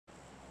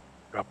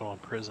Dropping on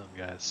prison,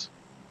 guys.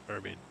 Or I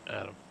mean,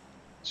 Adam.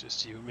 It's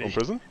just you and me. Home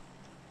prison?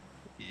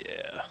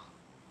 Yeah.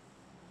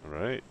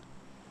 Alright.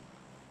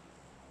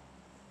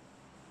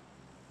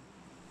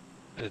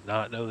 I did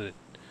not know that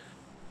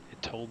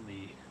it told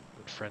me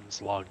when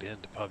friends logged in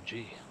to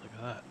PUBG. Look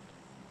at that.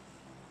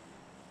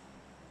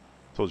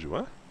 Told you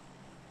what?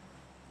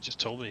 It just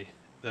told me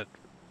that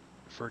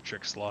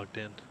Furtrix logged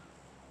in.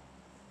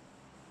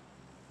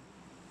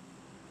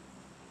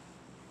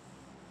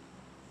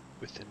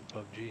 Within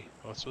PUBG.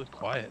 Oh, it's really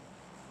quiet.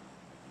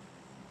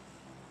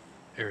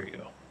 There we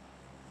go.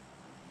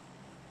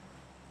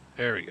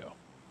 There we go.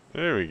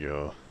 There we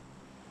go.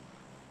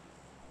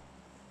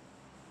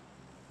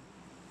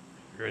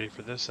 You ready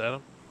for this,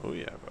 Adam? Oh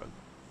yeah, bud.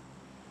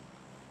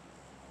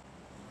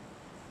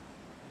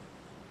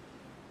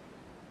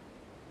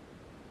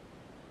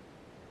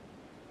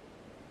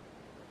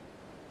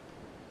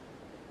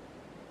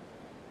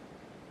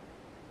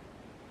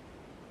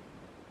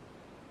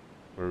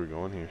 Where are we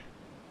going here?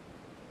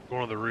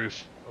 Going on the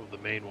roof of the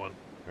main one.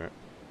 Alright.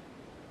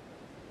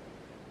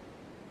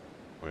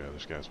 Oh yeah,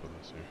 there's guys with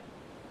us here.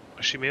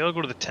 Actually, maybe I'll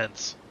go to the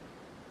tents.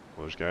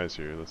 Well, there's guys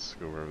here. Let's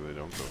go wherever they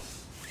don't go.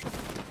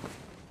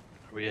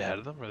 Are we ahead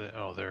of them? Or they?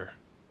 Oh, they're...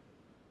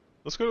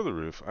 Let's go to the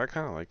roof. I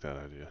kind of like that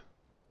idea.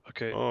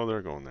 Okay. Oh,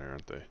 they're going there,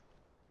 aren't they?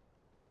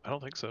 I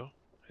don't think so.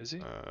 Is he?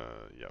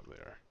 Yeah, they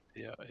are.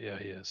 Yeah,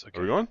 he is. Okay.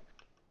 Are we going?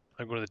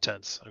 I'm going to the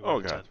tents. I'm Oh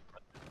going to the god.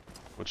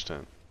 Which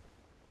tent? tent.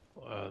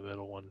 The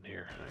middle one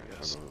here, I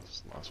guess. Oh,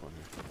 this last one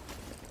here.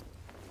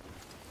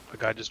 A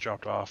guy just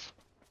dropped off.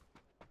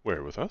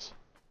 Where, with us?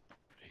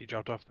 He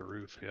dropped off the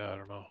roof. Yeah, I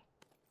don't know.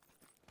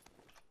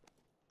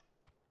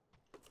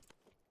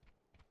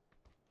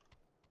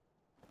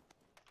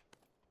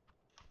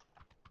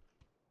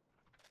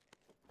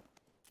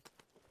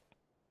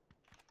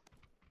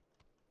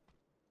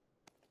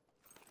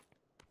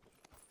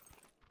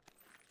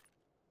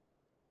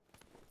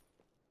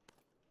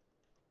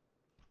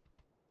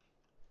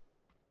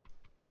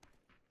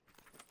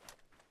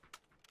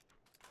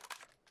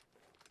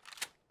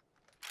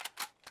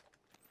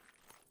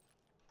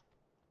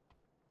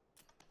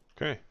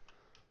 Okay.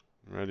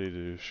 I'm ready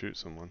to shoot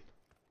someone.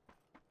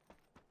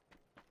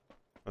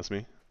 That's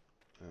me.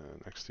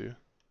 Next to you.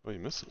 Oh, you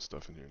missed some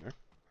stuff in here, Nick.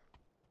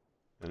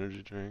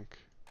 Energy drink.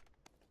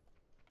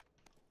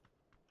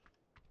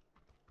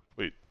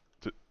 Wait,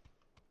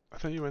 I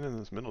thought you went in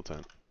this middle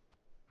tent.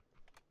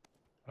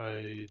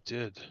 I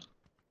did.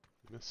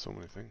 You missed so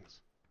many things.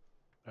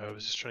 I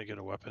was just trying to get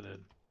a weapon in.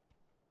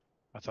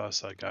 I thought I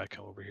saw a guy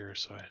come over here,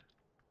 so I...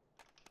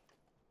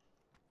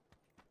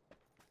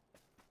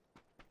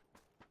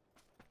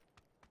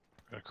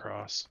 Gonna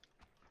cross.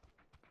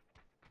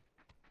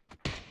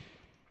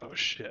 Oh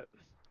shit.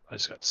 I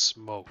just got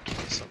smoked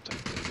by something.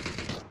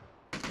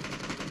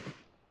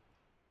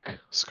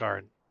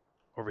 Scarred.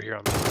 Over here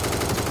on me.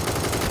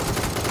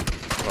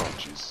 Oh,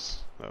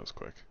 Jesus. That was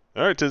quick.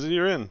 Alright, Tizzy,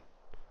 you're in.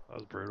 That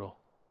was brutal.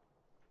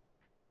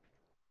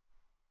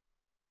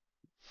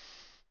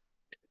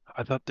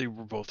 I thought they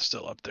were both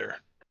still up there.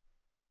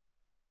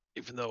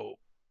 Even though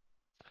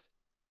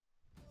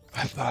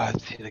I thought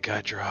I'd seen a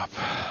guy drop.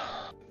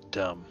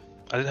 Dumb.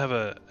 I didn't have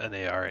an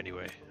AR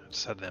anyway. I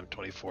just had an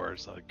M24.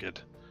 It's not a good...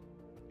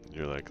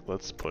 You're like,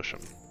 let's push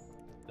him.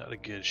 Not a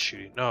good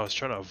shooting. No, I was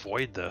trying to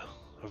avoid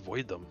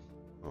them.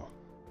 Oh.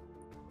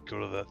 Go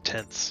to the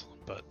tents,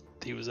 but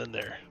he was in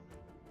there.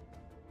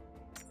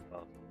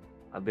 Well,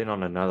 I've been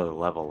on another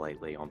level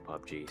lately on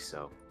PUBG,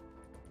 so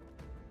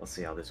we'll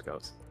see how this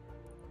goes.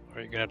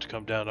 Alright, you're gonna have to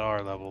come down to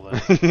our level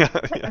then. Yeah.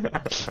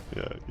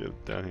 Yeah,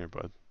 get down here,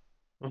 bud.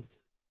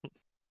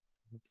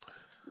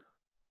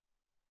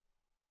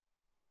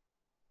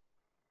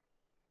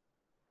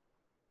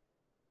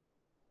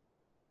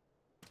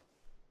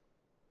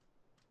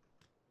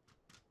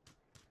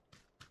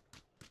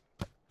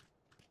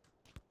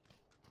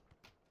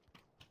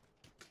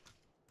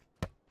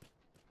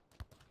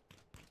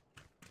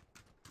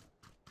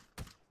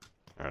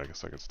 Alright, I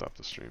guess I can stop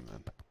the stream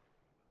then.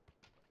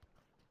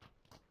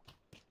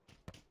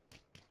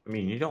 I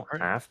mean, you don't Alright.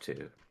 have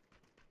to.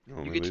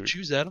 You get to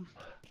choose, Adam.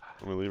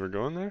 Want me to leave her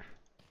going there?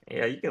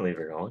 Yeah, you can leave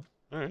her going.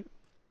 Alright.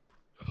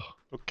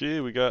 Okay,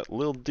 we got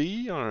Lil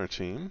D on our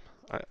team.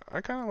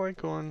 I kind of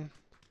like going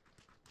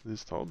to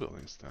these tall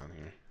buildings down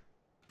here.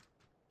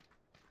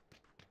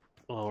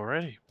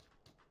 Alrighty.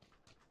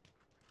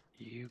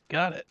 You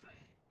got it.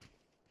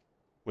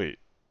 Wait,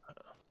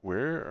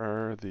 where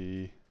are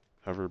the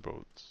hover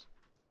boats?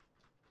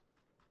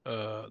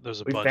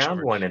 There's a We bunch found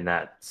over one here. in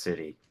that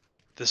city.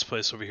 This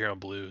place over here on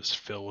blue is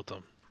filled with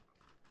them.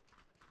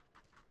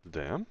 The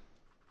dam?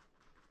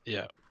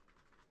 Yeah.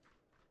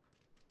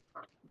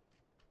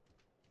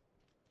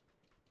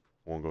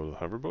 Won't go to the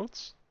hover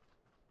boats?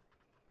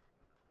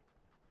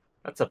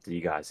 That's up to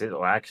you guys.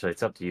 Well, actually,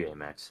 it's up to you,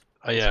 Amex.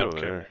 Oh yeah, Let's go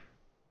okay. there.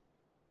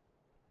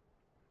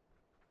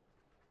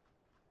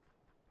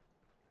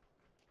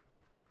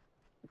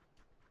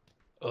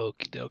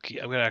 Okie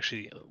dokie. I'm gonna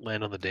actually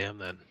land on the dam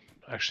then.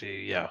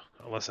 Actually, yeah.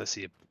 Unless I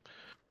see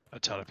a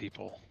ton of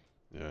people.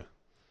 Yeah.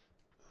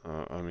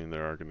 I mean,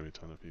 there are going to be a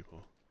ton of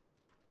people.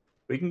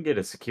 We can get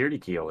a security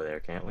key over there,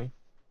 can't we?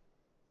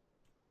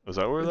 Is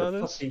that where Where the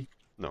that fuck is? you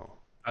No.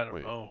 I don't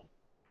Wait. know.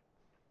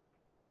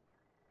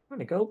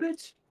 wanna go,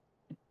 bitch?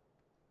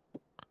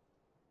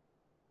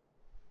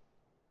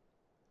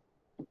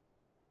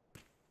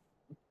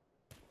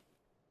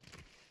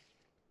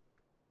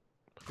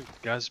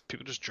 Guys,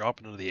 people just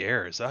dropping into the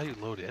air. Is that how you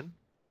load in?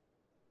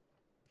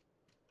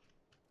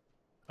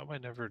 How have I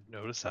never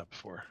noticed that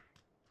before?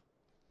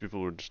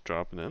 People were just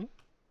dropping in?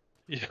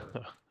 Yeah.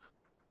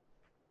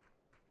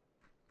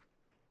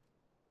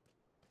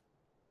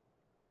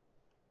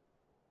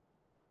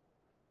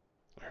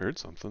 I heard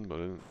something, but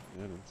I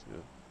didn't see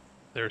it.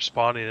 They're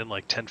spawning in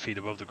like 10 feet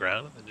above the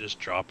ground and then just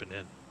dropping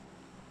in.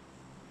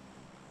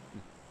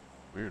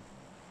 Weird.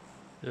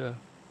 Yeah.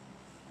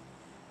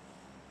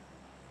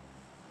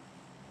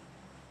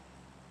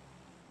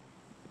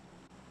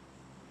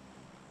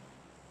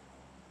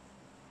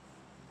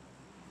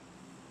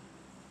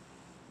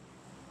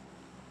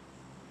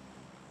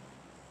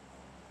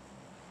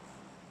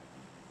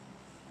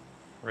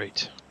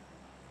 Right.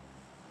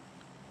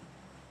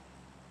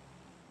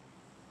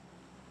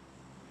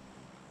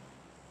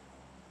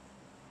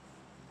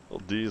 Well,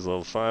 D's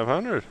level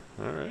 500.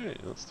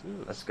 Alright, let's do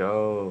this. Let's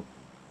go.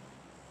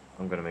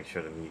 I'm gonna make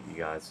sure to meet you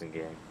guys in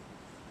game.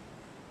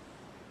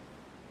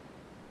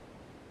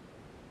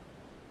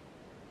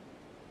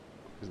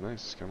 He's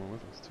nice. He's coming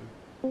with us,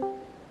 too.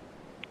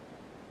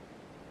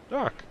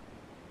 Doc!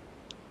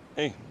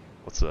 Hey,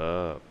 What's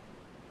up?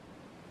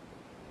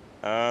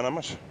 not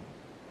much.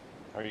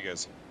 How are you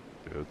guys?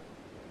 Good.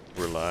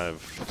 We're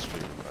live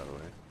streaming, by the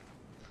way.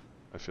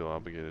 I feel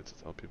obligated to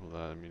tell people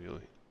that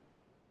immediately.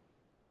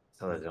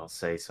 So they don't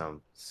say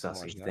some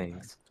sussy watching that.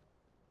 things.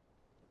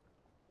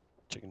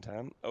 Chicken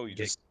time? Oh, you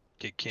Get just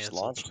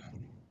canceled. launched?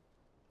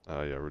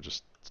 Yeah, we're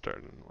just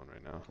starting one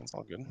right now. That's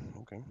all good.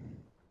 Okay.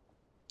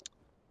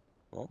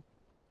 Well,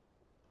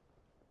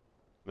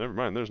 Never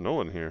mind, there's no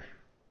one here.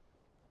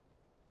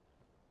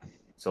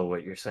 So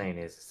what you're saying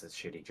is it's a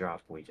shitty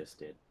drop we just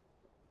did.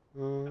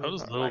 How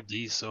is I- little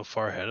D so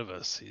far ahead of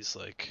us? He's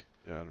like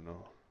yeah, I don't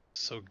know.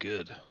 so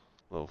good.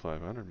 Level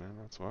 500, man,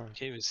 that's why.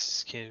 Can't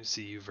even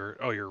see you vert.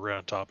 Oh, you're right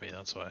on top of me.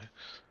 That's why.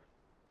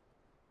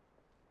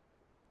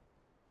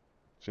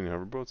 Seen any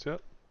hoverboats yet?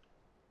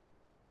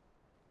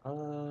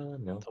 No.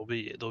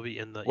 They'll be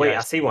in the. Wait, Yeah,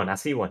 I see one. I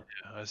see one.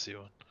 Yeah, I see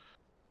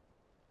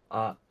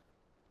one.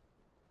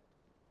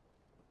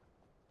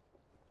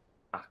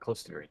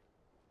 Close to green.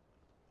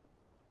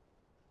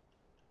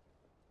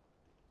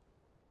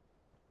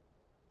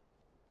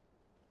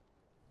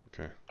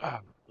 Okay.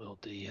 Ah, little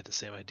D had the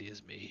same idea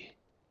as me.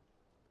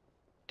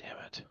 Damn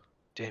it.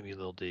 Damn you,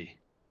 little D.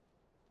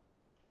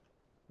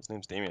 his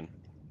name's Damien.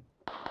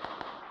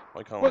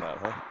 Why call What? him that,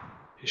 huh?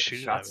 He's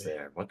shooting Shots at me.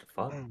 there. What the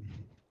fuck?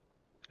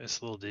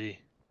 It's little D.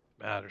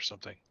 Mad or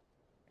something.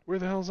 Where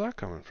the hell's that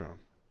coming from?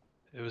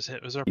 It was our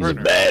He's a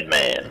partner. bad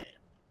man.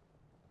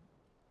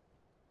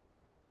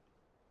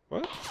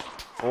 What?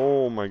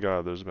 Oh my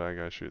god, there's a bad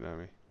guy shooting at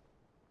me.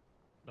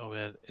 No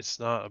man, it's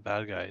not a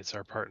bad guy. It's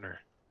our partner.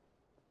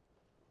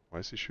 Why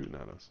is he shooting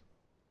at us?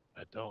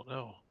 I don't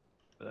know,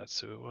 but that's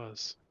who it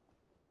was.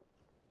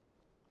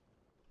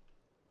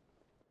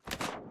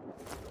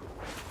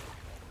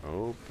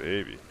 Oh,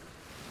 baby.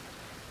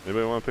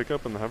 Anybody want to pick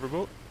up on the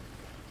hoverboat?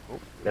 Oh,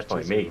 there's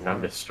Definitely Tizzy in me. the I'm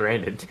water. just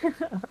stranded.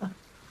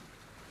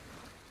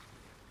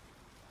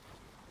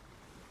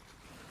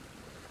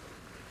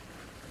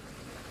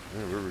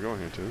 Yeah, where are we going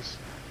here, Tiz?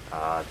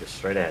 Just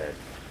straight ahead.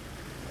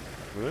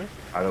 Over there?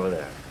 Right over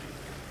there.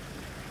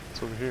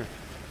 What's over here?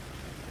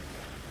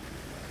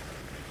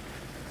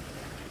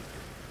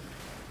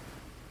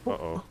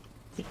 Uh-oh.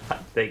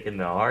 I'm taking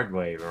the hard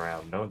way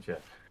around, don't you?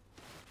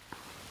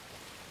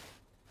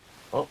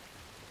 Oh,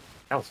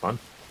 that was fun.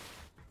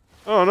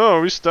 Oh no,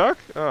 are we stuck?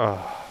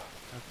 Oh.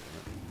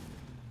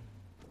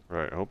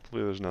 Right,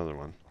 hopefully there's another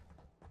one.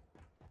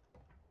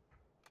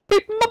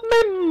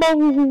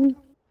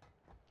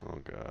 Oh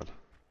god.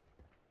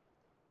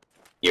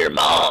 Your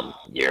mom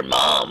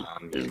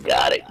has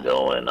got it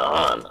going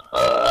on.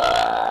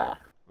 Oh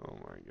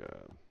my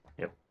god.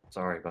 Yep.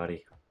 Sorry,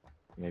 buddy.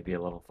 You may be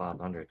a level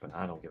 500, but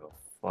I don't give a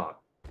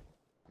fuck.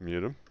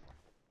 Mute him?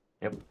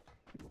 Yep.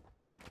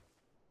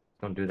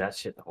 Don't do that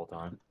shit the whole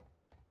time.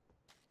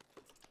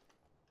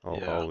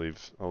 Yeah. I'll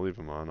leave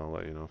him on. I'll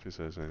let you know if he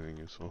says anything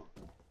useful.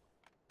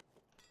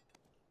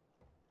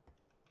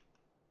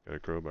 Got a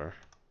crowbar.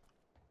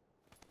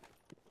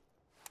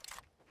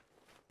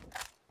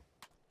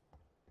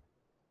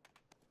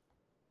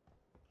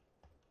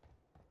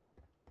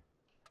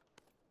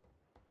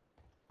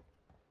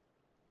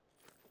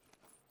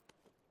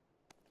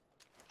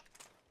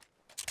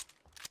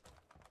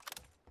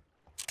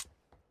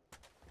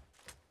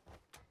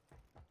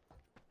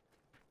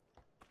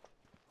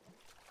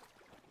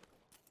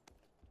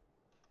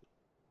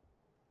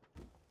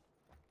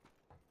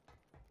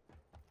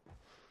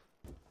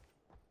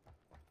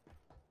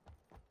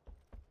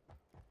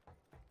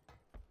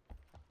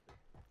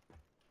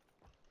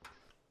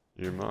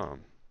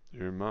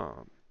 Your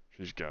mom,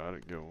 she's got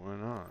it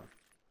going on.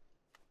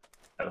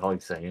 That's all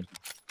he's saying.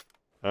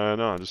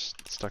 No, it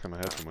just stuck in my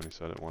head from when he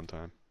said it one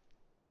time.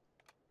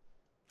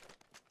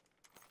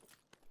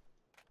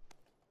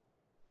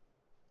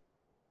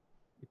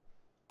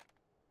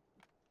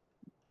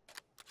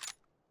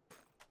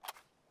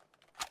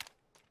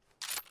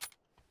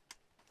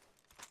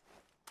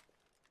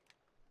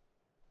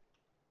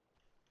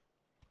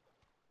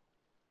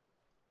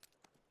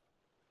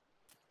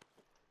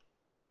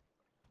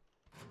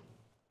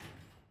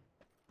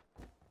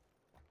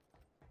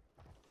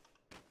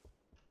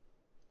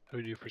 How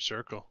do you do for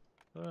circle?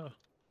 Not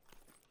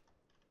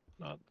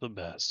the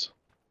best.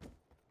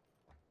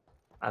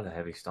 I have a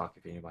heavy stock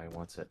if anybody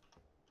wants it.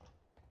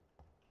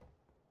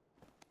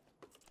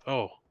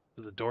 Oh,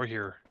 the door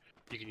here.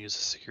 You can use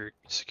the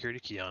security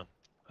key on.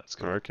 That's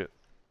cool. Mark it.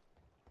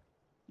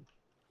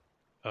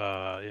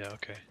 Yeah,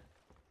 okay.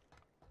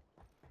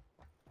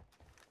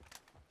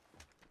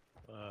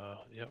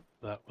 Yep,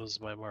 that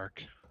was my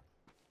mark.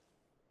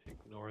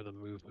 Ignore the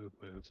move.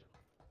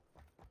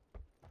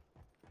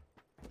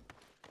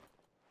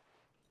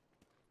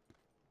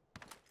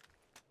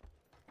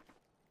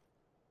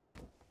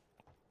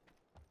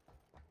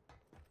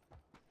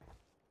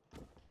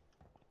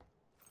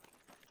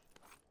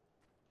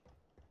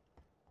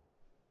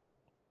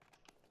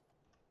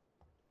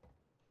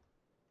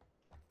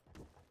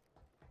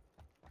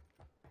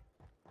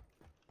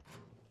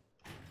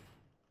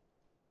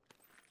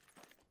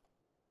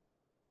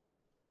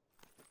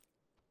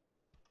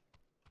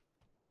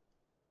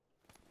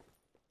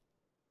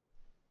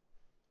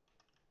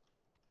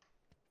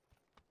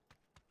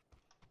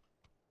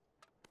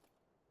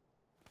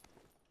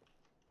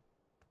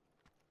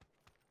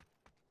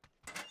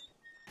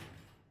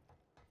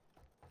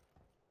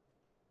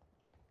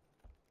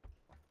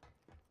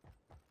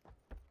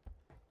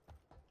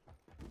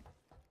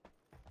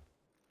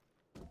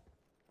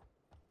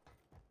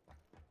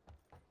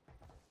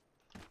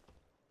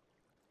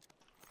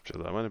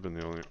 Shit, that might have been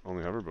the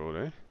only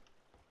hoverboat, eh?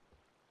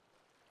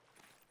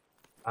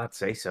 I'd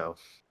say so.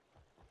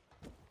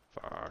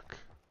 Fuck.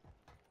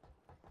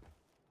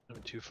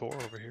 724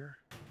 over here.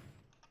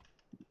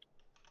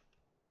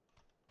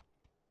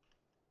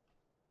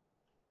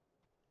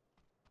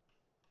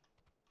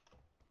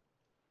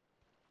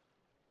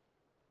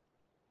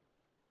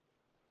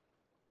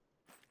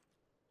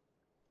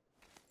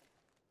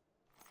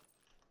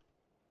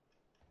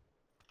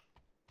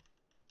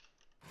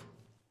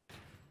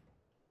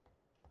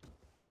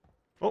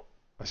 Oh,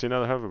 I see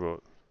another hoverboat.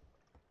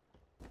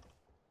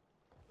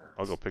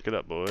 I'll go pick it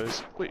up,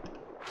 boys. Wait.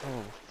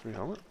 Oh, 3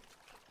 helmet?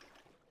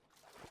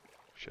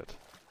 Shit.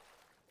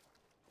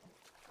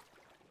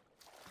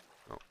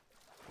 Oh.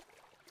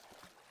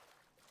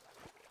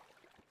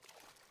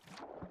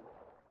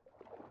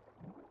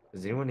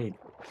 Does anyone need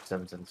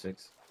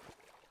 776?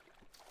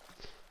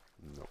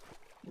 Nope.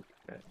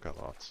 Okay. Got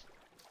lots.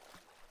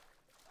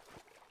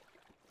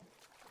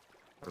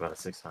 What about a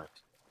 6 times?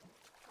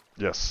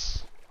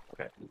 Yes.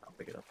 Okay, I'll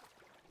pick it up.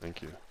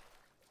 Thank you.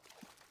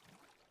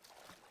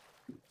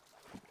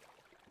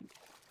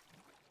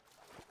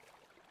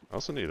 I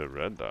also need a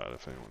red dot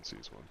if anyone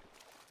sees one.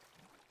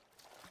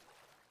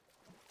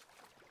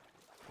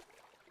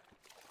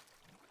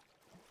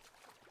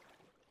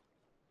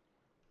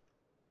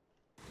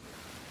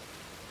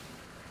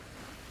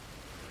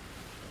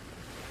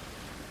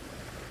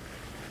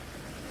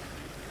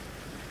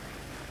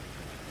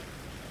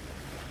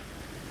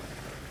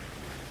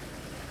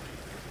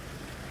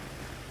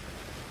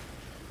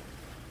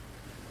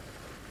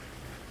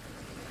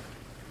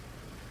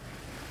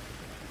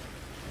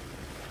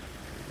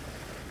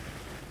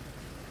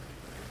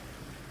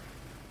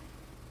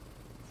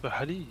 So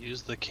how do you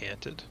use the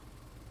canted?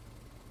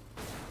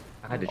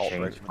 I had to Alt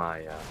change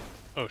right. my,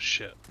 Oh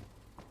shit.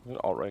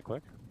 Alt right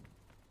click.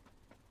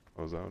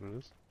 Oh, is that what it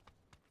is?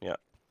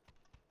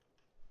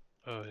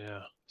 Oh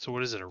yeah. So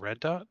what is it, a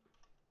red dot?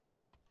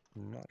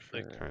 I'm not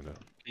sure. Like- Kinda.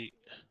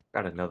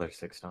 got another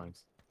 6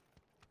 times.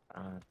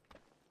 I'll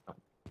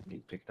need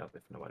to pick it up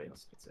if nobody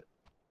else needs it.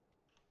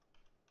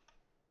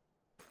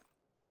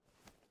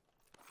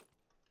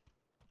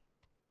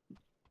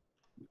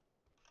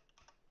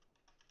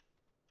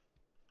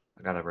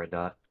 I got a red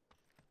dot.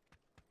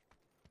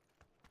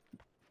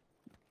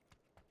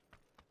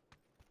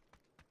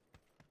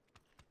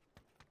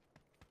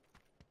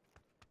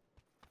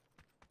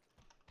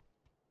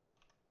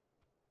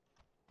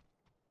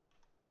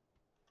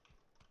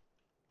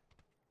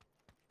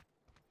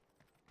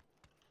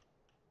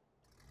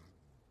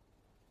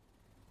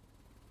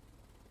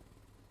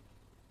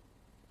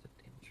 What's the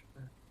damage for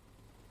that?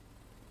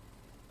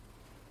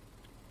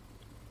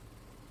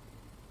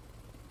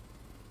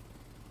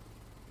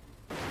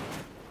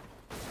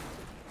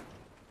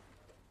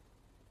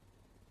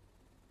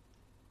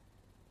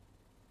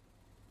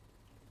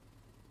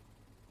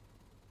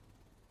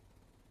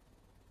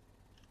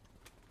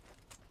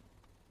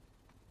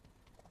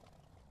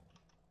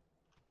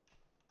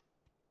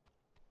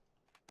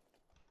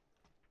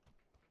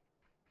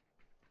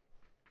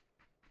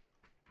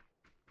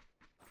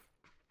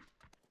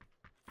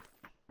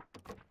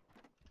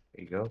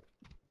 There you go.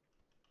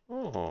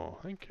 Oh,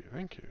 thank you,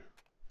 thank you.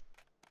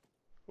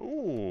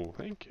 Oh,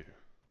 thank you.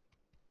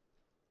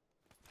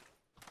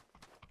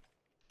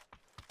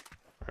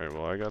 Alright,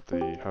 well I got the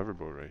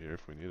hoverboard right here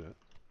if we need it.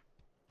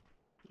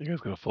 You guys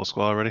got a full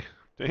squad already?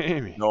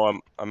 Damn. No,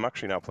 I'm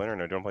actually not playing right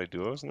now. Don't play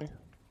duos, me?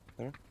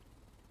 Here?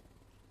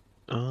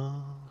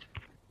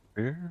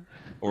 We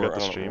Or got I the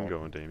don't stream know.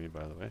 going, Damie,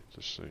 by the way,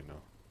 just so you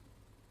know.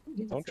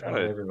 Don't try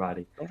Hello, to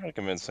everybody. don't try to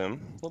convince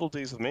him. Little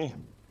D's with me.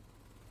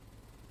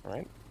 All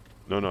right.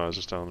 No, I was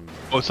just telling him.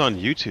 Oh, it's on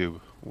YouTube.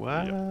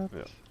 What? Yeah.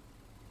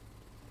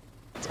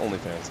 It's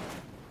OnlyFans.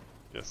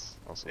 Yes,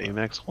 also that.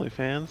 Amex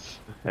OnlyFans?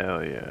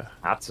 Hell yeah.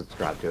 I'd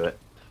subscribe to it.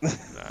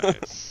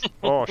 Nice.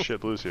 Oh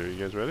shit, Blue's here. You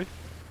guys ready?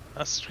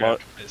 I'll subscribe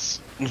to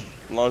this.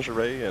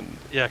 Lingerie and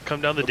Yeah,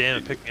 come down the dam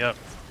and pick me up.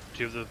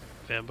 Do you have the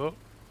fan boat?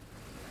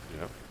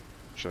 Yep.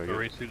 Should I Go get?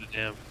 right through the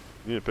dam.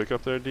 You need a pick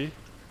up there, D?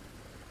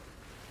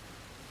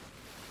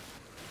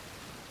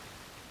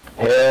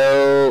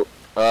 Hell,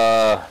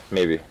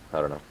 maybe. I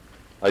don't know.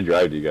 I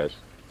drive to you guys.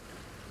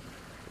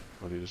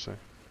 What did you just say?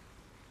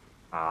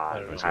 I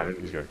don't know. He's got a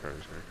car. He's got a car.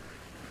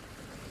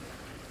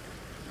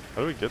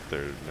 How do we get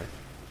there, Nick?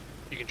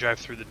 You can drive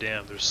through the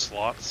dam. There's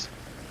slots.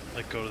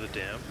 Like, go to the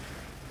dam.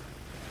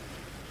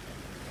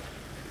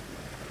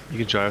 You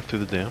can drive through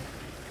the dam?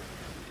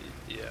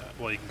 Yeah,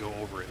 well, you can go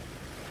over it.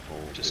 Oh,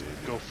 Just baby.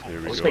 go full.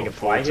 Here we We're go. taking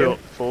Full fly tilt.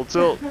 here? Full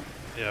tilt.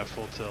 Yeah,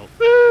 full tilt.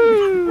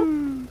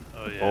 Woo!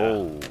 Oh, yeah.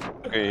 Oh.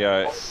 okay,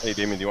 yeah. Hey,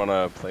 Damien, do you want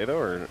to play though,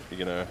 or are you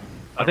gonna?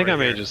 I think right I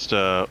may here. just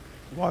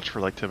watch for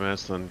like 10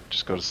 minutes, then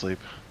just go to sleep.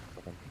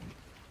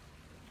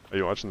 Are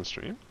you watching the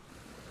stream?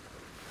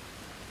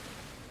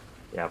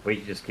 Yeah, if we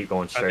just keep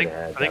going I straight think,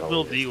 ahead. I think that'll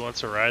Lil lead D us.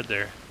 wants a ride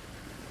there.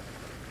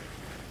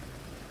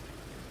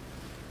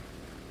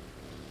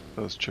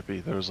 That was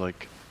trippy. There was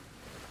like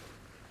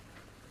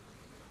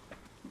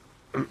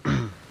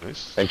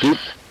Nice. Thank you.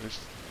 Nice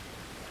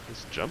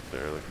jump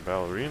there, like a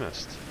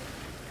ballerinaist.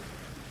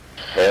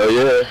 Hell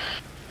yeah. Alright,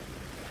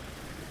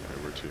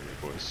 where to,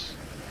 boys?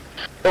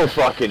 Don't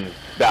fucking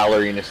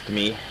ballerinas to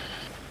me.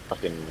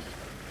 Fucking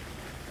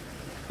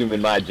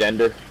assuming my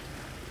gender.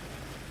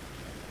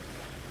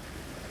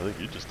 I think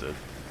you just did.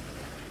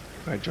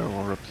 Alright, John,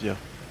 I'll rip you.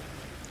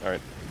 All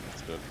right,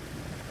 let's do it.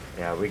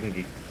 Yeah, we can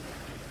keep.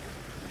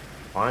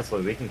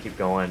 Honestly, we can keep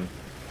going.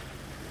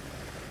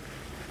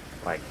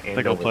 Like, I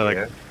think I'll over play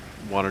here. like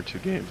 1 or 2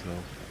 games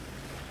though.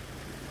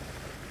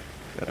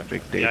 Got a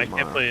big day Yeah,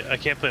 tomorrow. I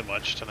can't play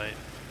much tonight.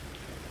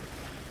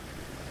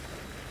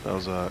 That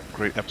was a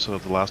great episode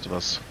of The Last of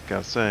Us,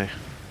 gotta say.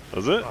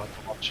 Was it? I'll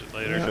have to watch it Did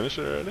later. you finish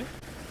it already?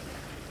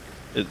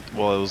 It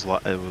was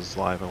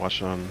live. I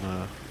watched it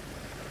on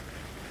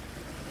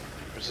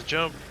There's a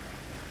jump.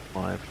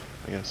 live,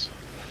 I guess.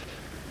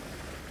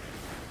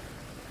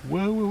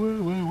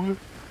 Whoa.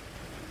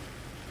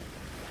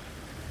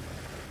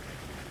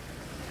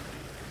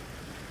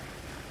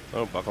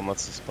 Oh, Buckle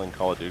Nuts is playing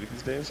Call of Duty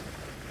these days.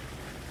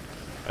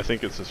 I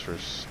think it's his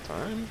first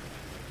time.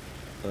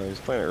 He was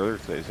playing it earlier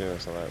today too. I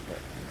saw that. But...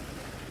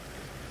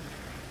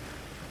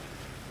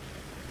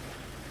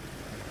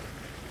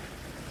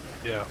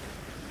 Yeah.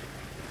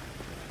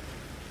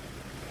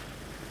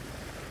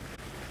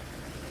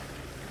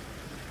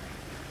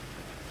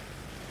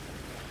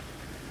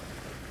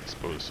 This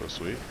boat is so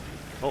sweet.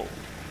 Oh,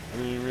 I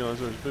didn't even realize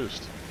there was a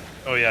boost.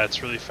 Oh, yeah,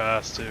 it's really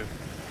fast, too.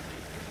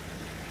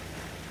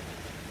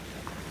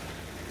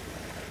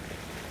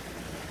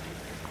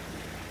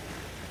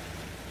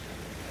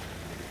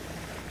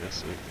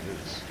 Yes, it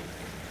is.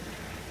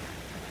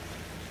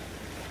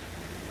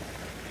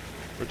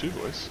 Where to,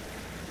 boys?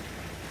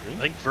 I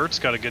think Vert's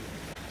got a good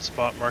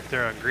spot marked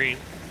there on green.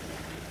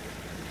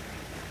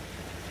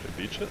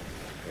 They beach it?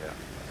 Yeah.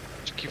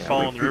 Just keep Yeah,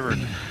 following the river. Ooh,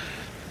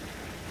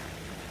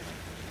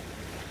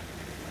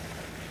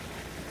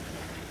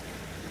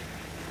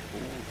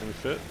 can we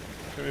fit?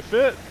 Can we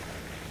fit?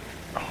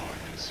 Oh,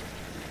 yes.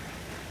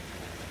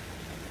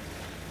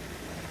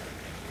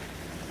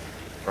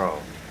 Bro,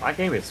 my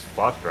game is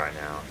fucked right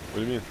now. What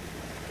do you mean?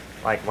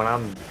 Like, when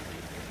I'm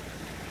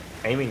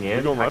aiming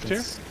in, going I left can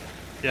here?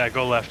 Yeah,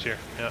 go left here.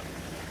 Yeah.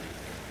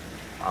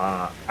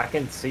 I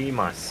can see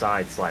my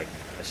sights like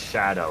a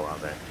shadow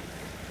of it.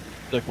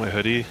 Like my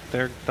hoodie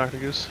there, Dr.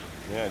 Goose.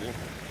 Yeah, I do.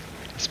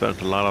 I spent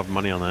a lot of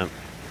money on that.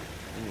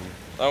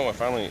 Oh, I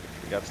finally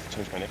got to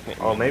change my nickname.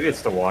 Oh, maybe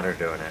it's the water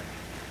doing it.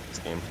 this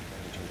game. I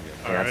haven't changed it yet.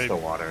 Yeah, it's Alright. the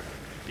water.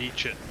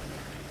 Beach it.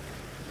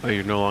 Oh,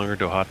 you're no longer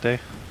do a hot day?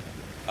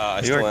 I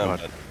You still are am,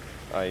 good.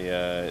 but I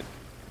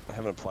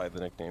haven't applied the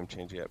nickname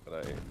change yet.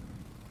 But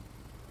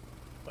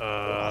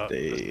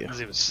It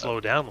doesn't even slow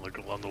down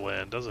on the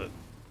land, does it?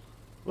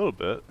 A little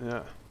bit,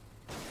 yeah.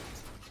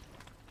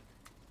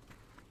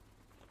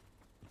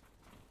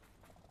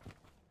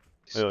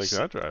 Hey, like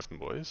that driving,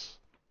 boys.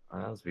 Oh,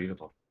 that was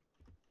beautiful.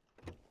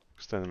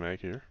 Extend the mag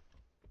here.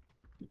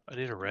 I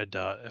need a red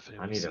dot if I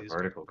anyone need a sees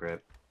vertical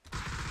grip.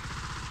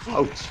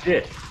 Oh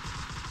shit!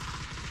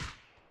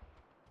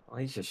 Oh,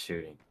 he's just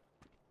shooting.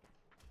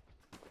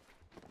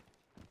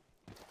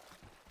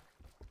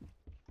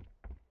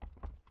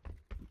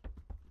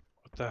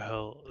 What the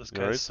hell? This You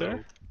guy's right so...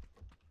 there?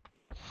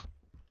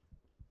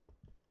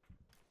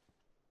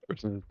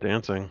 person's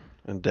dancing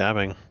and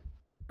dabbing.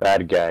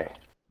 Bad guy.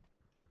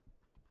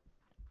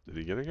 Did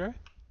he get a guy?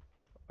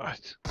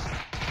 What?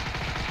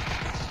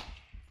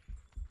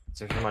 Is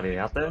there somebody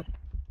out there?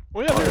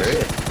 Oh yeah, Oh, there there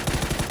is. is.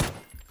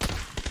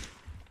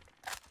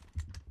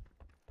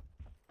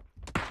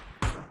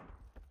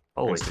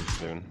 Holy What's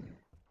he doing?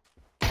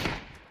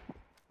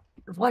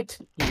 what?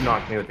 You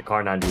knocked me with the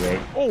car 98.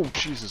 Oh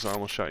Jesus! I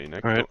almost shot you,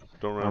 Nick. All right.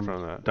 Don't run in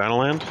front of that.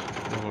 Dynaland?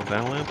 Oh,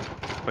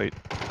 Dynaland? Wait.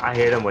 I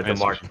hit him with the Nice.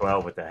 Mark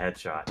 12 with the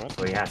headshot, What?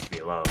 so he has to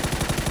be low.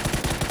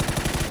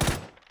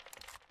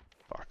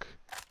 Fuck.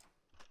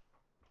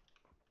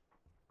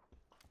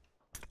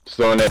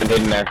 Still in there,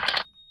 hidden there.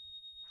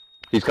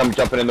 He's come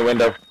jumping in the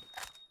window.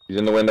 He's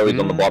in the window. He's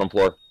on the bottom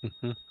floor.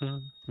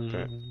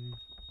 Okay.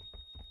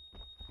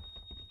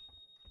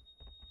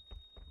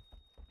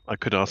 I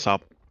could not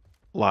stop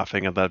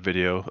laughing at that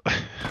video.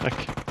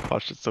 I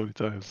watched it so many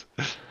times.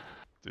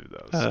 Dude,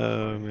 that was. So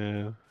Oh funny.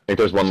 man. I think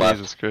there's one left.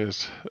 Jesus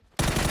Christ.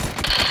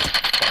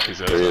 Fuck, he's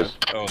There he is.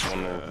 outside. Oh, it's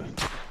one there.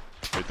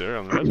 Right there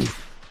on the red.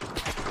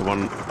 The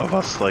one of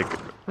us like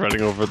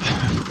running over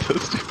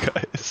those two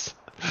guys.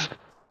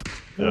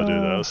 Yeah,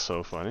 dude, that was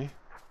so funny.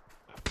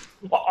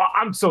 Oh,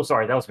 I'm so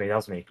sorry. That was me. That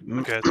was me.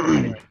 Okay, it's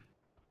fine.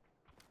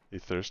 He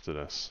thirsted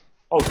us.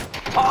 Oh,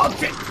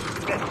 shit!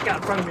 Got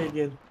in front of me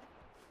again.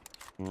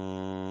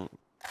 How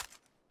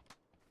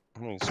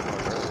many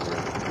squads are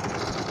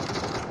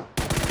there?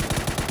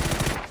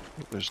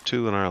 There's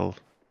two in our.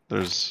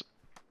 There's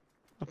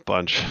a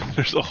bunch.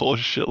 There's a whole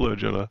shitload,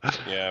 Jonah.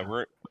 Yeah,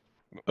 we're.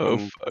 Oh,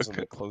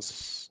 Reasonably fuck.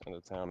 close in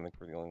the town. I think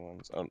we're the only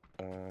ones.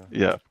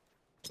 Yeah,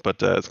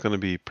 but it's gonna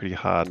be pretty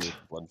hot.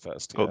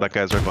 Bloodfest. Oh, Yeah. that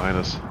guy's right behind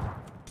us.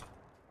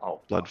 Oh,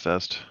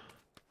 Bloodfest.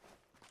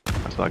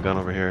 I saw a gun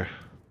over here.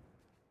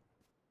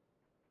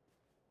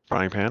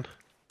 Frying pan.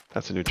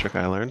 That's a new trick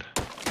I learned.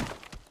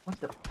 what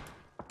the?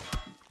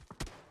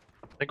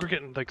 I think we're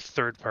getting like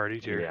third party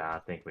here. Yeah, I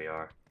think we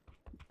are.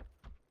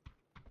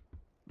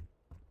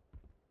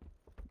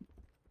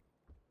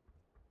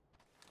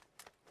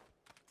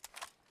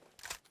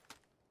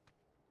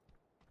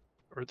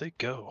 Where'd they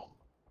go?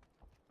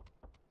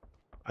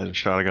 I just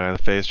shot a guy in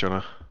the face,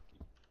 Jonah.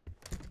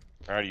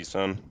 Alrighty,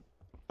 son.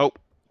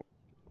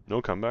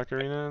 No comeback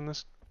arena in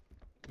this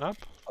map?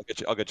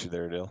 I'll get you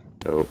there, Dale.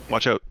 No.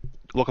 Watch out.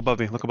 Look above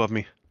me. Look above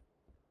me.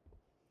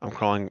 I'm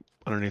crawling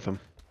underneath him.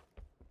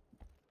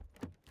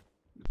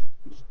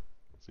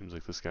 Seems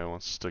like this guy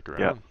wants to stick around.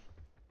 Yeah.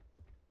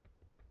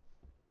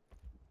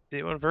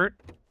 Anyone Vert?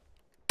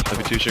 I'll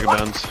be two chicken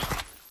buns.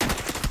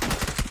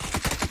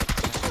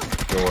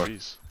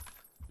 Jeez.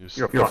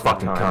 You're a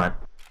fucking cunt.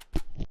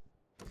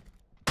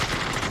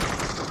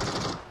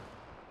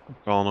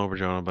 Crawling over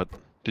Jonah, but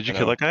did you I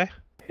kill know. that guy?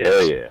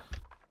 Hell yeah.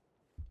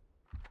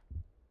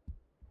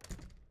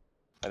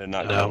 I did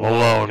not. No, I'm know.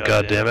 alone,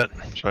 God damn it.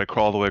 Should I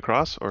crawl all the way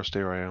across or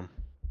stay where I am?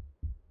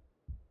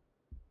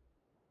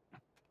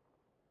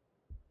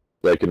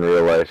 Like in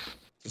real life.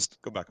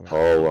 Just go back. A minute.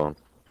 All alone.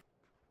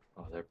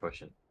 Oh, they're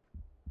pushing.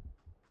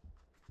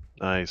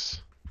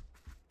 Nice.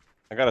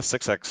 I got a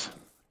 6x.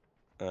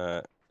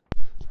 Alright,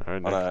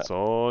 Nick, On a- it's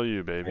all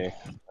you, baby. Okay.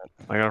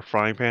 I got a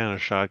frying pan and a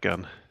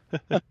shotgun.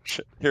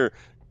 Shit. Here,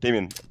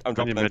 Damien. I'm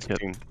dropping need medkit.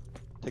 M16.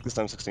 Take this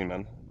M16,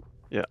 man.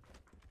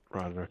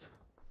 Roger.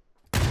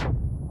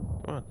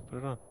 Come on, put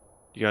it on.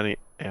 You got any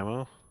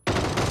ammo?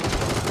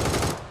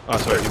 Oh,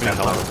 sorry, give me a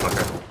helmet.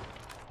 Motherfucker.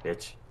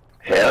 Bitch.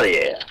 Hell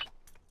yeah.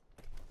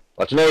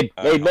 Watch nade.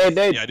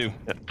 Nade. Yeah, I do.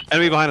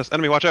 Enemy behind us.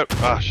 Enemy, watch out.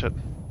 Ah, shit.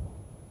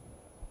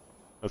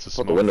 That's a Put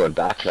the smoke. window and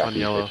backtrack On these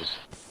yellow. bitches.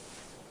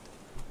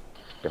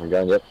 Different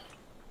guns, yep.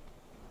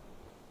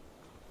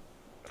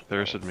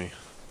 Thirsted me.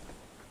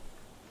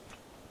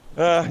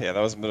 Yeah, that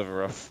was a bit of a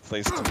rough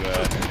place to set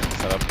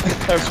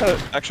up. I was trying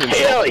to actually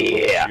Hell install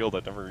a yeah. shield.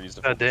 I'd never used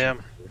it. God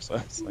damn. So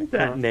it's like,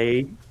 That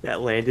nade that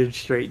landed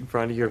straight in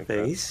front of your Like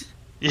that. face.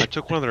 I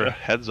took one of their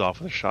heads off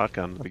with a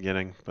shotgun at the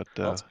beginning, but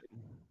well,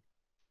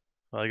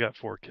 Well, I got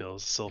 4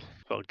 kills. Still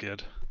felt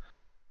good.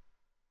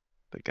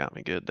 they got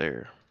me good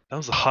there. That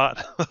was a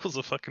hot. That was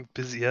a fucking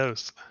busy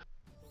house.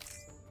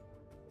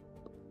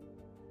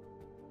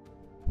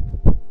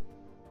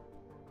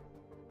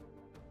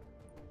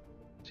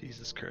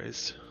 Jesus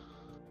Christ.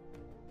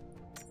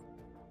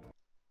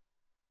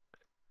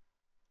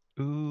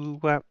 Ooh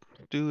wap,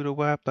 do the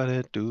wap, ba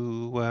da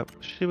do wap,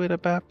 shibba da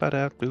bap, ba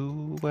da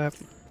do wap.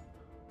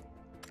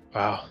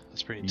 Wow,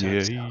 that's pretty Yeah,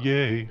 intense.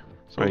 yeah.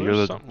 So Right, you're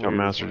there's the something jump weird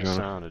master, with my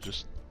Jonah. sound. It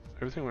just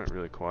everything went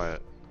really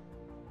quiet.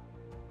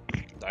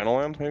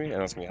 Dinoland, maybe? I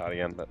know it's gonna be hot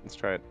again, but let's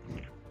try it.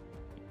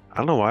 I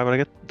don't know why, but I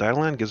get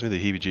Dynaland gives me the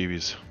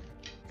heebie-jeebies.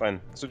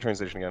 Fine, let's do train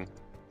station again.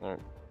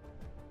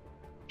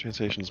 Train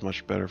station's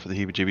much better for the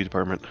heebie-jeebie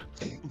department.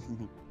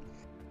 I'm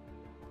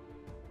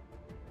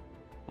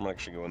gonna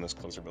actually go in this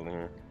closer building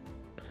here.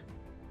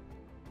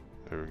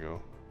 There we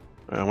go.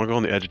 I want to go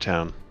on the edge of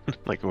town,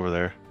 like over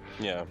there.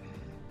 Yeah.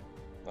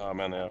 Oh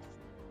man, yeah.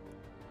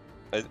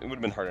 It would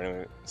have been hard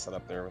anyway to set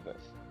up there with it.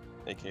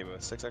 AK with a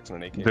 6x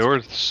and an AK. There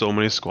were so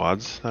many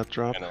squads that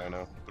dropped. I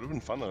know. But it would have been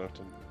fun though to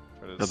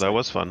try to. No, that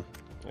was fun.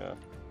 Yeah.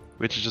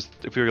 We should just,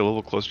 if we were a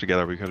little closer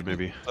together, we could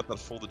maybe. Got that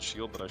folded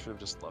shield, but I should have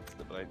just left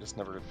it. But I just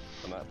never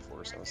done that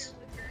before, so I was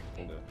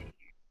going to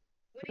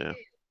Yeah.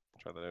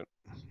 try that out.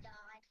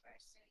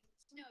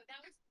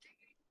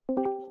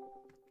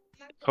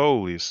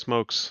 Holy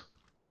smokes!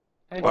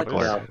 What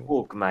Buckler. the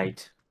fuck,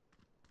 mate?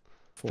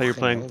 Thought you were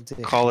playing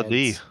Call of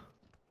D.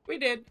 We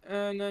did,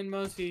 and then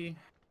mostly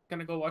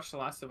gonna go watch The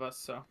Last of Us.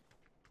 So.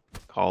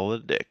 Call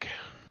it dick.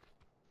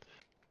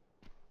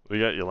 We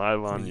got you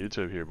live on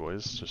YouTube here,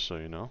 boys, just so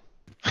you know.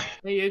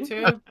 Hey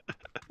YouTube,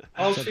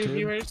 all What's up, two dude?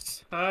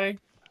 viewers. Hi.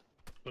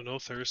 Oh, no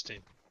thirsting.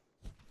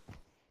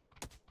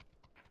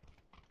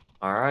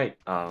 All right,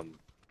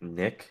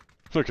 Nick.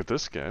 Look at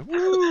this guy.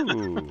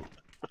 Woo!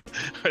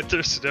 I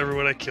thirsted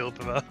everyone I killed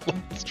in that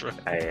last round.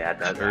 Hey, I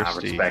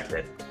Thirsty. respect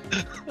it.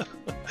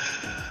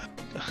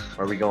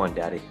 Where are we going,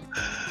 Daddy?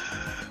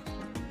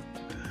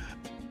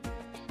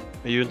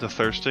 Are you into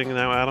thirsting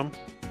now, Adam?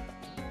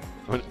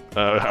 What,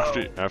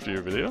 after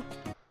your video?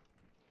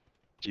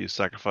 Do you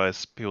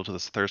sacrifice people to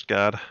this thirst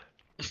god?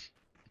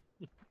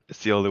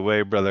 It's the only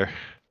way, brother.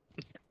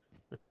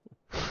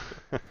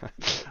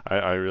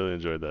 I really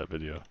enjoyed that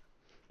video.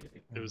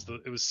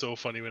 It was so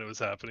funny when it was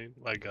happening.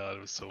 My God,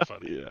 it was so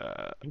funny.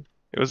 Yeah.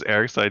 It was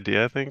Eric's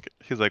idea, I think.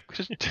 He's like,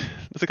 there's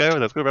a guy over there,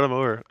 let's go run him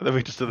over. And then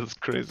we just did this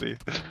crazy.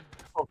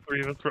 All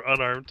three of us were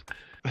unarmed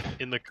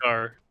in the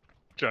car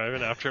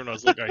driving after him. And I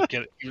was like, all right,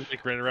 get it. He was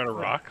like running around a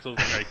rock. So I was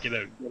like, all right, get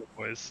out,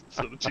 boys.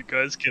 So the two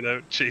guys get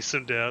out, chase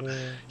him down.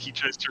 He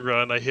tries to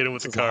run. I hit him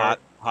with This the is a car.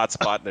 hot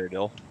spot there,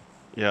 Dill.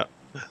 Yeah.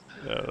 Yeah,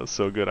 that was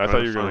so good. I Trying thought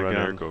to you were gonna find run a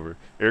Eric gun. over.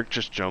 Eric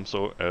just jumps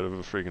out of a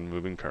freaking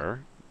moving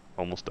car,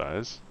 almost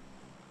dies.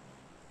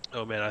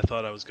 Oh man, I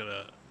thought I was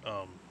gonna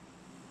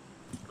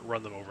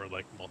run them over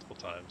like multiple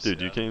times.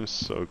 Dude, yeah. you came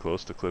so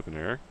close to clipping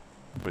Eric,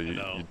 but you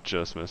know.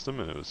 just missed him,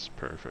 and it was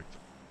perfect.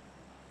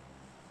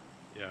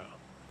 Yeah.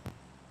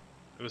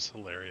 It was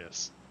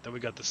hilarious. Then we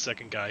got the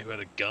second guy who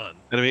had a gun.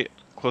 Enemy,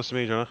 close to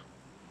me, Jonah.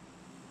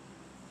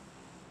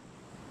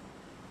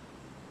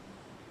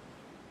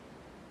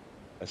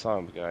 I saw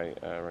a guy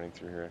running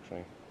through here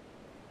actually.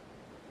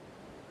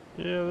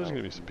 Yeah, there's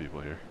gonna be some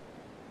people here.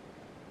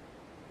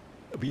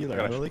 Be I there.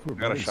 got I don't think we're I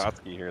got a buddies. shot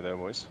ski here though,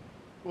 boys.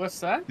 What's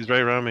that? He's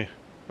right around me. Or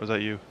was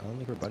that you? I don't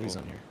think we're buddies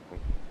on here. Oh,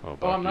 Oh,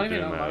 Buck, I'm not you're even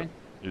doing that. online.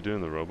 You're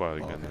doing the robot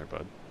again okay. there,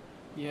 bud.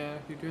 Yeah,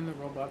 you're doing the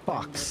robot. thing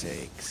Fuck's there.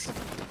 sakes.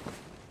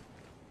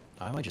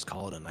 I might just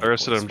call it a night.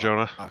 Arrested boys. him,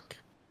 Jonah. Fuck.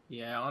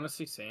 Yeah,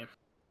 honestly, same.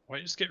 Why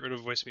don't you just get rid of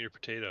voice meter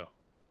potato?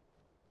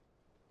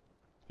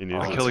 He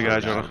needs I to killed a slow guy,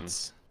 down. Jonah.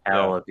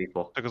 Hell of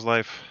people. Took his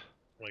life.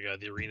 Oh my God,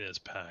 the arena is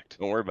packed.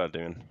 Don't worry about it,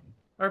 Damien.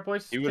 Alright,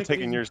 boys. You would have take it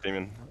taken easy. yours,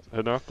 Damien.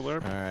 Heading off,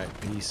 Blurb? Alright,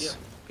 peace. Yeah.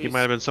 He Peace.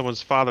 might have been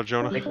someone's father, I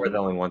Jonah. think we're the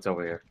only ones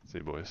over here. See,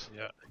 boys.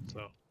 Yeah,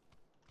 so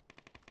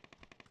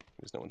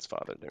There's no one's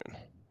father,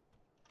 Damien.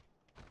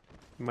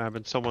 He might have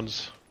been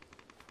someone's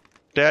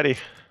daddy.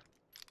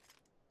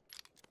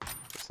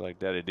 It's like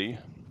Daddy D.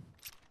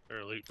 they're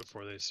elite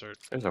before they start.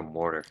 There's a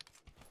mortar.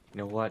 You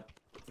know what?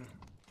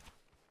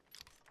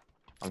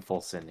 I'm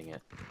full sending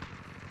it.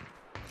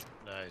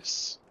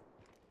 Nice.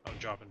 I'm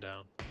dropping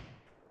down.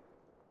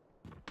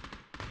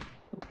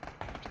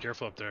 Be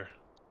careful up there.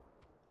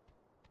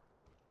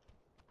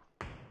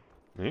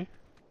 Me?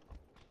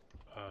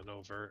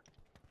 No vert.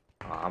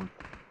 I'm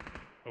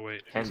Oh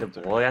wait. can who's up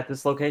there? deploy at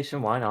this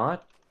location. Why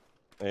not?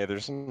 Hey,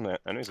 there's some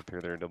enemies up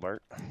here there, Dilbart.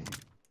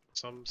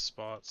 Some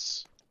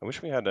spots. I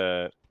wish we had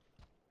a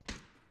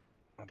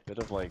bit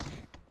of like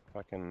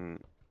fucking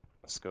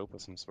a scope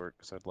of some sort,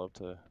 because I'd love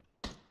to.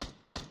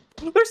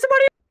 There's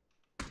somebody.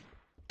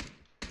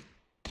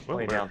 Well,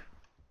 Way where?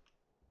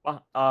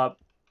 down.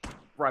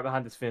 Right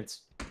behind this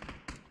fence.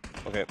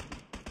 Okay,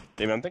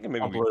 Damien, I'm thinking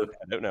maybe On we blue. can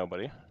head out now,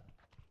 buddy.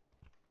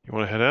 You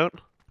want to head out?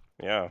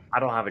 Yeah. I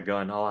don't have a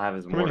gun. All I have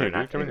is a Come in mortar. here, and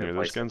I dude. Come in can't here. even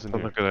There's place it. guns in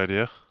Sounds here. like a good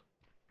idea.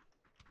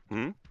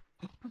 Hmm.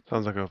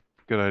 Sounds like a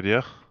good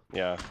idea.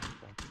 Yeah.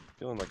 I'm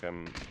feeling like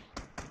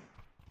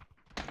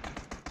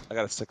I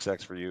got a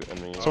 6x for you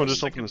and me. Someone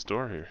just opened this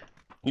door here.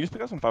 Can you just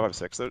pick up some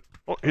 5.56 though?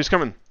 Oh, he's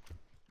coming.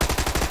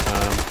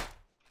 I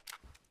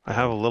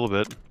have a little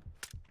bit.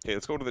 Okay,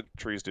 let's go to the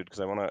trees, dude. Because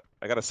I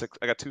got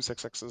two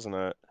 6x's and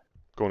a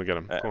Going to get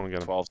him. Going to get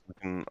him. 12. So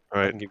I can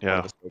Alright, give you one yeah.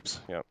 of the scopes.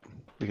 Yeah.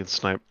 We can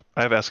snipe.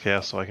 I have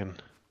SKS, so I can.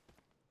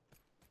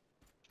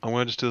 I'm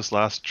gonna just do this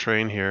last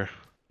train here,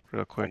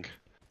 real quick,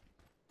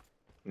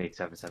 Need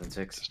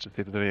 776. just to see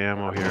if there's any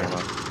ammo here.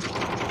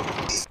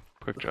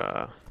 Quick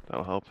draw.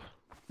 That'll help.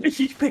 You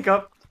pick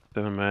up.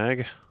 Then a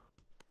mag.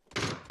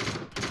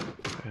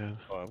 And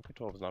Oh,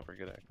 MK12 is not very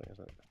good actually, is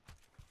it?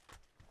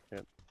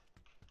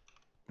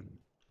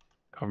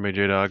 cover me,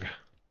 J-Dog.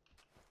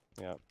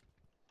 Yeah.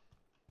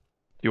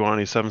 You want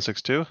any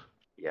 7.62?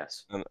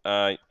 Yes. And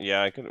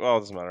yeah, I could. Well,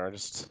 it doesn't matter. I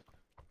just.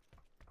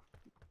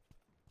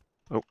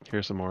 Oh,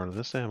 here's some more of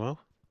this ammo.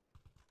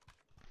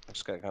 I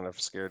just got kind of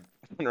scared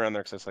around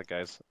there because it's like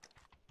guys.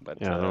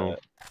 But Yeah, no.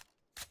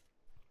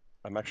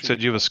 I'm You actually.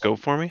 said you have a scope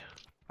for me?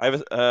 I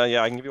have a,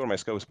 yeah, I can give you one of my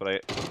scopes, but I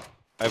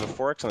have a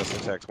 4x and a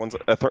 6x. One's a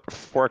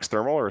 4x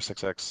thermal or a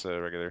 6x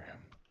regular. I'll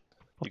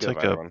You can have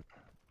take either a. one.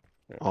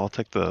 I'll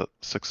take the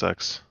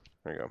 6x.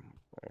 There you go.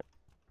 Alright.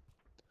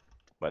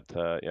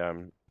 But yeah,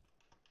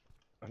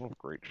 I don't have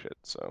great shit,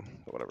 so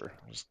whatever.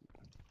 Just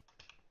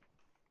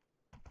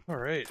All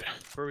right,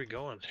 where are we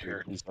going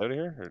here? he's out of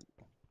here. Or...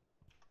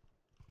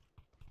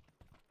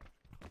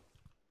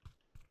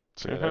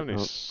 So Yeah, you have any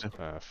oh,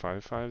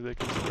 5-5 they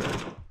can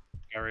spare?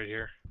 Yeah, right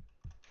here.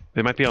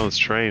 They might be on this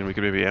train. We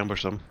could maybe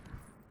ambush them.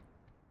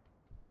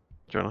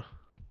 Jonah?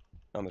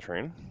 On the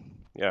train?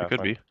 Yeah, It could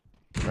fine. be.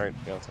 Alright,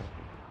 yeah, that's fine.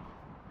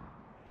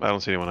 I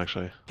don't see anyone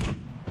actually.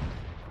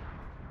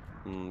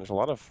 There's a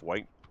lot of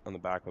white on the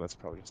back, but that's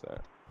probably just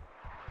that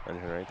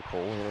engine, right? The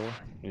coal or whatever.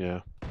 Yeah.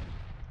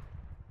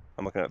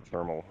 I'm looking at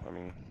thermal. I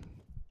mean,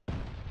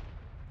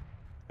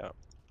 yeah.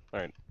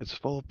 Alright. It's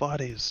full of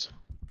bodies.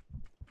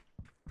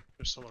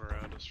 There's someone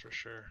around us for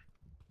sure.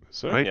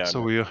 Is there? Right, Yeah,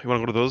 so man. you want to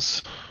go to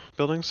those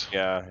buildings?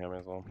 Yeah, might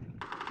as well.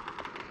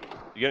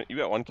 You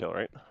got 1 kill,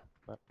 right?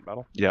 That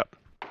battle? Yeah.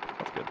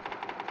 That's good.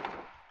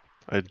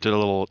 I did a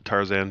little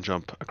Tarzan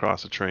jump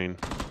across a train.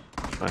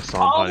 I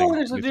saw him hiding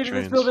there's a beneath dude in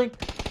this trains. building.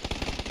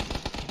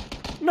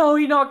 No,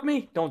 he knocked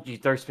me. Don't you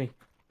thirst me.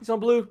 He's on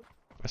blue.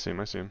 I see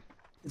him.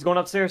 He's going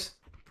upstairs.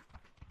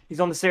 He's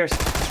on the stairs.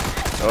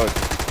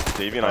 Oh,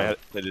 Davey and I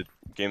did a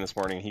game this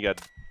morning. He got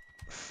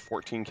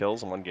 14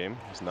 kills in 1 game.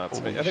 It was nuts.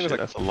 Holy I think it was shit, like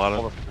that's a lot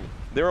of...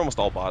 they were almost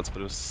all bots, but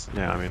it was.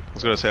 Yeah, I mean, I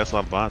was gonna say that's a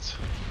lot of bots.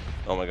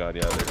 Oh my god,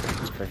 yeah, they're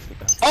just crazy.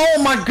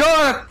 Oh my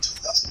god!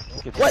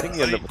 I think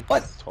he ended up with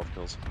What? 12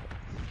 kills.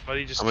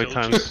 Buddy just How many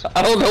killed you. times?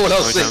 I don't know what I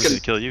How was many times did he thinking.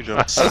 kill you,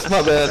 Jonah? That's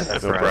my bad.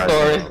 That's right. right.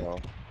 Sorry. Well,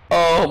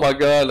 Oh my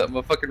god, I'm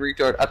a fucking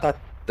retard. I thought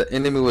the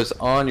enemy was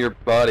on your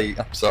body.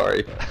 I'm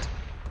sorry.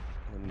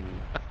 and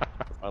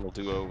the final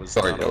duo was.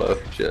 Sorry, not Yellow.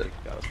 over. Shit. They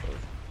got us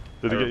both.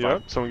 Did he They get were you fine.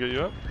 up? Someone get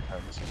you up? 3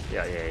 times.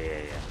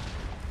 Yeah.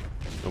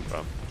 No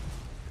problem.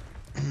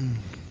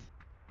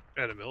 I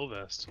had a mill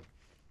vest.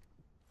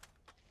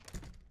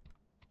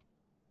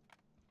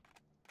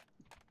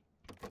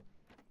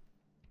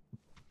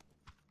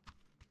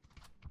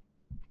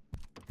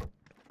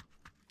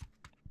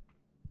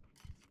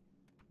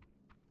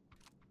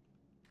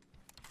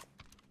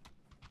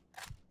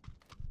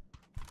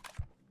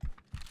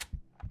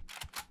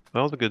 Well,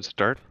 that was a good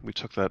start. We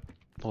took that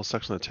whole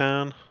section of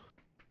town.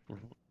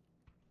 Mhm.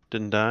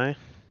 Didn't die.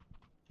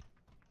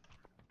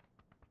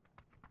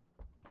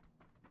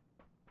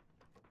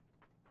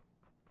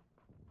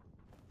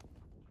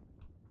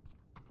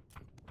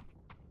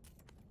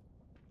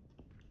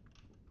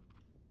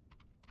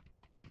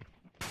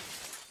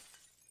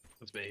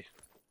 That's me.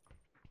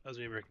 That was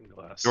me breaking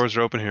glass. Doors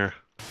are open here.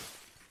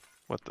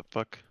 What the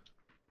fuck?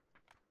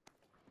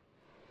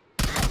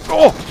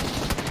 Oh!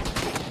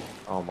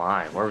 Oh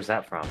my, where was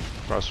that from?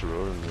 Across the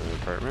road in the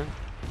apartment.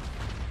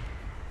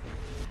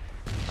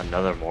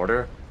 Another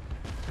mortar?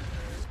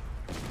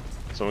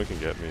 Someone can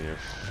get me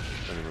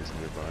if anyone's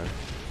nearby.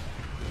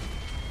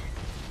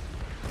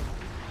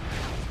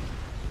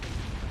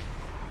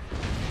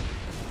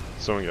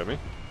 Someone get me?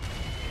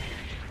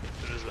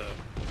 There's a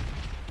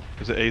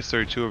There's an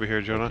Ace-32 over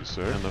here, Jonah. you,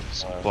 sir. And the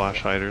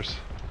splash hiders.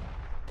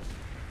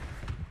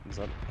 Is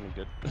that any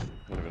good? I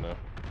don't even know.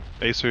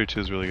 Ace-32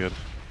 is really good.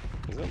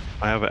 Is it?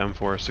 I have an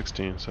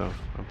M416, so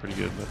I'm pretty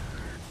good, but...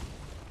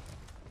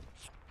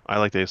 I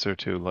like the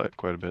Ace-32 like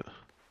quite a bit.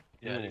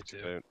 yeah, I do It's too.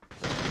 about-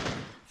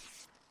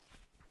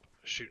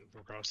 Shooting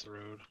from across the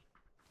road.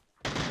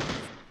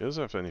 You guys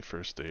have any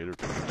first aid or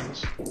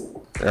bandages?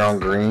 They're on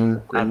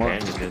green. Not mark.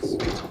 bandages.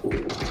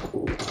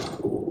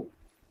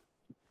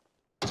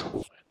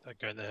 That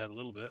guy in the head a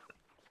little bit.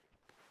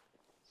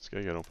 This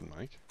guy got open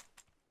mic.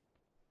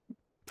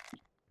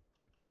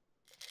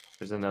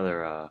 There's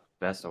another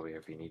vest over here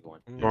if you need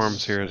one.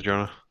 Storm's here,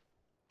 Jonah.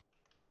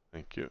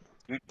 Thank you.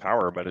 Need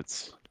power, but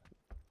it's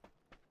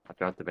I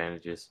dropped the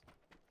bandages.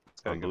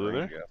 got a On good blue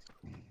range, there?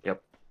 I guess.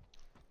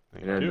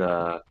 Thank And then you.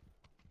 the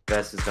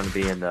vest is gonna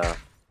be in the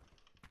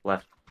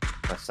left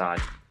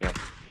side. Yep.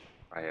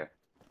 Right here.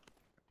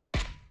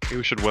 Maybe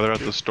we should weather out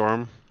the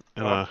storm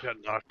in, Oh, got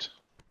knocked.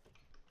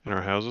 in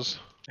our houses.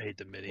 I hate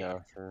the mini. Yeah,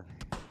 sure.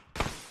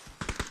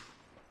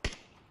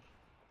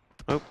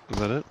 Oh, is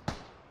that it?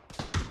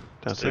 Stay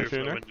That's away it. from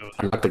the Nick? window.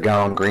 I got the guy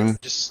on green.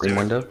 Just Green stay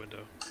away from window? the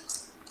window.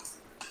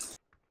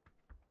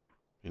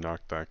 You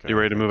knocked that guy. You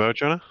ready to move out,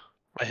 Jonah?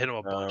 I hit him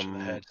a bunch in the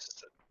Um, head.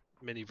 Just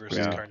that mini versus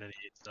Yeah. Kar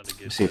 98 is not a Let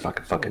me good. see if I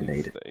can fucking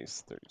nade it. The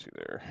Ace 32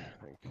 there,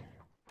 I think.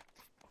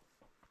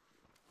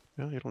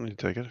 Yeah, you don't need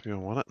to take it if you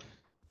don't want it.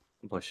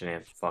 I'm pushing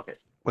in. Fuck it.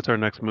 What's our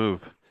next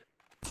move?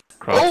 Oh,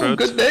 Crossroads?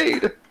 good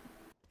nade!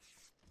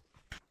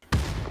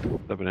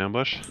 Up an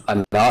ambush?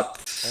 I'm not.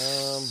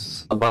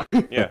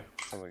 Somebody. Yeah,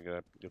 sounds like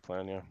a good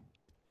plan, yeah.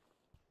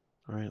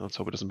 Alright, let's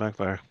hope it doesn't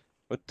backfire.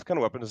 What kind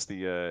of weapon does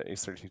the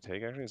Ace 32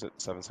 take actually? Is it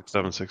 7.62?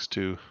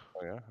 762.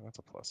 Oh yeah, that's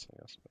a plus, I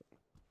guess.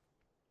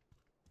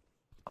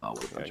 Oh,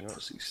 what a bunch you of know.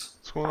 pussies.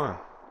 What's going on?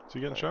 Is he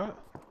getting shot?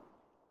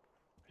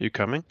 You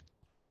coming?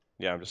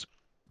 Yeah, I'm just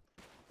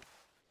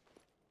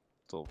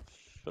still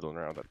fiddling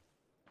around at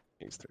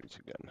Ace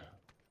 32 gun.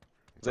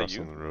 Is that you?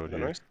 Crossing the road Is that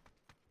here. nice?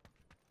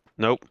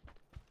 Nope.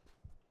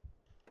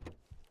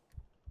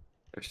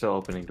 They're still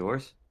opening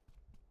doors.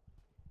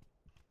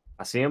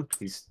 I see him.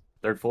 He's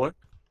Third floor?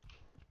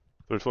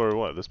 Third floor of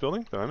what? This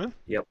building that I'm in?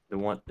 Yep, the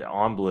one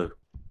on blue.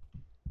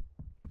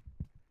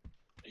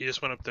 He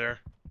just went up there.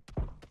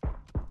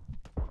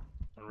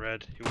 On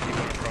red. He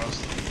went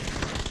across.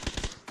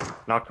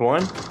 Knocked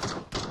one.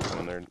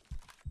 Someone there.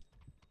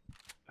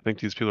 I think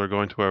these people are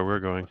going to where we're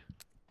going.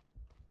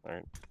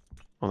 Alright.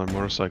 On their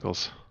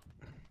motorcycles.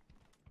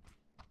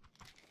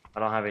 I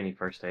don't have any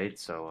first aid,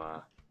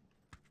 so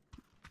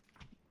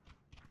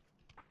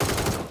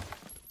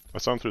I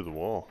saw him through the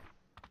wall.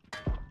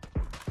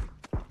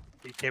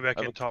 He came back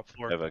I in have top I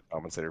floor. have a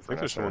compensator I for think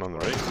there's that. someone on the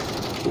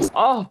right.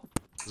 Oh!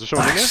 Is there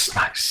someone in there? Nice,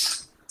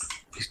 nice.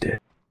 He's dead.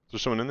 Is there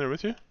someone in there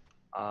with you?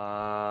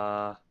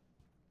 I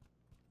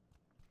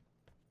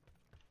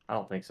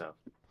don't think so.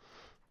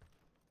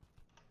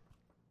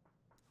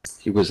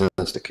 He was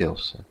insta kill,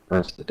 so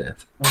insta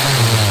death.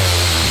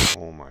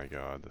 Oh my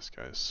god, this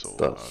guy is so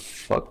The loud.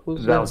 fuck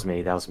was That was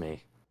me. That was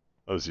me.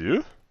 That was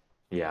you?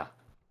 Yeah.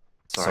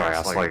 Sorry,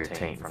 I saw your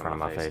taint in front of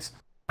my face.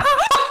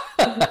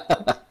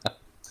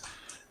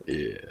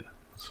 Yeah,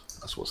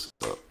 that's what's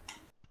up.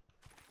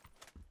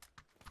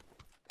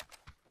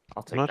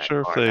 I'll take I'm not that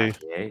sure if car, they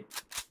 98.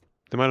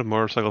 might have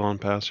motorcycled on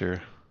past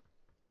here.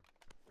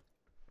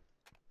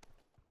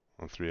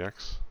 On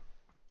 3X?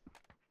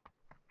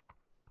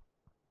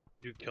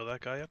 You kill that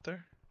guy up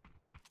there?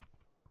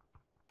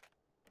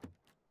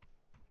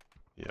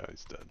 Yeah,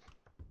 he's dead.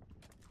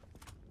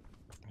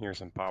 Here's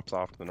some pops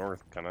off to the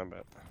north, kind of,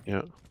 but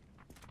Yeah.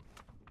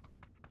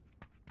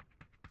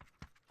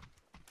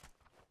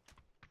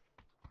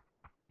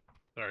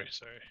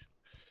 Sorry.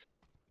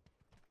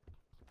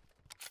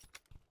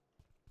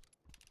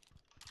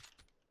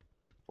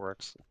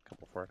 a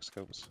couple 4X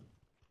scopes.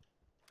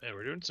 Man,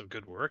 we're doing some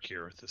good work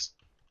here with this.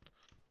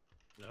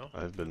 No?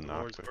 I've been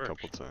Lord's knocked a work.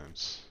 couple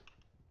times.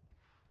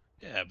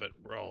 Yeah, but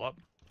we're all up.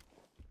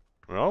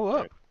 We're all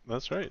up. Right.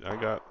 That's right. I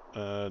got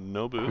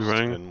no boost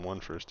running? and 1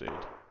 first aid.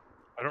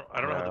 I don't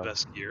have Yeah. the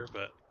best gear,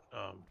 but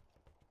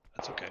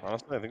that's okay.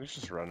 Honestly, I think we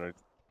should just run right.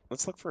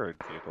 Let's look for a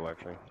vehicle,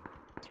 actually.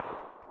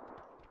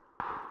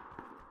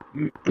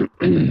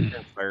 Getting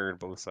fired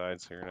both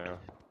sides here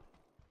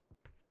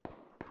now.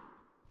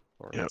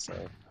 Or Yep.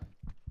 inside.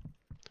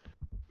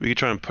 We could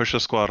try and push the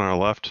squad on our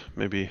left,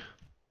 maybe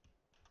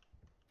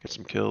get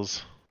some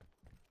kills.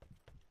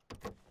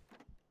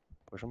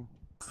 Push them.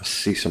 I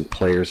see some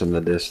players in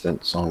the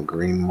distance on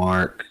green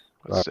mark,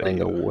 Let's running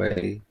see.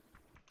 away.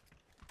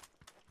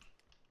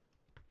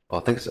 Oh,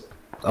 I think it's.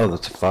 Oh,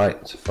 that's a fight.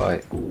 It's a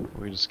fight.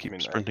 We just keep I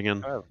mean, sprinting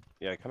in.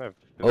 Yeah, I kind of.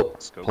 Oh,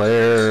 scoped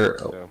player.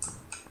 it, Oh, so-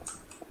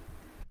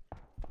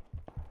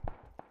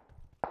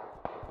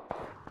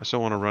 I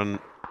still want to run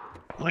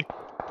like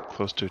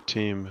close to a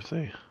team if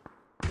they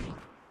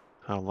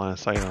have line of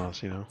sight on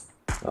us, you know.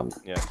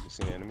 Yeah, you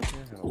see an enemy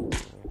here? I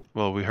don't-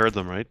 Well, we heard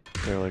them, right?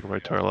 They're like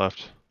right to our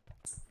left.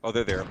 Oh,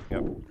 they're there.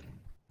 Yep. Can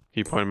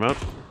you point them out?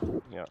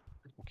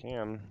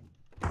 Can.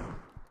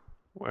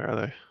 Where are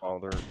they? Oh,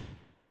 they're.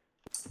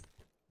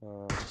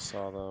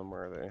 Saw them.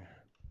 Where are they?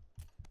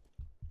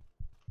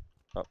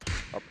 Up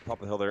top of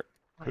the hill there.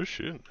 Who's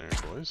shooting there,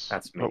 boys?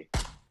 That's me.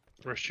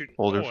 We're shooting.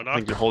 Holder, Oh, I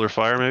think holder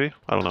fire maybe?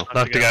 I don't know.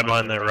 Knock the guy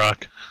behind that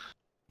rock.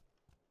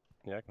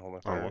 Yeah, I can hold my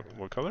Oh, fire.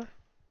 what color?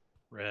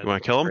 Red. You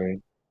want to kill him?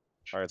 Green.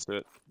 Alright, let's do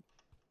it.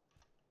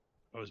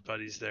 Oh, his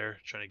buddy's there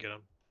trying to get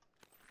him.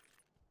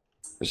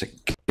 there's a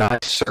guy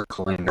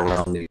circling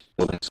around these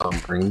buildings on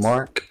green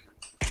mark.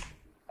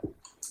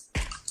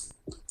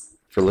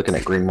 If you're looking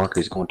at green mark,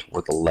 he's going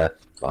toward the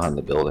left behind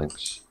the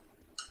buildings.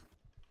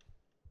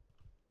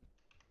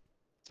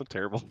 So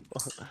terrible.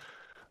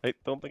 I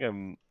don't think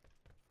I'm.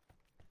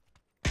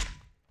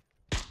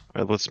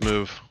 Alright, let's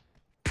move.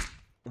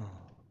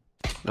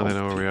 Now they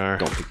know where we are.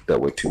 Don't think that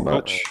way too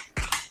much.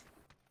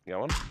 Got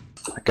one?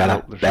 I got Oh,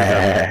 a there's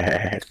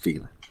bad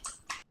feeling.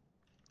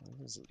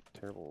 This is a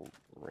terrible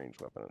range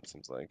weapon, it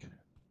seems like.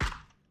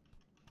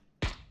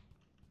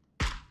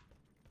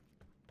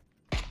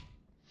 Who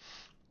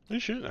are you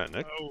shooting at,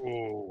 Nick?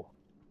 Oh.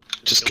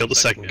 Just killed the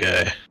second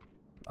guy.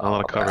 A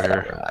lot of cover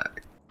here. Alright.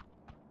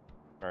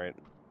 Alright.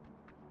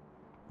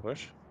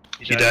 Push?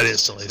 He died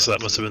instantly, so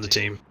that must have been the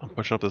team. I'm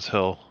pushing up this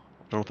hill. I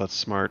don't know if that's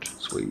smart,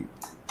 Sweet.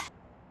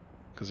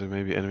 because there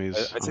may be enemies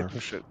I'd on say our...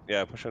 push it.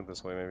 Yeah, push it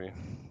this way, maybe.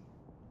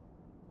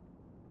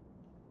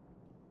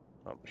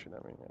 Oh, pushing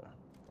at me, yeah.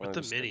 With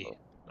the mini.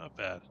 Not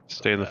bad.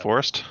 Stay in the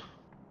forest?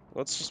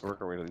 Let's just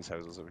work our way to these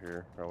houses over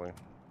here, probably.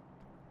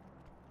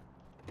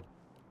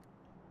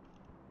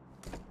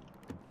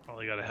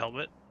 Probably got a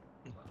helmet.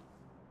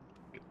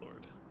 Good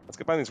lord. Let's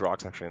get behind these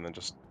rocks, actually, and then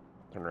just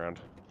turn around.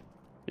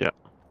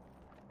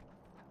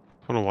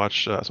 I want to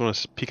watch, I just want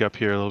to peek up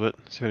here a little bit,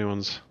 see if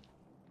anyone's... Is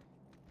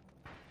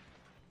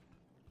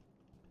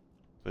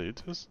that you,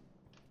 Tiz?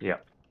 Yeah.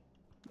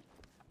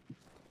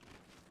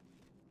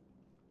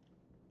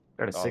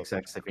 Got a Oh,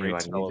 6X if great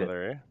anybody smell needs over it.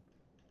 there, eh?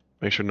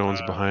 Make sure no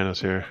one's behind us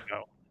here.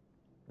 No.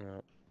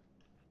 Yeah.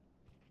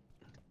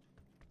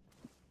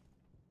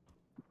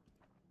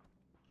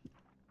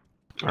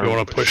 You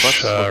want to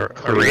push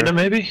arena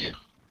maybe?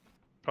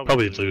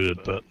 Probably looted,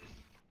 but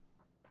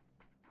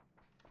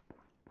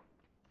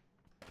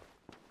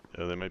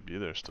Yeah, they might be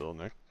there still,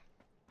 Nick.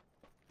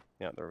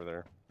 Yeah, they're over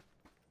there.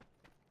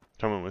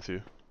 Coming with you.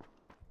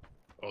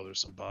 Oh, there's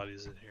some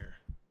bodies in here.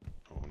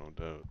 Oh, no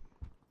doubt.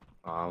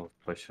 I'll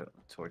push it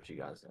towards you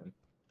guys then.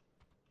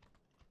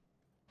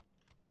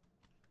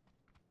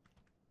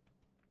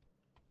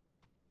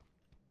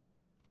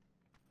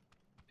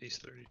 He's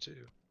 32. Hit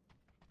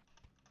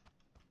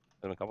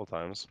him a couple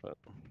times, but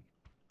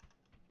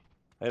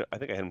I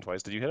think I hit him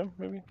twice. Did you hit him?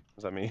 Maybe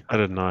was that me? I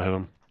did not hit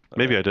him.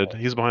 Maybe I did.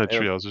 He's behind a I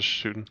tree. hit I was just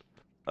shooting.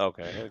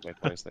 Okay, I hit the guy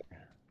twice there.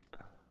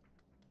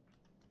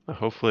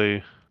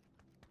 Hopefully.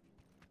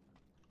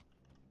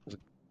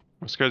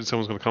 I'm scared that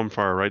someone's gonna come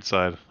from our right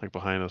side, like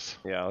behind us.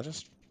 Yeah,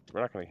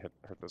 we're not gonna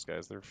hurt those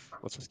guys.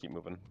 Let's just keep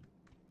moving.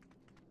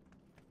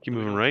 Keep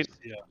moving right.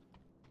 Yeah,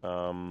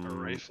 a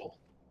rifle.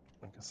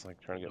 I guess like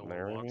trying to get in No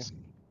there one maybe. wants.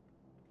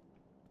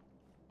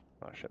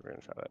 Oh shit, we're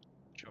gonna try that.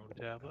 Drone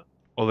tablet.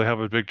 Oh, they have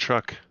a big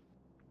truck.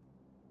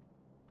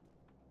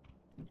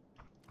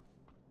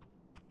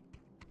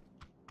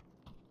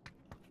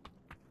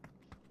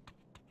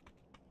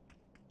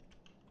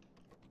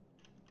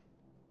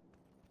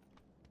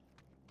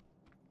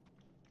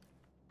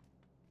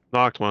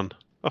 Knocked one.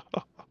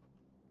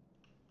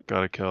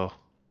 Got a kill.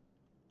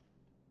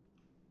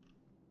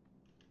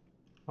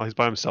 Oh, he's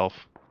by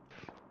himself.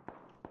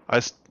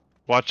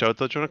 Watch out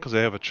though, Jonah, because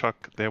they have a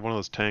truck. They have one of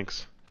those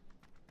tanks.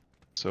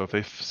 So if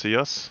they see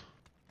us,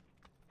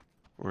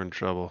 we're in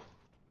trouble.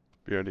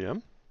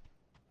 BRDM?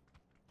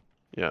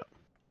 Yeah.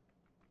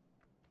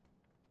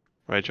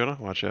 Right, Jonah?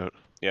 Watch out.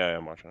 Yeah,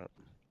 I'm watching it.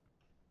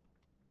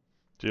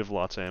 Do you have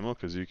lots of ammo?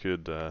 Because you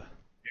could, Air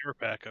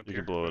pack up you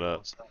here. could blow it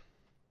up.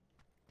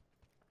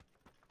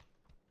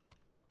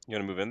 You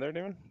wanna move in there,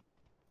 Damon?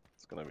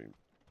 It's gonna be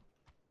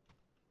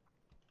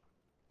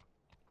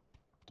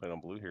tight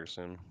on blue here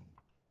soon.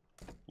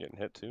 Getting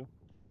hit too.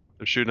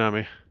 They're shooting at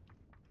me.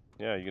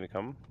 Yeah, you gonna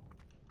come?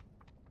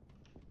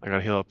 I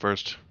gotta heal up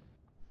first.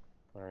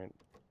 Alright.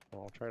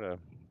 Well, I'll try to.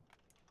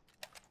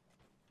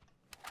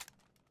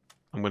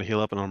 I'm gonna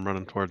heal up and I'm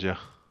running towards you.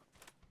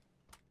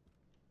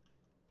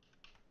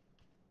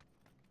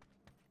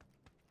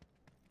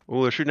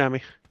 Oh, they're shooting at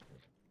me.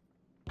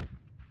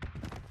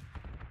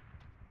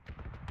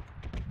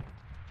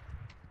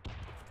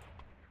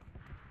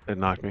 They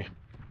knocked me. You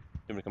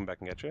want me to come back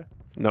and get you?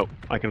 Nope,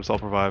 I can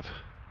self-revive.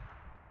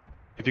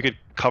 If you could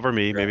cover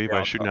me, maybe,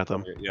 by shooting at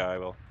them. Yeah, I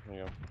will. There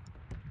you go.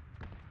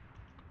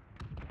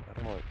 I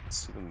don't want to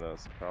see them though,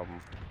 that's the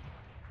problem.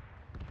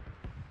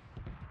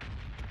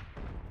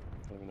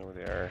 I don't even know where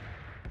they are.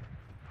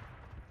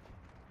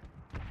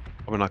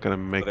 I'm not gonna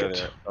make There it.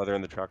 they are. Oh, they're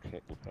in the truck.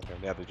 Okay,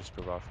 yeah, they just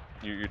drove off.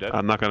 You're dead?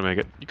 I'm not gonna make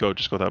it. You go,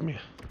 just go without me.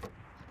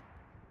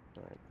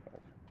 Alright,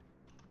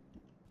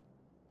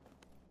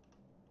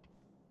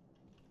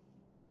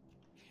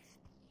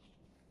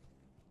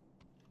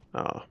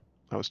 Oh,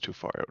 I was too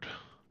far out.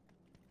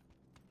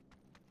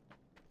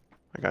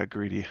 I got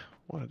greedy.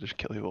 Wanted to just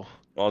kill you all.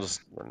 well, I'll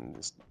just run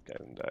this guy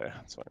and die.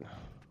 That's fine.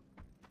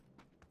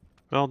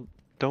 Well,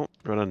 don't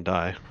run and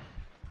die.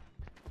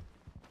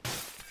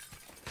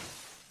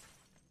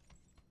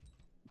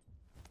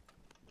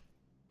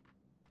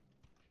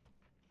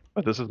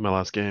 But this is my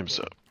last game,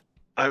 so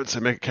I would say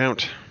make it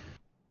count.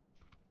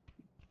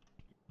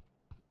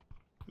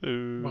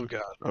 Oh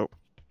god.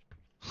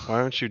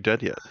 Why aren't you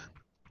dead yet?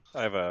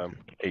 I have a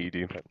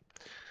AED.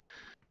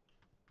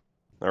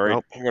 Alright,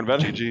 Well, you going to bed?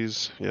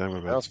 GG's. Yeah, I'm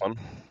going to That bed. was fun.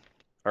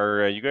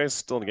 Are you guys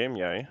still in the game?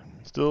 Yeah. Eh?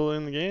 Still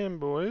in the game,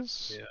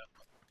 boys. Yeah.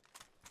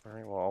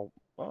 Alright, well,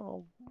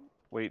 I'll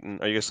wait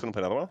and. Are you guys going to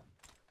play another one?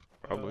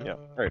 Probably. Yeah.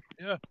 Alright.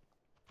 Yeah.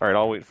 Alright,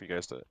 I'll wait for you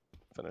guys to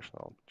finish and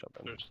I'll jump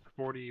in. There's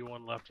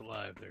 41 left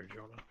alive there,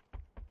 Jonah.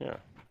 Yeah.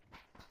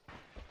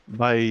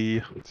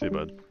 Bye. See you,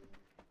 bud.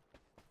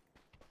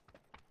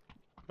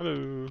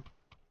 Hello.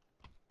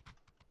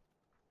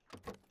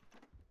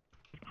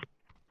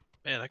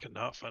 Man, I could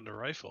not find a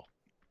rifle.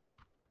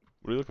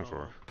 What are you looking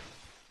for?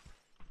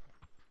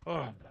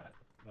 Oh.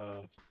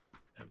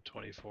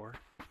 M24.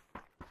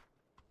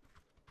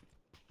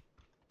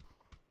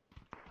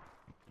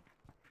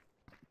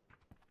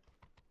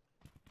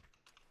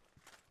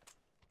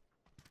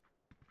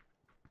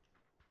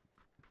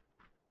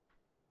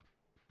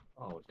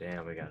 Oh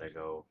damn, we gotta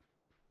go.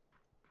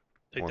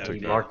 Take Wanna that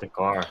take We car. marked the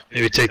car.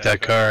 Maybe take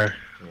that car.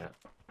 Yeah.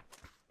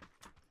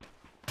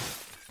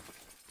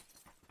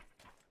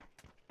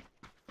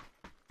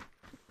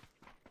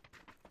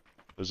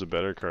 There's a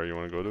better car. You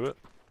want to go to it?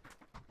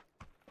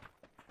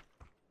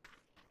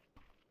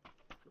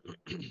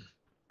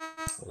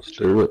 Let's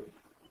do it.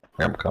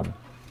 I'm coming.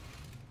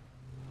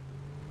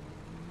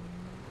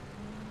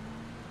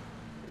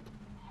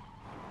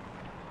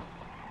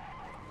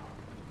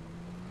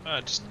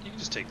 You can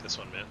just take this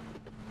one, man.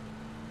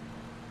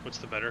 What's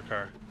the better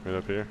car? Right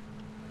up here.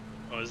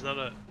 Oh, it's not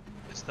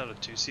a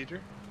two-seater?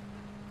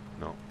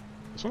 No.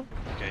 This one?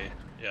 Okay,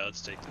 yeah,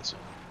 let's take this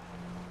one.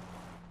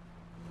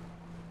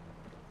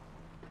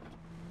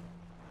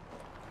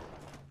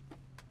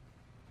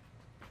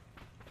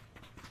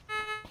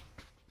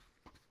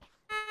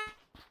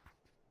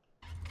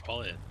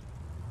 All in.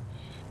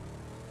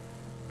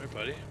 Alright,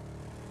 buddy.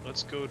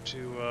 Let's go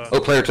to. Oh,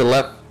 player to the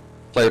left.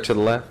 Player to the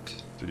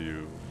left. Do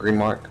you Green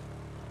mark.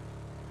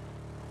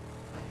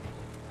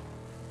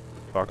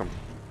 fuck him?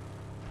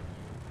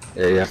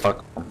 Yeah,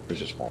 fuck. There's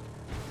just one.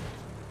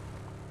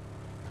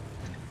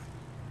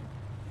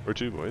 Where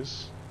to,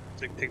 boys?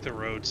 Take the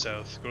road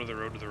south. Go to the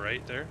road to the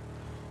right there.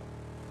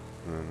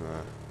 And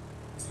then,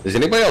 Is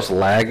anybody else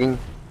lagging?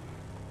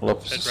 Well,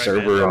 if it's Head the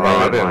right, server man. or Oh, I've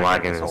not. been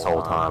lagging this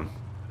whole time.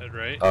 Head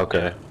right.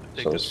 Okay.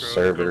 Take So this road.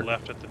 server. Go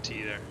left at the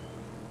T there.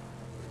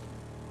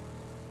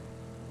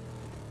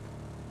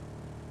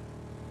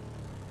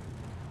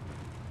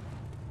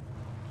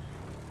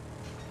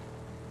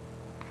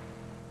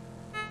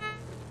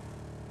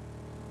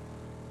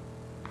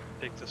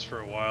 Take this for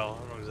a while.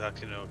 I don't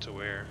exactly know to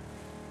where.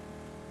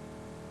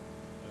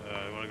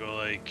 I want to go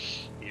like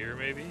here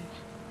maybe.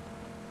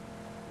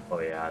 Oh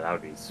yeah, that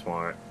would be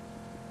smart.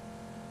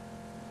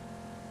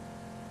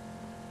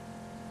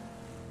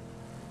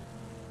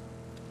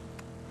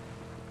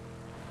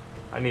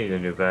 I need a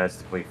new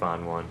vest if we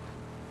find one.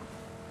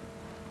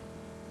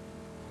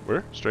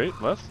 where? Straight?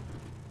 Left?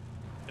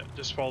 Yeah,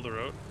 just follow the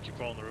road. Keep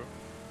following the road.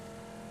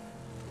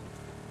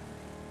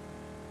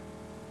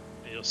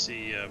 And you'll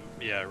see,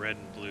 yeah, red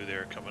and blue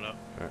there coming up.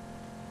 Okay.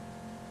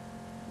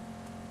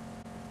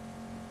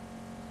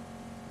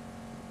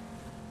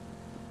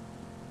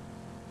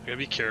 I gotta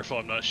be careful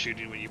I'm not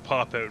shooting when you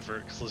pop out,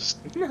 Vert, because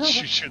I'll just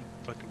shoot you in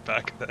the fucking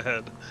back of the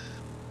head.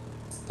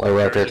 Player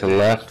right there to the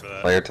left. For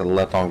that. Player to the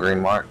left on green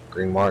mark.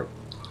 Green mark.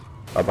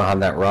 Right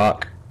behind that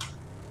rock.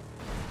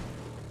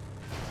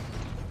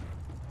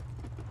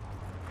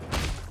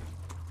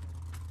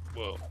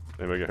 Whoa.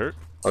 Anybody get hurt?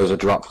 Oh, there's a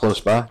drop close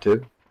by,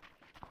 too.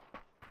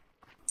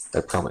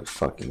 That probably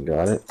fucking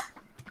got it.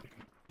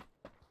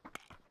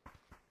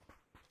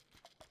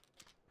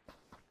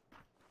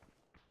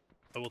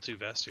 Level 2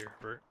 vest here,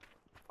 Vert.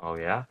 Oh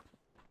yeah?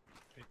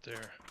 Right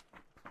there.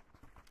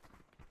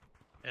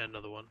 And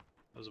another one.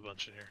 There's a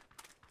bunch in here.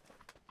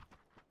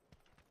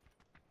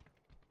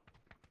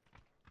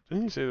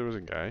 Didn't you say there was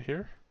a guy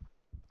here?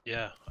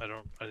 Yeah, I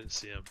didn't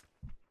see him.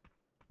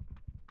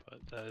 But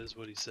that is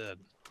what he said.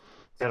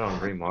 Get on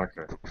green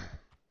marker.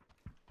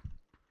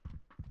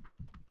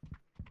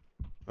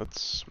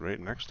 That's right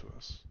next to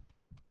us.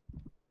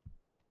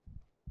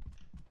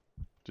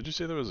 Did you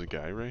say there was a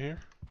guy right here?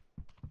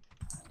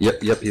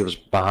 Yep, he was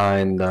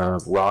behind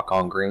rock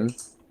on green.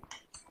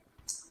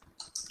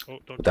 Oh,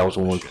 don't But that was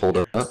when we shit pulled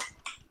here. up.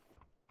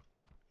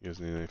 You guys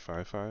need a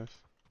 5.5?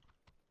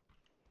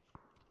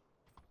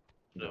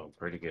 No,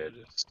 Pretty good.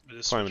 I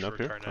just Climbing switched up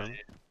for a here, car climbing.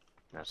 98.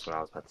 That's what I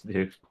was about to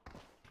do.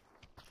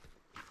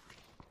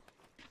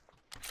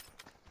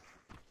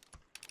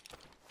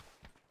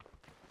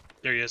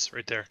 There he is,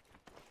 right there.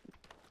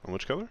 On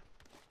which color?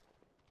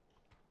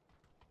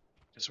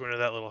 Just went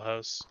into that little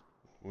house.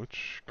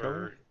 Which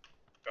color?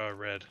 Or,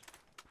 red.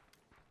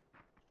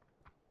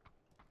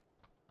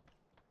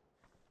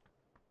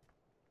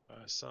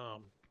 I saw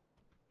him.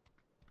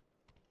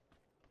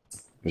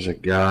 There's a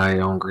guy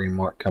on green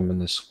mark coming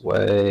this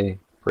way.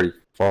 Pretty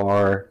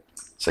far.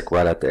 It's like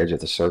right at the edge of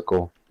the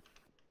circle.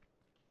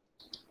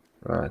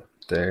 Right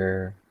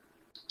there.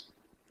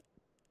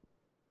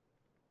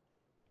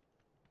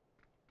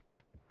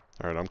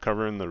 Alright, I'm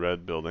covering the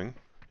red building.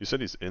 You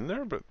said he's in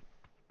there, but...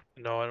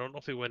 No, I don't know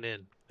if he went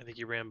in. I think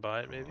he ran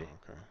by it, maybe.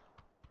 Oh, okay.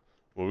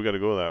 Well, we gotta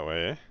go that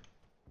way, eh?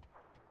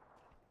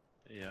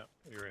 Yeah,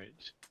 you're right.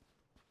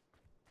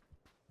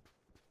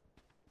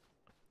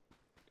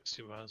 Guess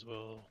you might as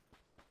well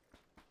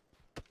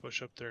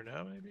push up there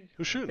now, maybe?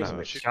 Who's shooting Think at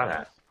somebody us? shot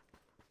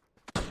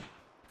at.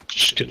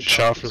 Just getting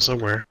shot from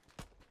somewhere.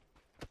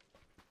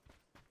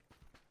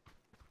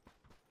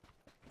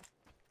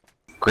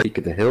 Great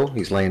at the hill.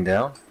 He's laying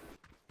down.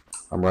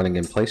 I'm running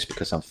in place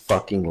because I'm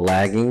fucking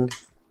lagging.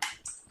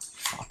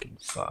 Fucking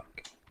fuck.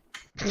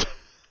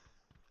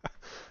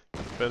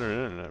 Better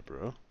internet,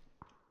 bro.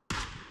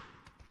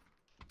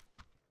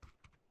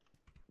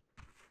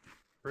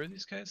 Where are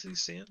these guys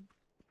he's seeing?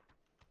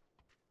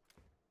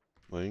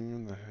 Laying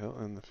in the hill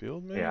in the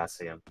field, maybe? Yeah, I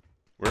see him.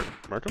 Where?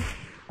 Mark him?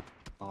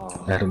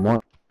 Oh. Had him one.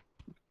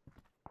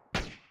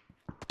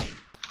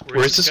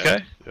 Where's this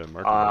guy? Yeah,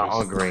 mark him. On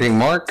boys. green. Green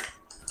mark.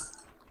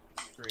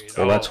 Green.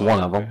 Well, that's Oh, one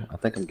of okay. them. I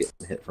think I'm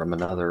getting hit from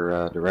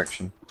another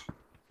direction.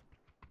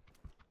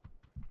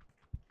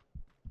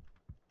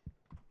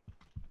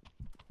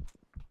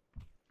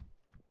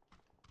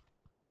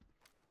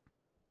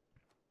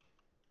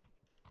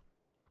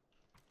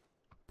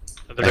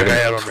 Another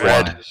guy out on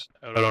red.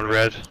 red. Out on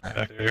red,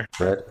 back there.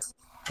 Red.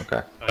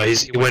 Okay.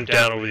 He went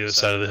down over the other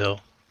side of the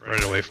hill,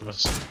 running away from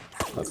us.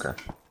 Okay.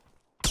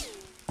 He's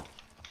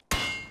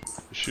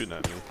shooting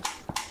at me.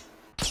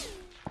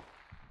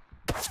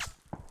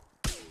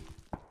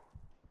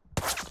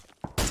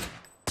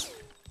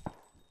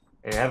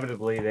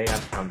 Inevitably, they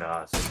have to come to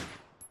us.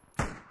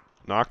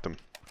 Knocked him.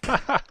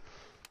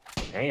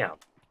 Damn.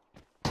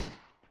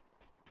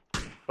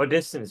 What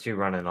distance you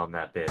running on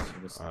that bitch?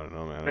 You just- I don't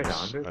know, man. Right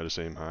I just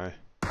aim high.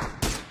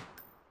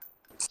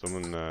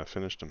 Someone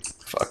finished him.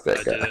 Fuck I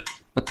that did guy. it.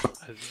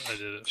 I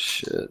did it.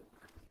 Shit.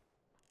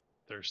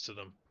 Thirsted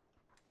him.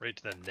 right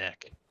to the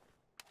neck.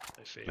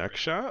 My favorite. Neck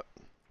shot?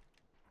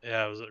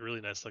 Yeah, it was a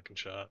really nice looking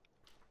shot.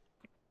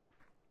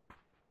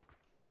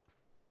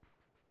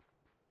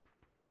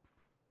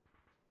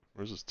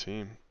 Where's his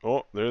team?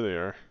 Oh, there they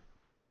are.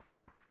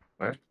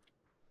 Where?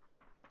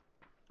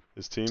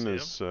 His team See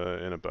is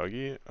in a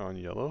buggy on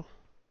yellow.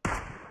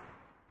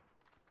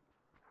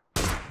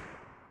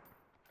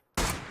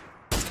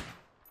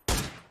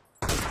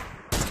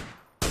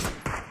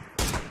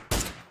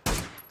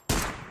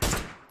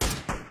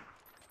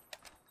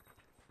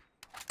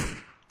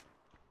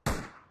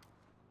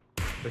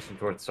 Pushing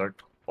towards the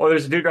circle. Oh,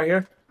 there's a dude right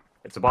here.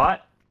 It's a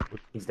bot.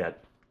 He's dead.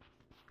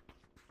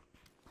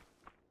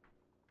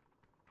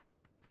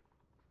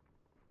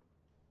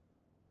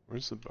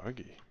 Where's the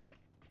buggy?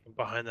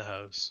 Behind the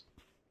house.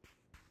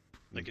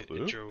 In Like it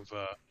blue? drove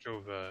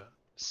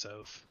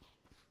south.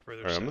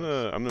 Further Alright,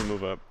 south. I'm gonna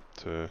move up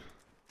to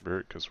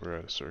Bert because we're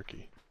at a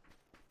circuit.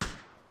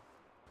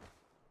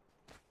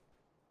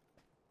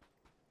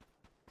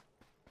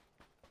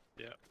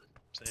 Yeah,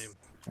 same.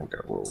 Okay,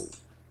 whoa.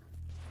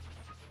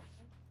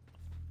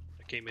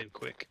 I came in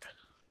quick.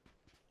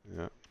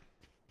 Yeah.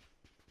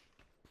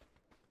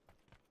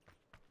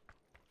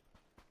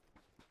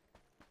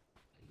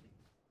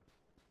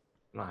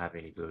 I don't have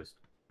any boost.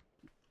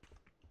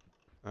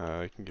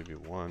 I can give you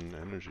one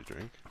energy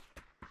drink.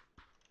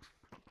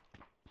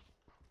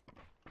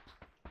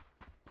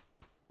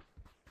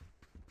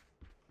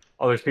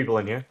 Oh, there's people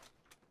in here.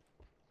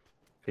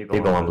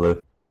 People on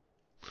blue.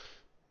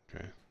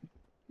 Okay.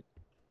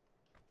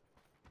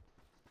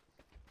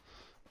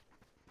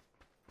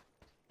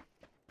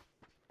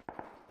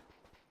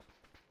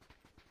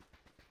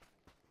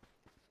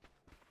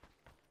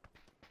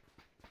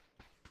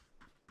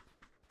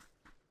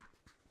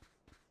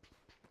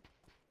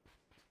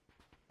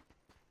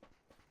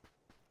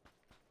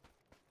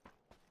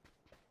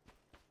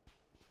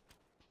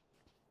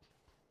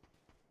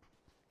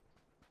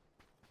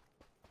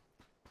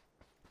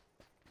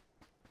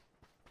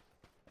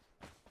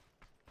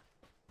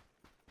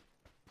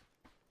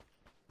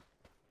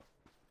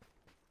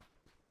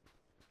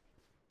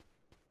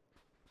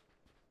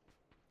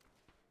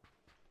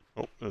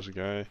 Oh, there's a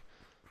guy.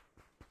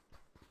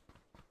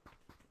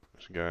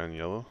 There's a guy in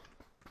yellow.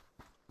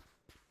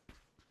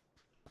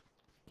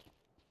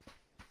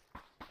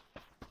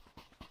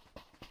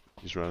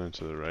 He's running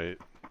to the right.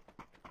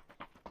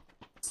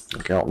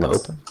 Okay, out in the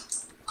open.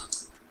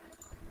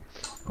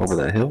 Over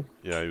that hill.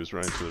 Yeah, he was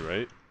running to the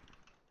right.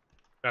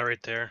 Guy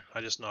right there.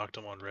 I just knocked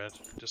him on red.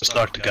 Just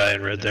knocked a guy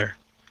in red there.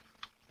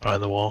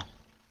 Behind the wall.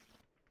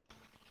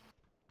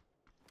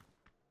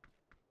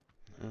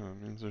 Yeah,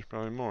 that means there's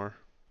probably more.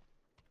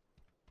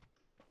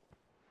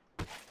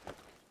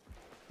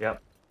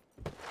 Yep.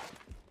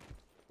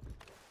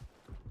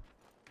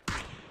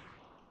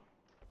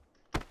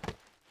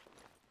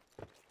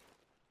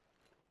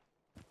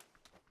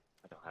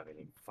 I don't have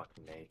any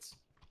fucking nades.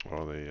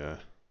 Well,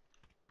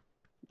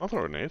 I'll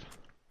throw a nade.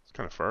 It's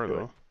kind of far Do it.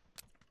 though.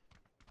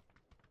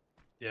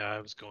 Yeah,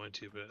 I was going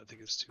to, but I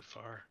think it's too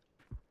far.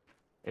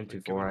 M24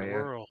 Give it a right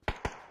here. whirl.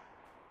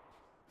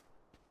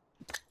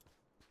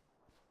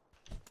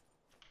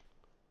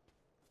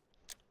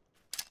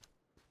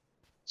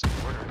 It's a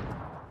corner.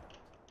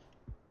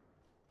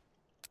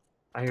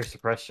 I hear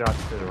suppressed shots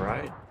to the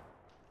right.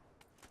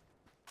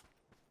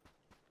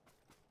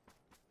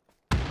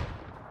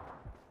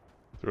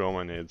 Threw all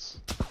my nades.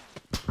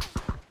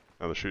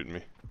 Now they're shooting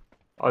me.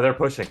 Oh, they're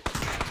pushing.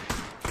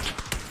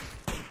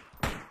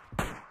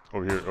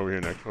 Over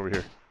here, Nick. Over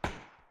here.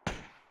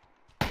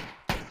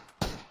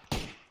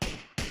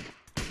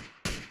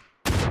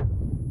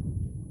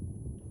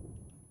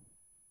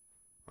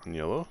 On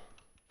yellow?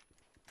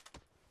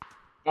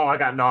 Oh, I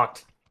got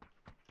knocked.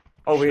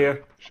 Over Shit,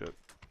 here. Shit.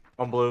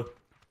 On blue.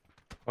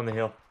 On the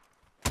hill.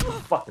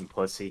 Fucking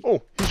pussy.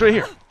 Oh, he's right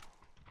here.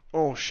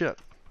 Oh shit.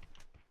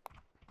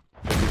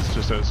 He's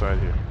just outside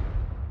here.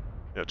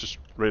 Yeah, just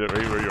right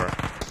where you are.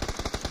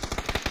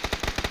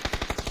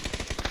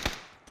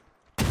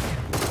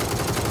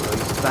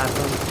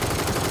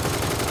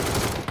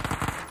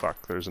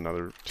 Fuck, there's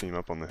another team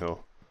up on the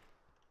hill.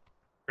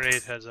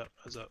 Grenade, heads up,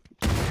 heads up.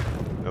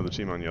 Another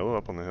team on yellow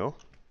up on the hill.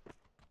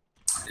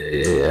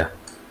 Yeah.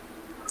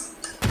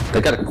 They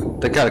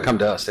gotta come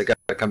to us. They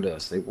gotta come to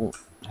us. They won't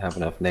have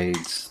enough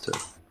nades to.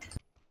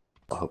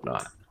 I hope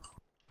not.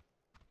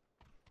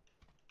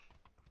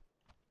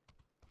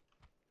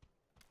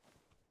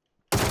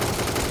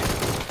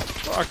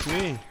 Fuck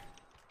me.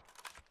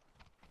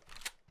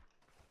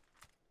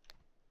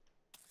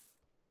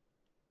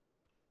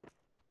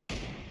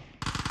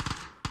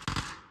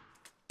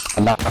 I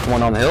knocked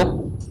one on the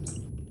hill.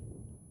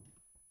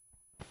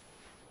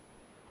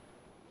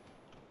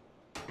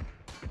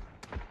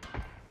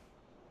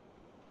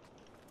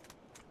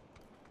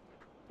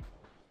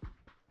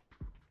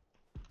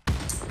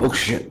 Oh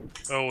shit.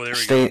 Oh, there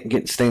we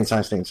go. Stay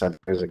inside, stay inside.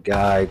 There's a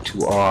guy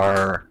to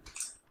our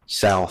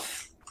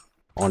south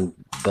on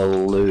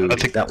blue. I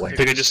think that way. I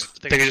think I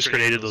just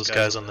grenaded those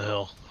guys on the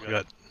hill. We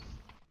got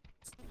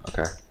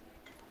Okay.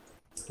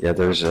 Yeah,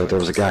 there was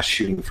a guy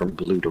shooting from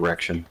blue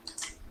direction.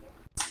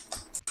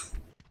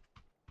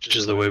 Which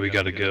is the way we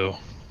gotta go.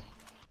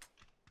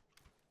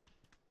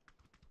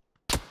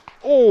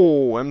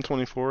 Oh,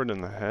 M24 in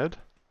the head.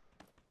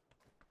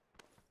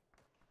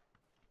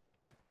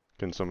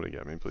 Can somebody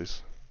get me,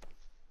 please?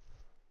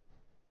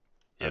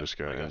 I just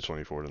got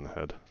M24 in the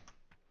head.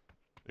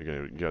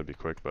 You gotta be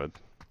quick, bud.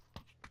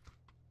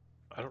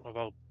 I don't know if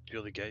I'll be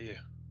able to get you.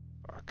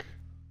 Fuck.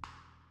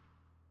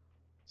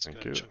 It's Thank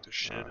gonna you. chunk the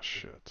shit. Ah,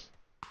 shit.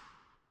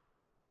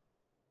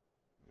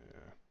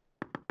 Yeah.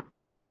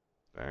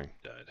 Dang.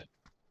 Died.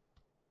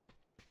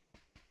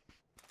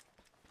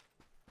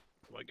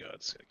 Oh my god,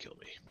 it's gonna kill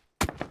me.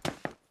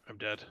 I'm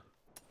dead.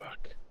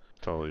 Fuck.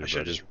 Totally I your should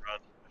buddy. just run.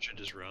 I should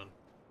just run.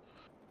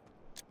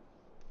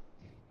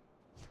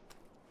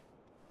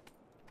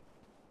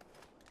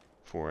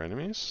 Four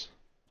enemies.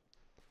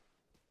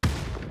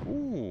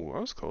 Ooh, that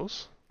was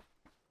close.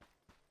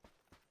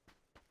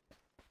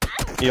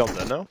 You all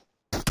dead now?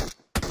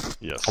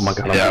 Yes. Oh my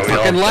god, Yeah, I'm we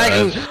all fucking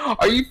lagging! died.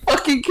 Are you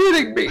fucking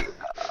kidding me?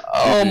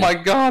 Oh my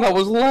god, I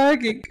was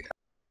lagging!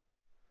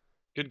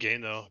 Good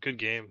game though. Good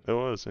game. It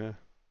was, yeah.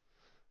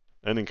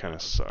 Ending kind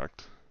of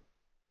sucked.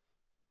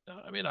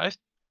 I mean,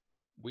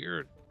 we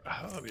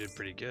did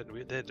pretty good.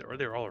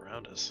 They were all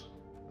around us.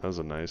 That was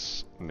a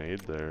nice nade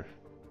there.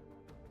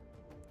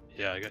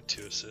 Yeah, I got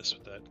 2 assists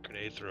with that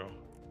grenade throw.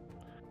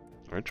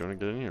 Alright, trying to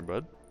get in here,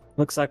 bud.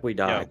 Looks like we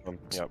died.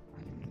 Yep.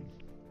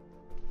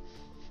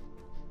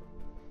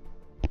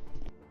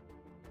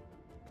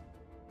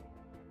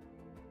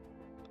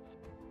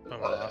 Oh, the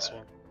last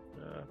one.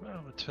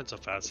 Well, it depends how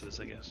fast it is,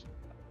 I guess.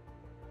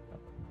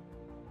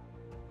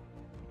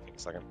 Take a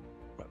second.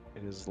 But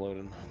it is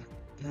loading.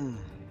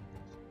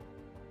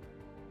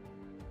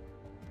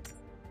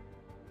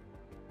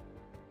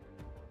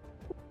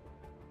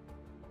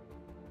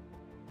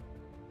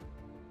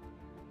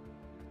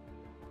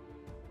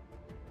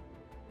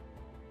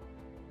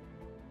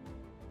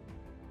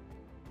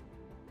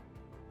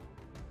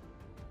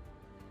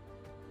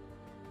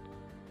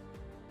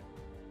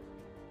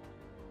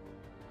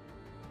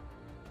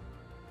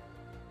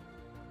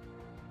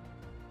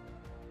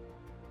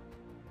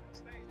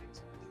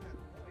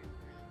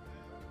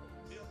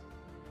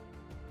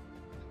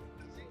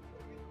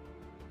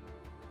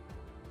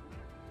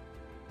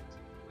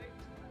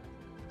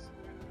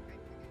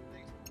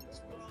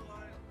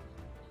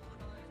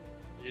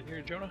 You in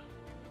here, Jonah?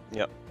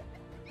 Yep.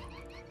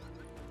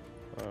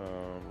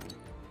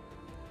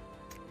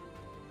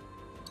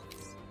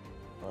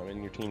 I'm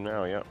in your team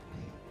now, yep.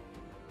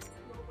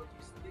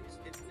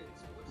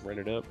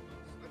 Ready it up.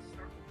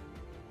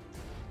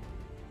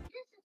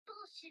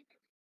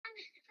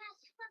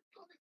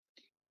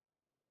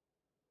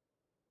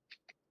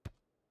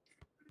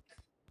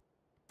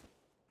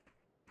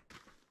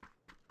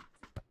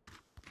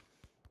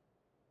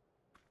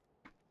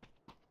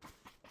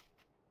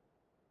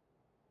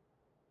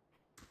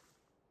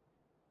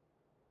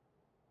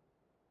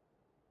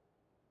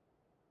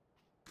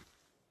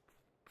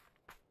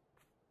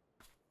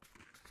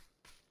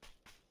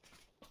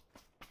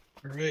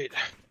 Alright.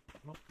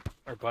 Well,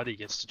 our buddy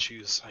gets to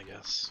choose, I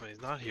guess. So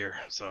he's not here,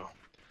 so...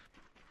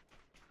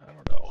 I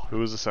don't know. Who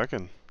was the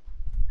second?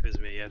 It was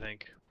me, I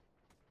think.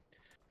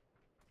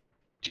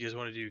 Do you guys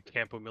want to do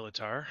Campo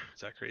Militar? Is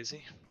that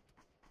crazy?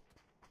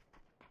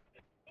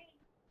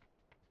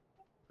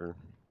 Sure.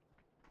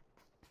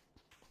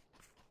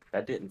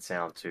 That didn't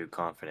sound too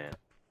confident.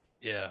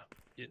 Yeah.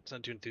 It's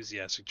not too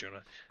enthusiastic,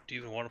 Jonah. Do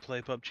you even want to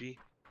play PUBG?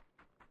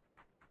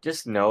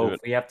 Just know Do if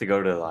it. we have to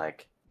go to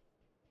like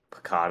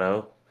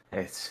Picado,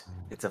 it's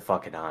a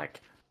fucking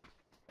hike.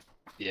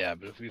 Yeah,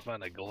 but if we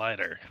find a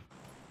glider...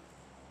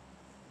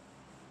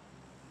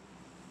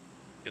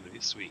 It's gonna be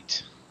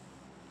sweet.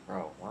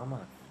 Bro, why am I?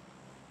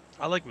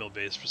 I like mill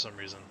base for some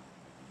reason.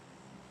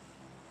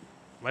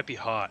 Might be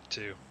hot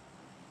too.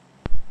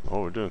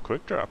 Oh, we're doing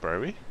quick drop, are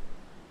we?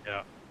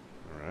 Yeah.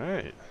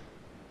 Alright.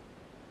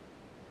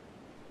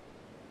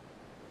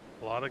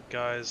 A lot of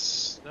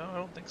guys... No, I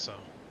don't think so.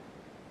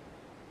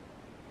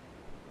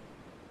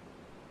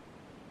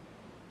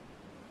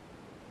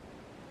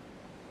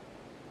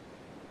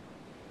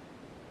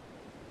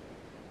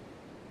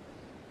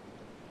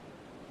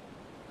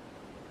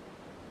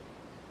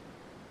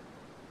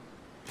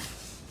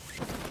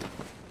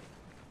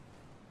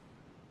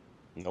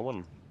 No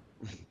one.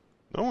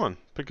 No one.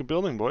 Pick a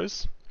building,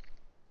 boys.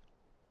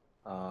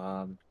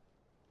 I'll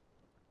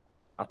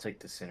take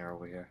the center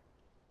over here.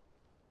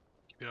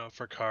 You know,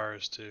 for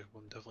cars too,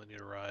 we'll definitely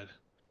need a ride.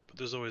 But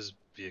there's always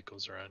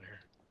vehicles around here.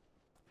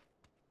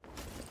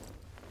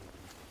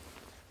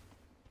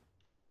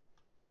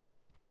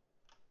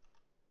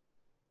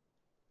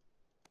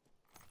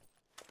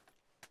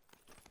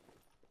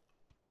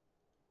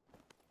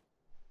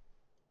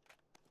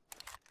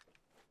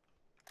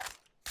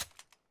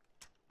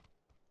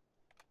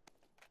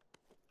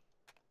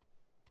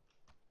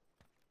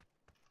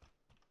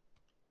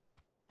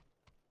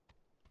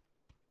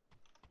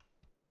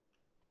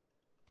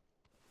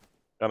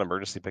 Got an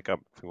emergency pickup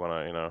if we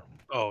wanna, you know,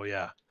 Oh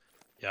yeah.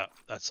 Yeah,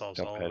 that solves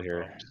jump all ahead the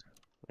here. problems.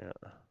 Yeah.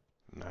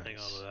 Hang on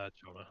Nice. to that,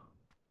 Jonah.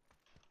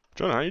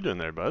 Jonah, how you doing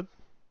there, bud?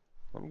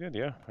 I'm good,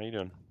 yeah. How you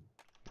doing?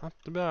 Not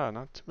too bad,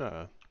 not too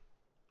bad.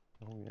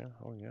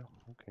 Oh yeah,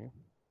 okay.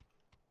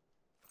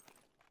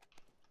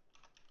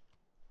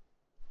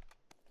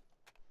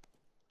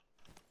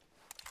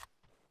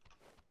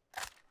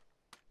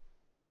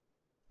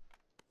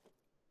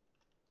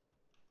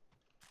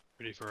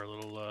 Ready for a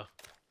little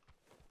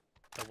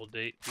double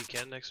date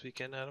weekend next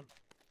weekend, Adam?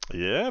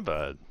 Yeah,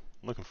 bud.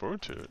 Looking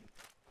forward to it.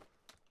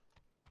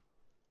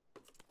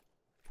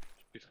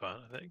 Be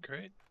fun, I think.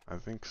 Great. I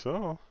think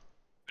so.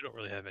 We don't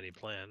really have any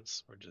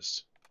plans. We're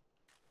just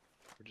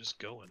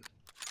going.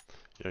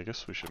 Yeah, I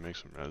guess we should make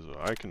some reso.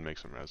 I can make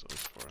some resos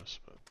for us,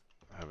 but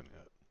I haven't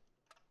yet.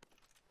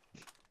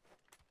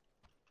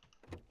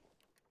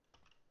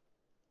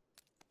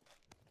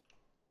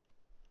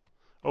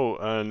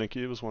 Oh,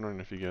 Nikki was wondering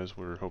if you guys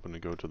were hoping to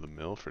go to the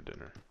mill for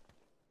dinner.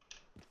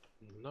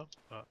 No,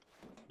 not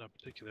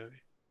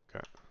particularly.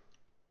 Okay.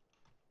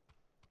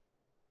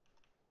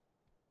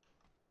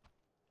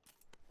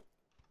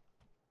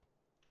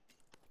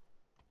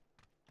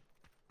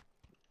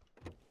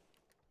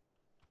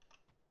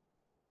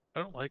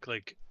 I don't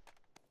like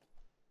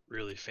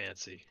really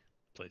fancy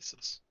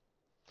places.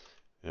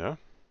 Yeah?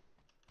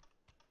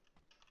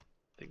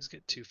 Things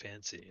get too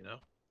fancy, you know?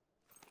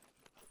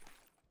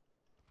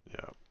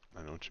 Yeah,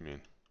 I know what you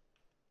mean.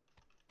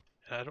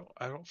 And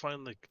I don't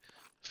find like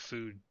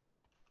food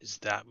is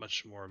that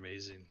much more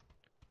amazing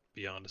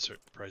beyond a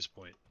certain price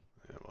point.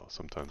 Yeah, well,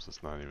 sometimes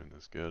it's not even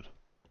as good.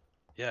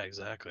 Yeah,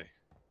 exactly.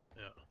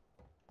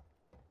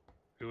 Yeah.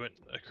 We went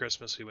at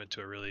Christmas. We went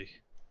to a really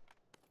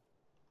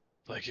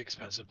like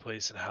expensive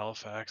place in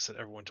Halifax that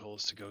everyone told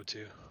us to go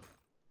to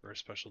for a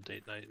special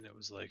date night, and it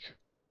was like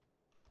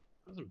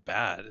it wasn't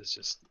bad. It's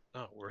just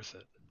not worth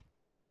it.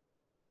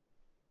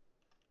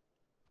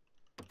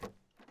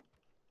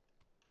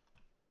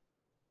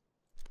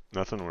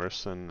 Nothing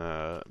worse than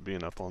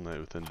being up all night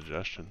with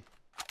indigestion.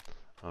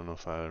 I don't know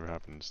if that ever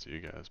happens to you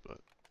guys, but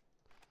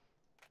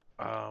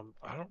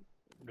I don't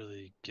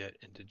really get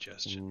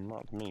indigestion.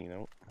 Not me,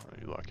 no. oh,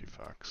 you lucky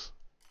fucks.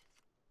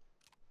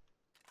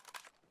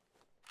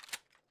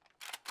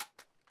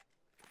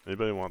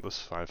 Anybody want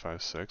this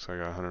 5.56? I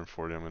got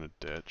 140. I'm gonna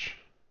ditch.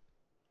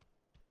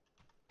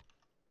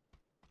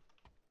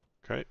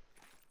 Okay.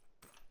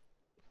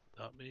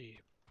 Not me.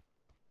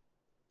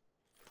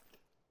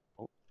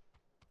 Oh.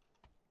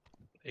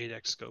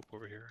 8x scope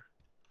over here.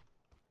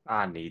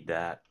 I need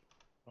that.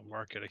 I'll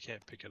mark it. I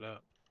can't pick it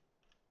up.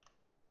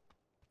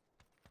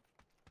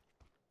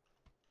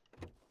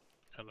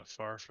 Kind of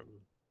far from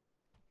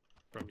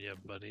you,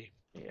 buddy.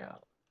 Yeah.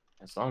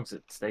 As long as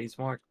it stays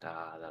marked,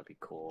 that'd be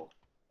cool.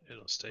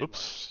 It'll stay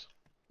Oops.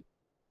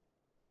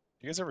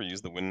 You guys ever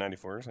use the Win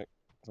 94s like,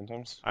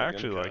 sometimes? I Again?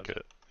 actually like God.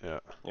 it. Yeah.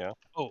 Yeah.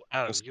 Oh,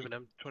 Adam, Let's you have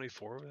an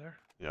M24 over there?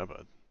 Yeah,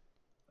 bud.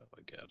 Oh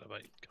my God,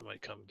 I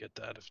might come get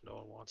that if no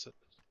one wants it.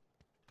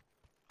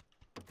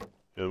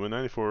 Yeah, the Win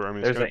 94. I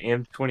mean, There's it's got,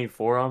 an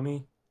M24 on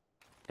me,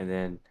 and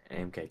then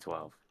an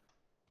MK12.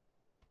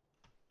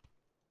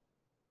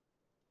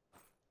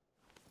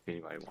 If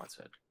anybody wants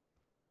it.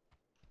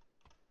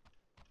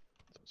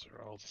 Those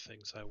are all the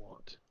things I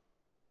want.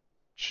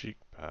 cheek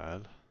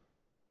pad.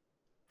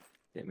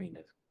 Didn't mean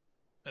to.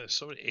 There's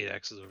so many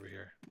 8Xs over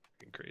here.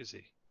 Fucking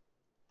crazy.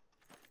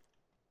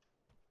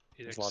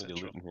 There's 8X a lot of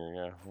Central. loot in here,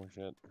 yeah. Holy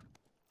shit.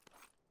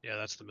 Yeah,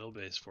 that's the mill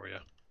base for you.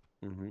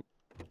 Mm-hmm.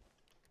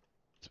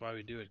 That's why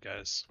we do it,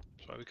 guys.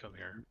 That's why we come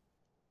here.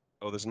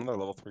 Oh, there's another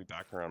level 3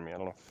 back around me. I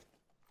don't know if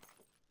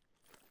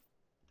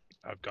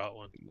I've got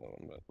one. no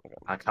one, but okay.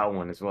 I got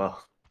one as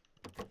well.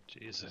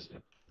 Jesus.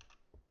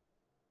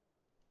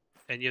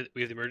 And yet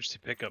we have the emergency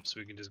pickup, so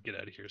we can just get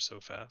out of here so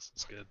fast.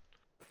 It's good.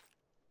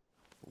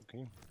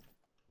 Okay.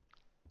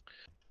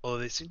 Although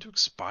they seem to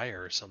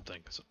expire or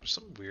something. So there's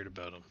something weird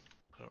about them.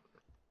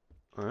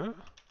 Huh?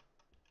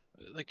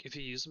 Like if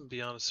you use them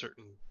beyond a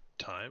certain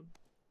time,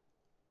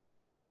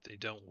 they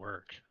don't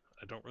work.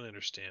 I don't really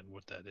understand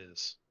what that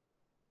is.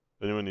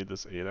 Anyone need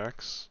this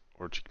 8X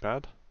or cheek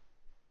pad?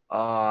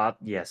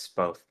 Yes,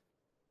 both.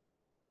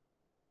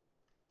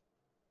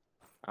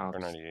 Or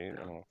 98. I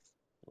don't know if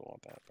you'll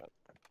want that, but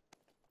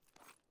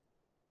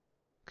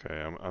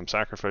Okay, I'm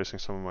sacrificing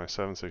some of my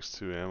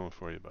 7.62 ammo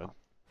for you, bud.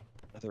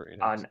 another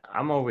 8X.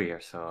 I'm over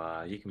here,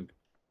 so you can.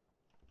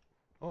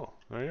 Oh,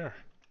 there you are.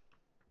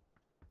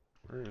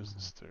 Where is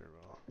the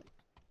stairwell?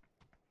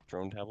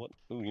 Drone tablet.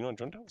 Ooh, you know,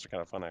 drone tablets are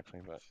kind of fun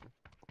actually, but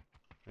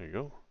There you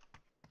go.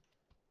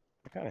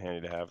 they're kind of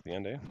handy to have at the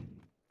end, eh?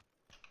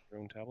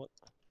 Drone tablet.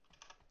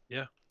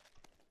 Yeah.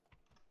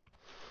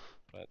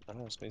 But I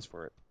don't have space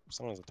for it. If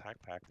someone has a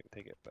tac pack, they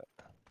can take it, but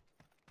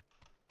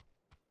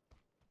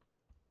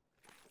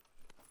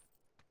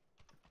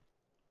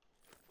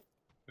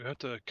We have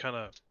to kind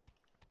of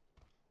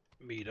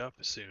meet up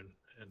soon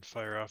and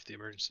fire off the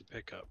emergency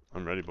pickup.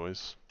 I'm ready,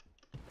 boys.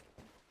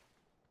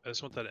 I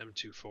just want that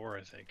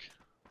M24, I think.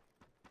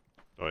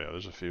 Oh yeah,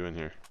 there's a few in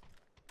here.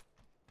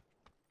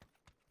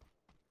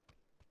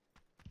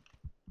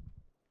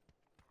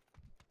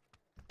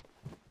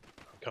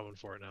 I'm coming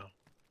for it now.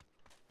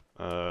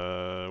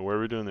 Where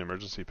are we doing the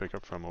emergency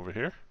pickup from? Over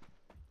here?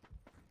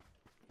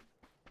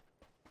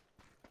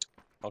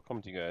 I'll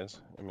come to you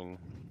guys. I mean,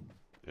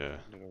 Yeah.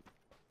 you know,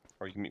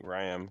 or you can meet where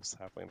I am. It's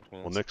halfway in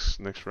between Well, us.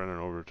 Nick's running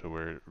over to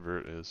where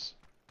Vert is.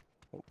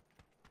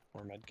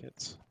 More med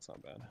kits. It's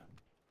not bad.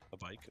 A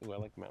bike. Ooh, I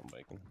like mountain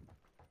biking.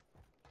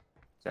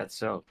 That's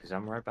so, because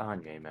I'm right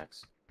behind you,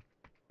 Amex.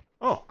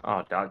 Oh,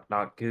 Oh,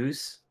 Doc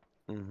Goose?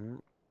 Mm-hmm.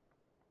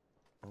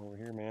 Over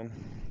here, man.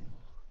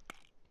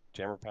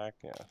 Jammer pack?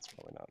 Yeah, it's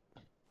probably not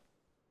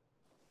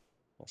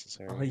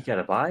necessary. Oh, you got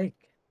a bike?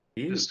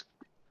 You? Just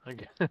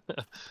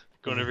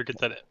going over get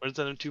that. What is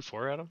that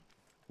M24, Adam?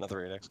 Another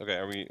 8x. Okay,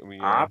 are we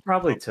I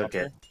probably top took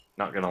there? it.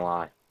 Not gonna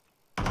lie.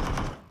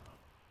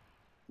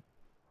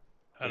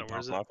 Adam, where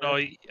is it? top Oh,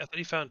 there? I thought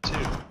you found two.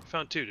 You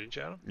found two, didn't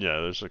you, Adam? yeah,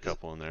 there's a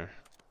couple in there.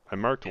 I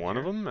marked In one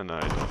of here? them, and I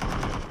don't know where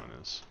the other one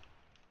is.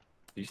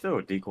 You throw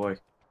a decoy?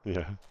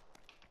 Yeah.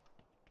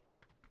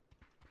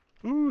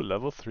 Ooh,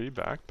 level 3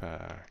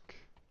 backpack.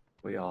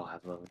 We all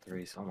have level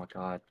 3s. Oh my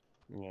god.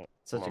 Yeah.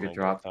 Such I'm a on good my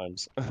drop.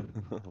 times.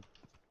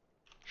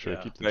 Should I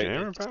Yeah. keep the Right,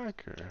 jammer it's-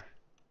 pack, or?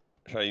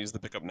 Should I use the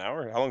pickup now,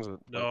 or how long is it?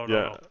 No,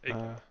 Yeah,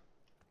 no.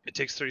 It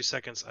takes 30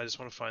 seconds. I just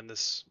want to find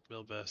this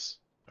mill vest.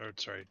 Or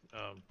sorry,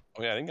 Oh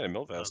yeah, I didn't get a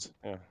mill vest.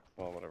 Yeah.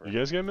 Well, whatever. you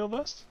guys get a mill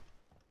vest?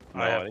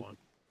 No, I have didn't. one.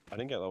 I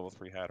didn't get level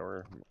 3 hat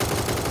or.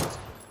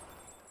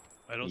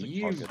 I don't think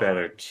You it's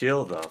better fine.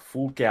 chill the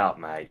fuck out,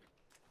 mate.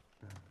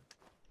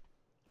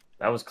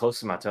 That was close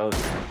to my toes,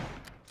 man.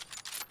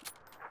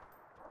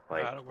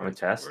 Like, Adam, I'm gonna where's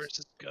test.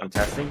 this go? I'm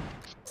testing.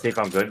 See if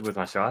I'm good with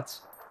my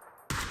shots.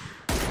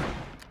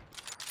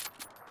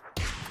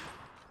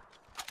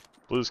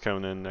 Blue's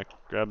coming in, Nick.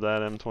 Grab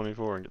that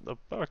M24 and get the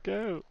fuck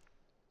out.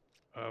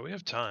 We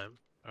have time.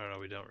 Oh no,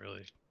 we don't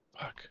really.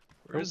 Fuck.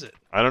 Where is it?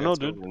 I don't know, Let's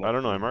go dude. over I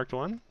don't know. I next marked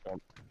one.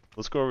 Jump.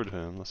 Let's go over to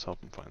him. Let's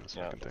help him find this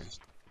Yeah. fucking thing.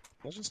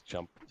 Let's just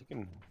jump. You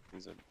can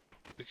use it.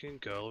 We can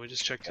go. Let me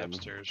just check the Um,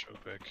 upstairs real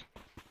quick.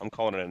 I'm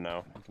calling it in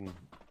now. You can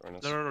join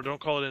us. No, don't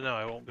call it in now.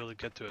 I won't be able to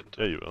get to it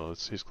until. Yeah, you will.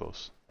 He's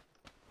close.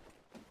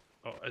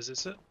 Oh, is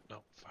this it?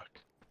 No, fuck.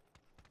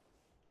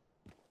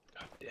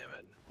 God damn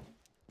it.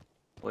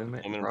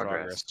 Deployment I'm in in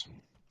progress.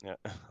 Yeah.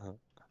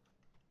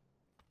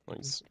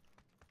 Nice.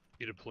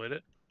 You deployed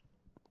it?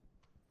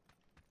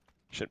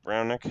 Shit,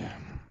 brown Nick.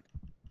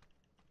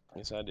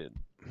 Yes, I did.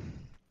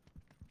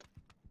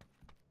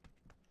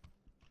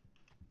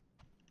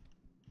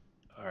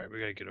 Alright, we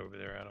gotta get over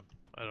there, Adam.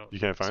 I don't. You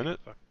can't find see- it?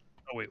 Fuck.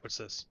 Oh wait, what's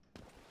this?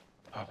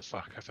 Oh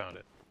fuck, I found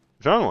it.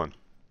 You found one.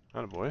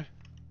 Attaboy.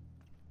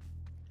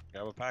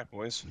 Grab a pack,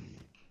 boys.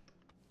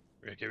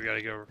 Okay, we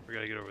gotta go. We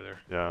gotta get over there.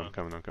 Yeah, Come I'm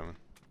coming. I'm coming.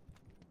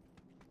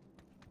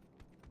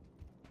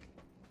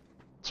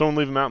 Someone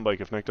leave a mountain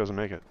bike if Nick doesn't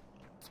make it.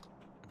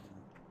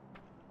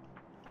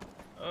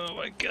 on. Oh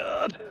my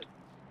god.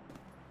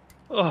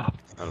 Oh,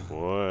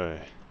 Attaboy.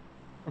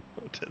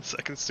 10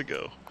 seconds to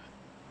go.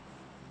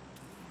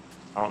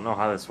 I don't know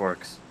how this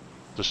works.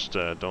 Just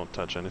don't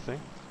touch anything.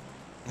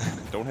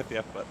 Don't hit the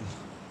F button.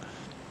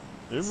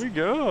 Here we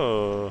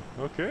go.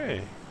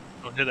 Okay.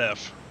 Don't hit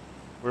F.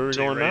 Where are we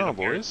So you going ready now, to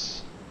pair?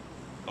 boys?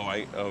 Oh,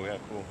 yeah,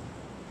 cool.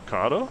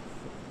 Kato?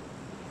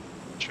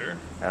 Sure.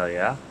 Hell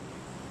yeah.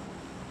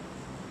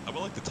 How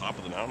about like the top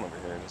of the mountain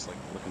over here, just like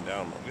looking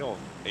down? We all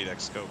have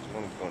 8x scopes. We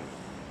don't need to go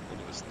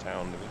into this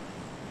town, do we?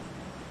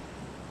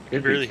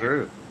 Could barely be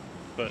true.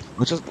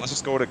 Let's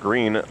just go to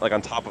green, like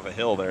on top of a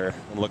hill there,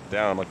 and look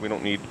down. Like we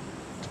don't need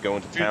to go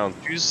into town.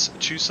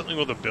 Choose something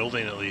with a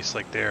building at least,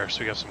 like there,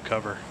 so we have some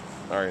cover.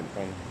 All right,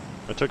 fine.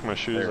 I took my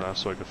shoes There. off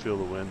so I could feel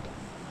the wind.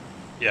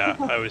 Yeah,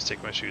 I always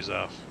take my shoes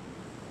off.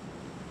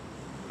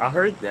 I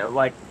heard that,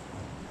 like,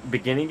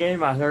 beginning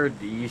game, I heard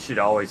that you should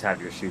always have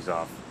your shoes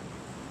off.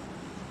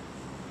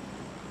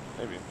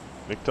 Maybe.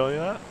 Nick tell you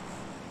that?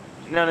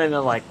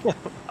 No, like,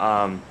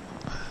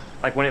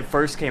 like when it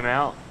first came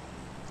out.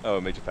 Oh,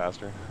 it made you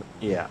faster.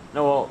 Yeah.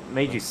 No, well, it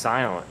made you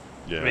silent.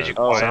 Yeah. Made you it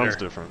quieter. sounds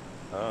different.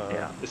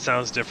 Yeah. It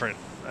sounds different.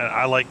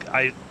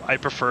 I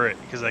prefer it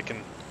because I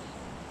can.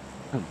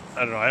 I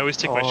don't know. I always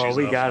take my shoes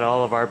we off. got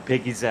all of our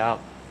piggies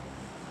out.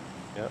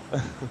 Yep.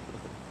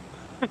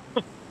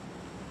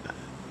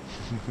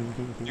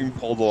 You can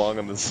pulled along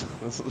on this.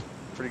 This is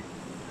pretty.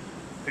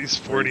 These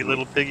 40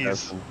 little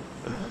piggies.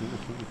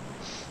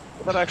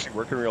 Will that actually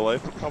work in real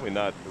life? Probably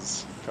not,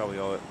 because probably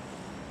all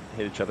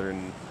hit each other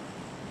and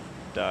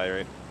die,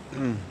 right?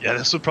 Yeah,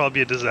 this would probably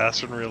be a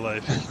disaster in real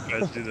life if you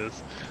guys do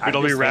this. I'd We'd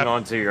all be just hang wrapped.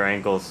 onto your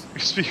ankles. We'd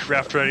just be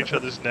wrapped around each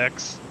other's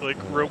necks. Like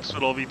ropes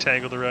would all be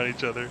tangled around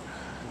each other.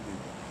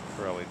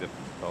 Probably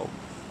difficult.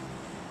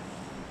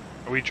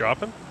 Are we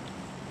dropping?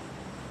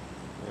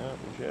 Yeah,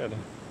 we should.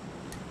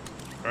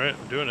 All right,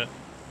 I'm doing it.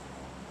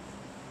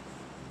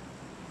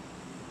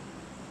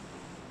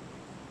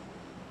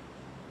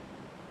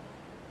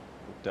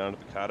 Down to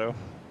Picado.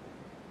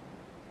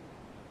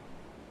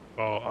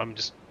 Oh, I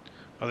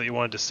thought you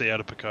wanted to stay out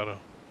of Picado.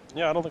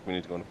 Yeah, I don't think we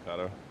need to go into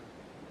Picado.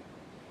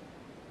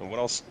 And what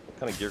else? What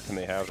kind of gear can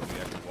they have that we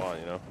actually want?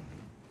 You know.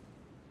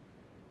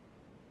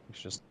 We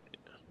should just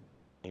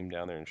aim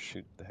down there and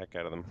shoot the heck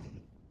out of them.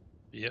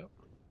 Yep.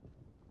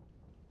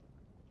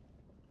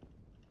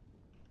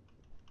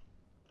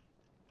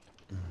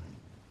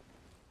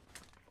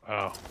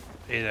 Wow.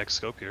 8x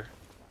scope here.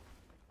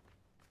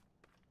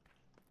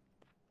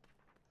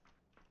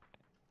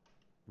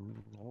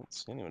 I don't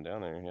see anyone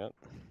down there yet.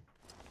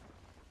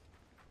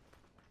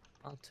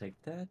 I'll take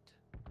that.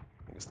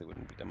 I guess they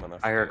wouldn't be dumb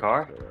enough. I hear a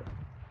car.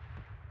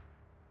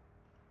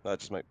 That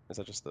just might. Is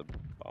that just the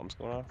bombs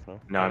going off? No.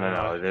 No, no,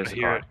 no. There's I a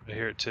hear car. it. I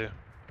hear it too.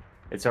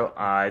 It's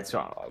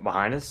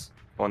behind us.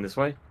 Going this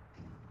way.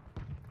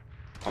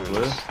 On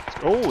blue.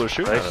 Oh, they're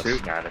shooting They're at us.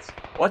 shooting at us.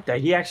 What the?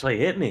 He actually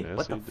hit me. Yes,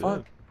 What the he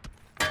fuck?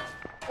 did.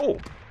 Oh.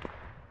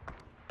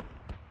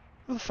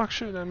 Who the fuck's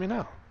shooting at me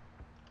now?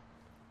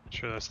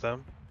 Sure that's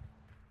them?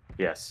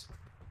 Yes.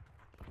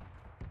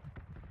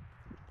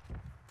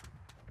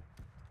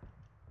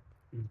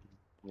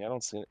 Yeah, I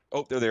don't see it.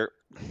 Oh, they're there.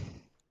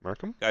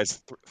 Mark 'em?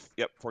 Guys,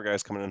 yep, 4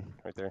 guys coming in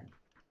right there.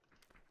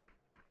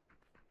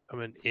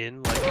 Coming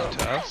in like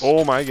to us?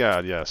 Oh my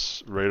god,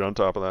 yes. Right on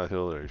top of that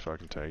hill there. He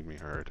fucking tagged me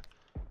hard.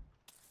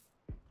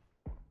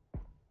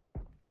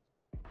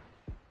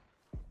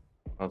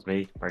 That was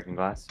me breaking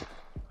glass.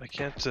 I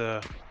can't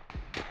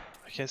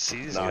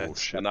see these Knock,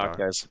 guys. shit, knock, Doc.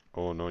 guys.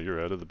 Oh no,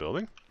 you're out of the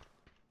building?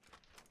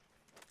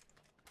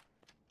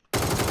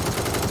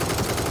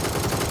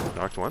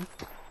 Knocked one.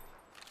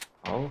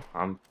 Oh,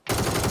 I'm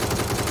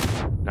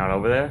not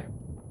over there.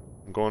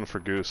 I'm going for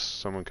Goose.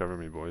 Someone cover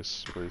me,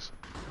 boys, please.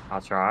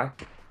 I'll try.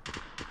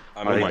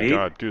 I'm Are Oh they my deep?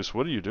 god, Goose,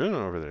 what are you doing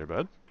over there,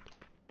 bud?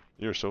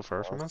 You're so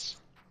far from us.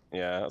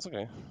 Yeah, that's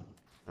okay.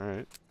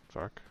 Alright,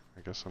 fuck.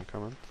 I guess I'm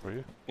coming for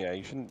you. Yeah,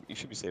 you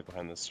should be safe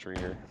behind this tree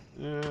here.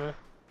 Yeah,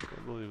 I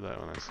believe that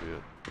when I see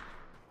it.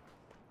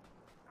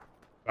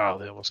 Wow,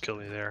 they almost killed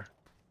me there.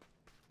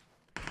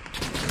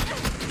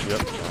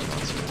 Yep.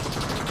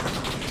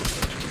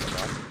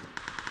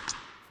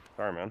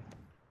 Sorry, man.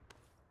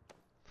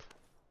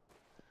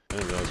 I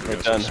didn't realize we We're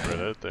got so done. spread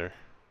out there.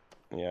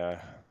 Yeah.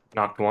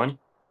 Knocked one.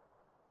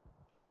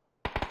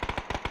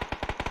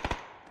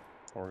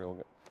 Or we'll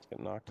get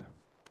knocked.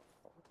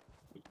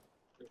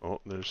 Oh,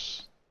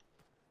 there's...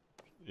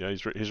 Yeah,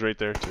 he's right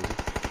there, too.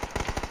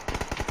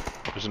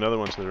 There's another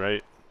one to the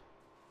right.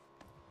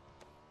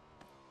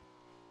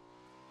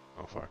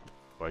 Oh, fuck.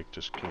 Bike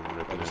just came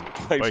ripping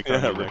in. Bike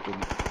on yeah, you,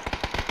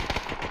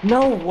 Nick.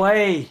 No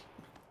way.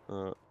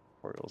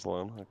 Orioles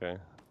alone. Okay.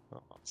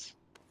 Oh,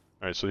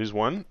 Alright, so he's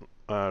one.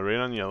 Right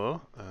on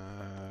yellow.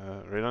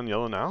 Right on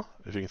yellow now.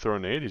 If you can throw a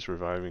nade, he's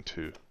reviving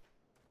 2.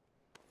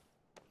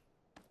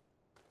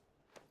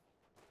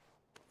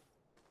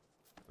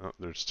 Oh,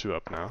 there's 2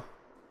 up now.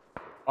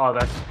 Oh,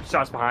 that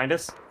shot's behind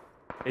us.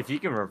 If you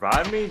can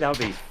revive me, that would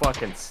be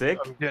fucking sick.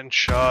 I'm getting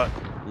shot.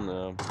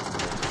 no.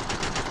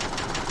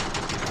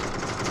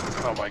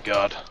 Oh my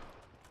god.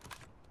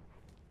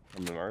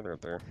 I'm the martyr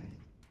up there.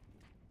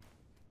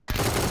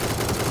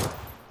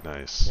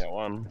 Nice. Yeah,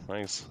 one.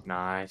 Nice.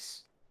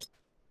 Nice.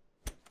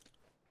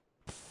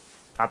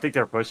 I think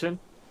they're pushing.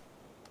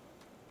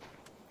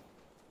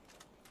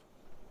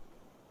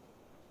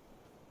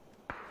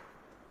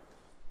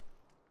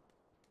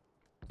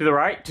 To the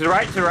right, to the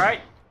right, to the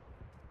right.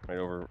 Right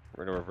over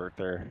Vert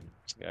there.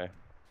 This guy.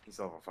 He's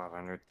over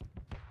 500.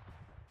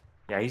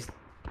 Yeah, he's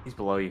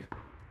below you.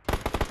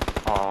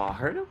 Oh, I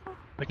heard him.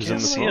 I He's in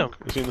can't the see him. smoke.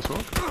 Is he in the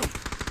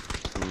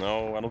smoke?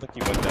 No, I don't think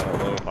he went down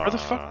low. Where the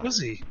fuck was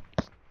he?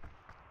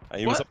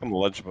 He was What? up on the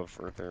ledge above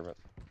Vert there, but.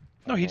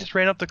 No, he just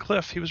ran up the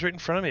cliff. He was right in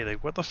front of me.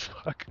 Like, what the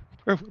fuck?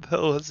 Where the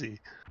hell was he?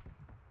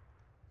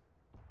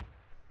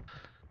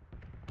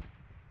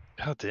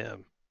 God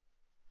damn.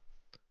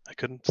 I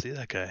couldn't see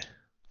that guy.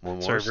 One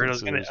more Sorry, Vern, I was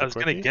since gonna, there's I a was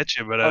gonna quickie? get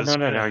you, but I Oh was no,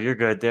 no, gonna- no, you're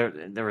good.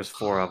 There was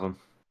 4 of them.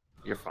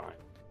 You're fine.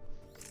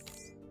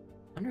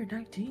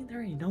 119?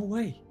 There ain't no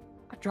way.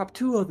 I dropped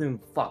 2 of them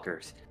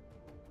fuckers.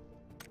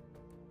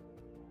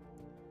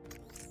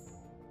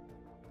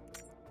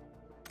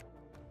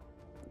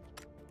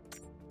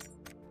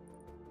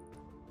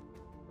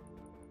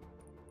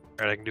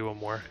 Alright, I can do one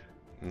more.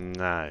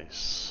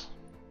 Nice.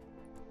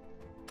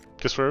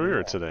 Guess where we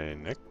were today,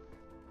 Nick?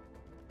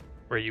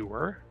 Where you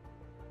were?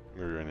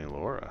 We were in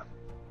Elora.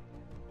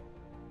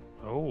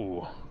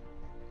 Oh.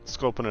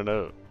 Scoping it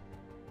out.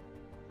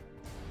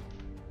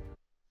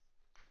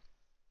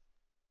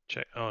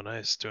 Check. Oh,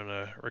 nice. Doing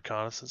a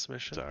reconnaissance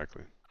mission.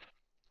 Exactly.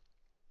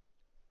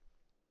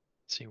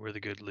 Seeing where the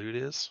good loot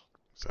is.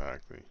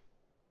 Exactly.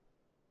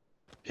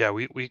 Yeah,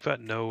 we've got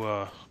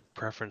no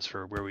preference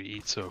for where we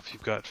eat, so if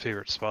you've got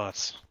favorite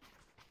spots,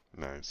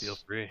 Nice. feel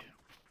free.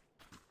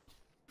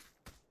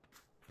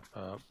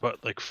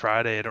 But like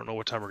Friday, I don't know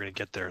what time we're gonna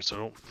get there, so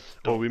don't.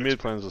 Well, we made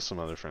plans with some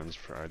other friends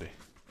Friday.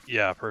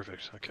 Yeah,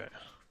 perfect. Okay.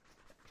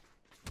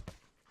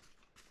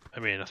 I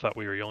mean, I thought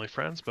we were the only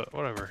friends, but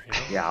whatever. You know?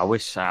 Yeah, I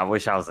wish I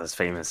was as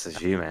famous as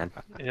you, man.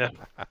 Yeah.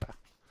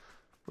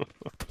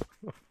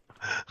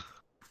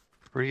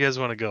 Where do you guys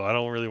want to go? I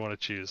don't really want to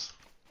choose.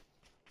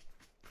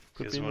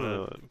 Quit guys being,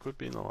 wanna- quit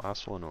being the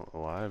last one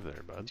alive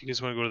there, bud. Do you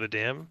guys want to go to the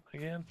dam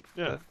again?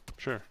 Yeah,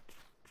 sure.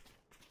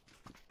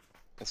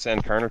 Is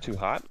San Carno too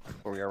hot?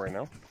 Where we are right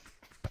now?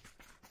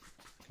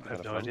 I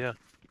have no idea.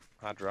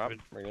 Hot drop.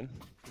 Would- Right in.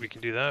 We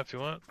can do that if you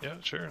want. Yeah,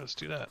 sure. Let's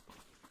do that.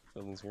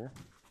 Buildings here.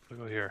 We'll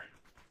go here.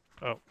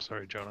 Oh,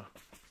 sorry, Jonah.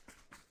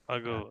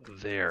 I'll go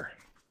there.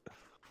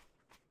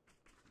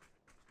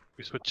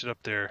 We switch it up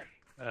there,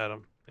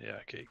 Adam. Yeah,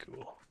 okay,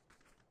 cool.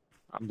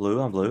 I'm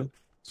blue. I'm blue.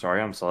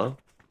 Sorry, I'm slow.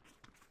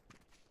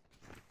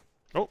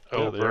 Oh,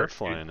 Oh, yeah, they are Bert,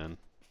 flying in.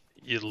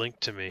 You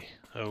linked to me.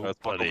 Oh, Let's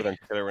walk over buddy. there and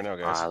check it out right now,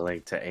 guys. I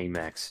link to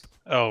Amex.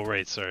 Oh,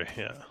 right, sorry,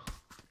 yeah.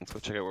 Let's go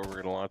check out where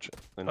we're gonna launch it.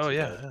 Oh,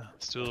 yeah, yeah.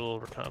 Let's do a little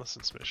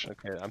reconnaissance mission.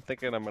 Okay, I'm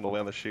thinking I'm gonna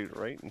land the chute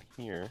right in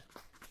here.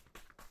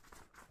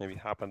 Maybe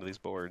hop onto these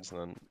boards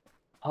and then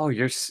Oh,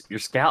 you're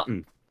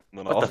scouting.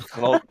 then What I'll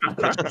the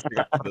pitch this thing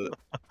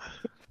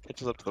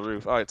up to the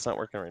roof. Oh, it's not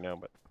working right now,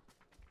 but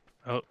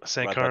Oh,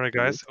 San Not that Carna, too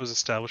guys, it was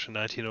established in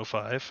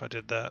 1905. I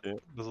did that. Yeah.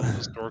 There's a little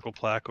historical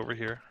plaque over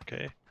here,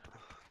 okay?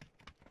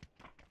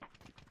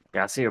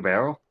 Yeah, I see your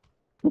barrel.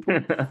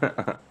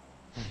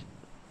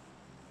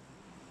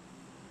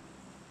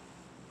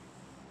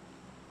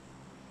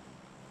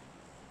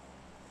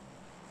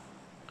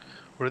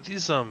 What are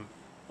these,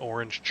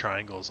 orange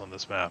triangles on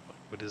this map?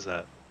 What is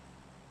that?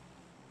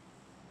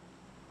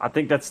 I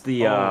think that's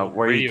the Oh,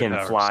 where you radio can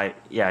towers. fly.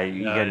 Yeah,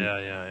 you Yeah, can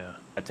yeah.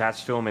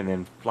 attach to them and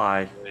then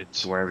fly Right.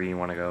 to wherever you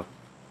want to go.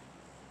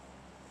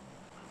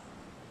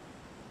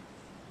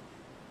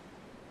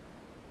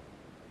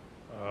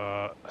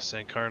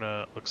 San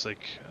Carna looks like,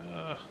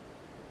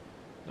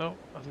 no,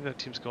 I think that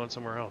team's going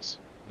somewhere else.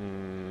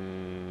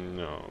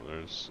 No,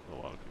 there's a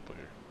lot of people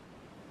here.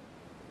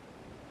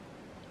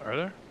 Are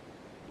there?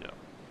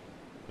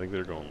 I think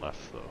they're going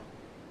left, though.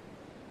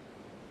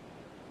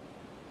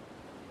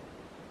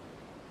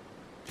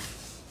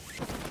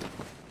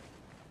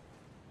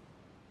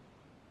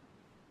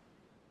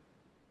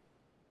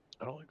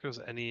 I don't think there's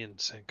any in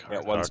San yeah,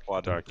 Carna. one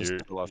squad Doc, just you're,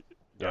 to the left.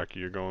 Doc,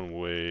 you're going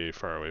way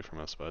far away from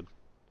us, bud.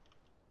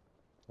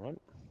 What? Do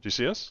you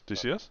see us? Do you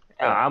see us?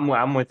 Yeah, I'm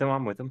with him.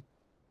 I'm with him.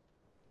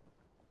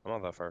 I'm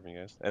not that far from you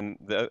guys. And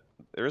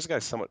there is a guy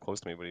somewhat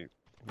close to me, but he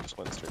just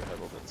went straight ahead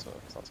a little bit, so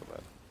it's not so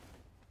bad.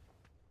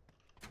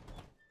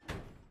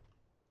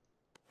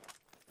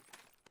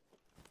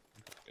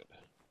 Good.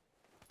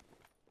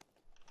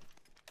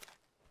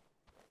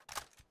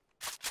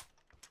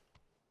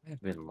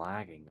 I've been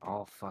lagging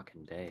all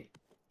fucking day.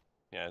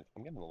 Yeah,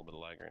 I'm getting a little bit of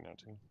lag right now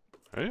too.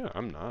 Oh, yeah,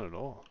 I'm not at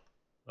all.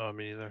 Oh,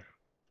 me either.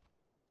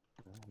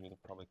 Neither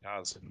probably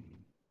Kaz.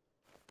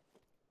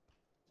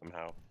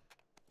 Somehow.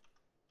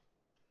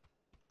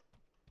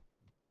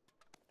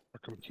 Our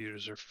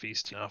computers are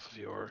feasting off of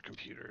your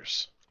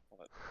computers.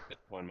 What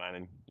Bitcoin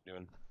mining you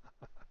doing?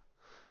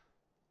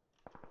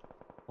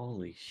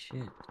 Holy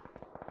shit.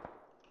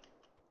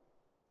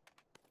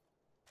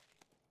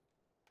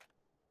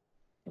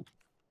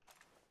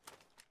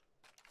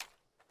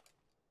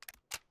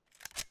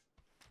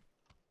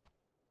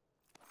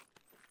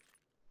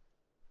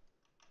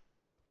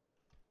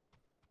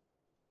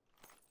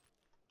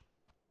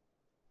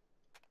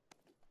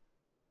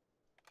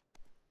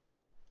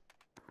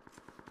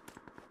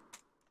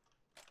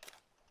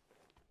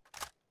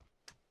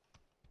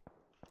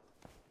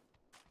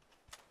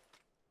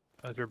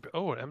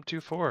 Oh, an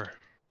M24.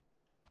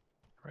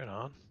 Right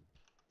on.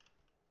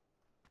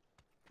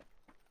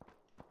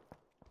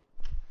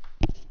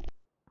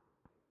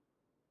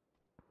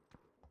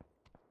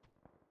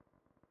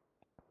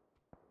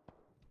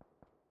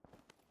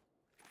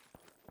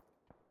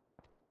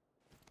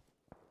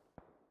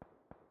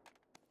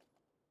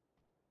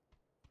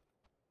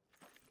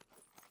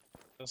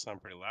 Does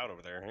sound pretty loud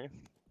over there, hey?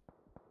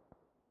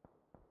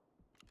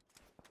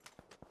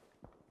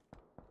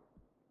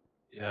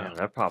 Yeah. Damn,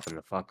 they're popping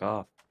the fuck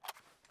off.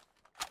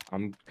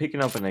 I'm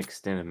picking up an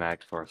extended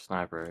mag for a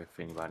sniper if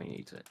anybody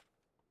needs it.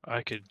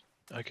 I could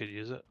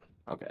use it.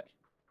 Okay.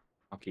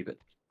 I'll keep it.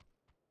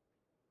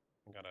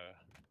 I got a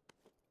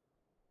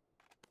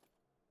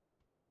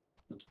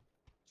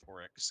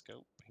 4x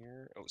scope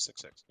here. Oh,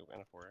 6x scope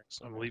and a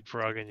 4x. I'm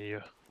leapfrogging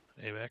you,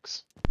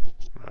 Amex.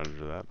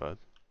 Roger that, bud.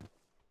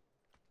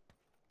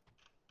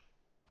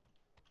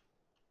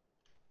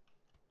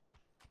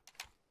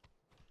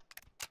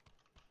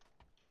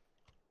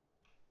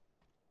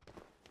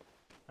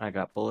 I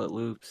got bullet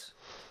loops.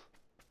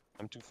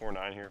 I'm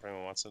 249 here if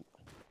anyone wants it.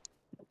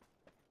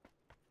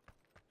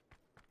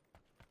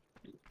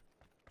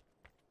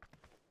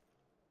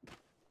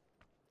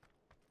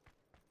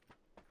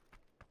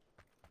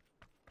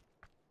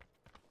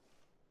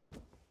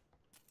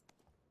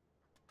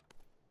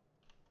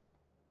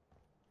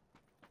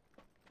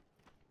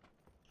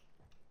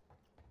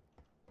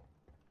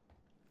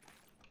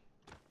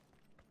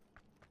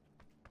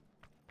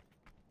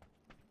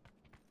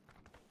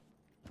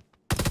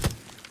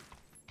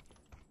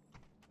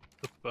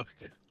 The fuck?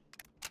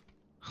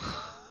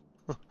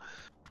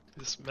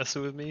 Just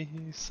messing with me,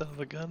 you son of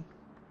a gun.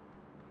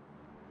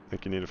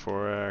 Think you need a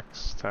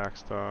 4x, tac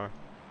stock.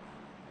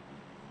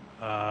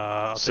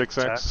 I'll take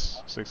the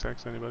tax.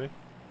 6x, anybody?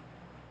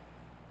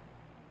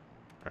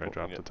 Alright, Oh,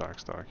 drop yeah. the tac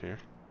stock here.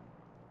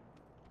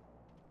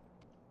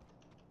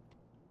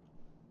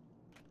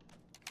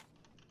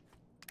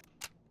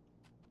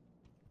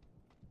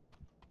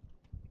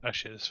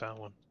 Actually, I just found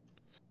one.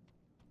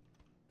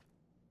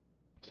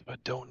 I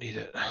don't need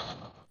it.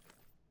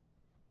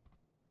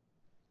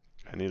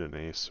 I need an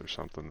ace or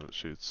something that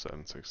shoots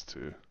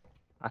 7.62.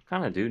 I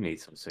kind of do need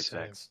some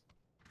 6x.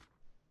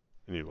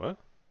 You need what?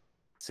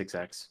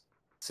 6x.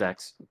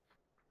 Sex.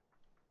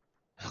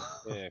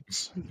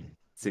 Six.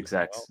 6x.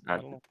 Well, I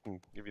don't know if I can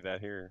give you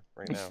that here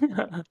right now.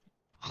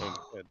 I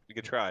mean, we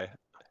could try.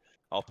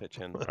 I'll pitch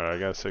in. Alright, I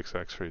got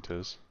 6x for you,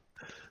 Tiz.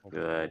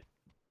 Good.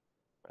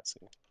 Let's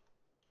see.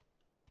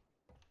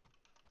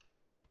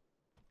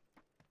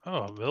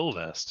 Oh, a mill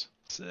vest.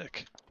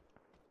 Sick.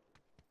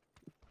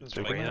 There's a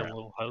Take it random back.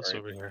 little house Right.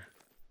 over here.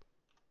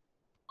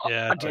 Oh,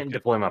 Yeah, I didn't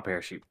deploy my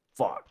parachute.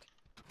 Fuck.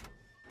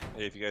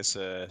 Hey, if you guys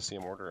see a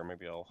mortar,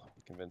 maybe I'll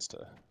be convinced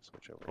to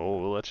switch over. Oh,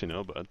 we'll let you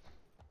know, bud.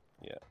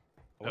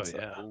 What's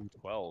yeah. the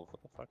 012?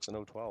 What the fuck's an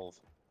 012?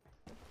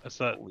 that's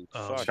that. Holy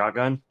fuck.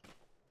 Shotgun?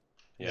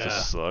 It's a Yeah.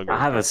 slug. I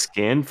have a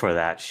skin for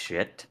that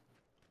shit.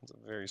 It's a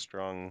very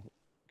strong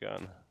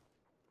gun.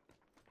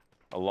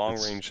 A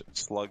long-range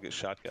slug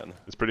shotgun.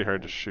 It's pretty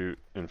hard to shoot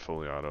in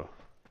fully auto.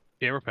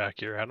 Gamer pack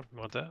here, Adam. You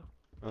want that?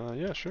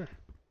 Yeah, sure.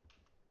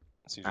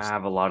 So you I just,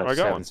 have a lot of I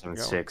got one.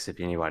 7.76 if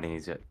anybody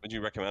needs it. would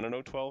you recommend an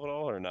 012 at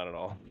all, or not at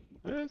all?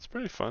 Yeah, it's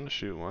pretty fun to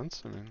shoot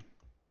once. I mean,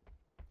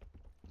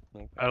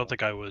 I don't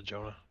think I would,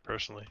 Jonah,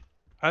 personally.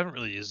 I haven't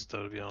really used it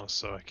though, to be honest,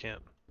 so I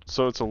can't.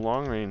 so it's a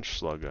long range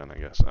slug gun, I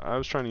guess. I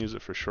was trying to use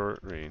it for short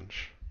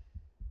range,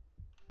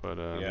 but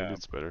Yeah. maybe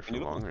it's better for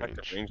When you look long at the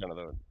effective range. range on it,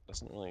 though, it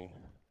doesn't really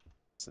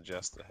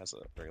suggest it has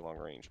a very long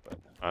range, but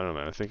I don't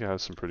know. I think it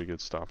has some pretty good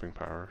stopping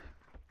power.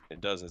 it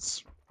does.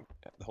 It's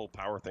the whole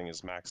power thing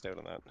is maxed out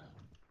on that.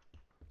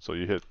 So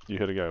you hit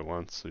a guy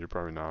once, so you're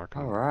probably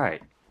knocking.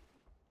 Alright.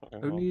 Okay,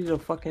 Who well, needs a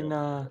fucking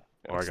Oh,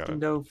 I got it.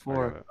 extendo I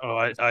for? got it. Oh,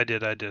 I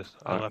did. I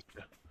Alright. left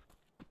you.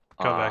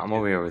 Come back I'm to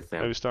over here with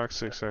them. Heavy stock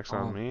 6x Oh.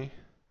 on me.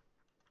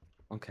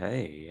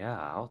 Okay, yeah,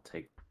 I'll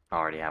take. I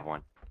already have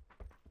one.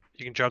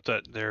 You can drop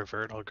that there,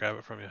 Vert. I'll grab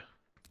it from you.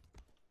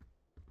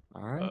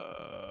 Alright.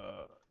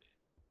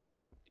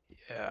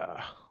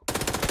 Yeah.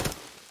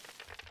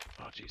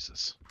 Oh,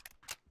 Jesus.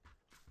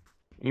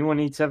 Anyone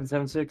need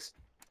 7.76?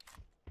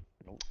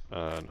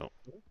 No.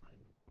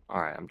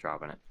 Alright, I'm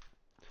dropping it.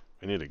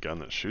 I need a gun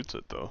that shoots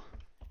it though.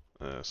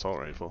 Assault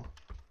rifle.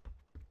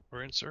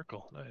 We're in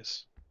circle.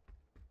 Nice.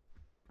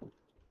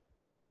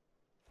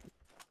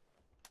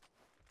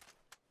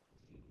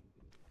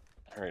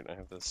 Alright, I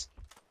have this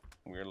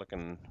weird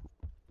looking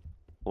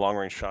long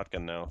range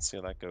shotgun now. Let's see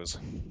how that goes.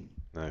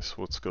 Nice.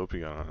 What scope you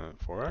got on it?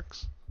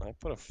 4x? I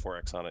put a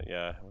 4x on it,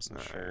 yeah. I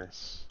wasn't sure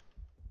Nice.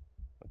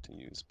 what to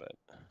use, but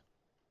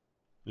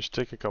You should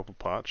take a couple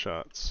pot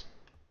shots.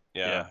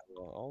 yeah. Yeah.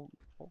 Well,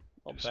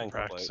 I'll Do some bang a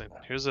couple practicing.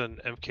 out. Here's an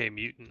MK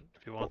Mutant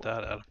if you want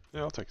that, Adam.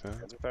 Yeah, I'll take that.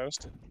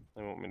 Panzerfaust?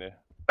 They want me to.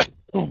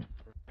 No.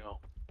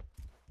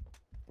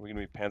 Are we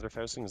gonna be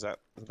Panzerfausting? Is that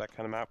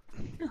kind of map?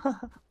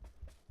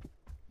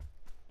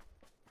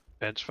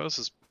 Benchfaust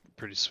is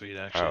pretty sweet,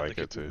 actually. like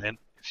it too.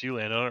 If you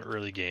land on it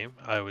early game,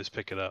 I always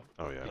pick it up.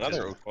 Oh yeah.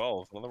 Another just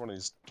 012. Another one of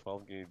these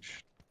 12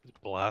 gauge.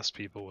 Blast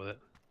people with it.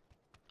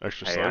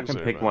 extra Hey, I slugs can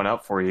there, pick man. one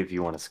up for you if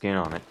you want a skin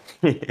on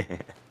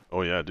it.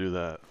 Oh yeah, do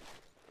that.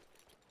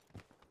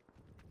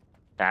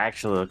 That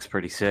actually looks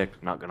pretty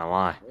sick, not gonna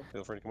lie.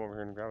 Feel free to come over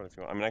here and grab it if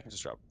you want. I mean, I can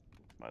just drop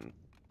mine.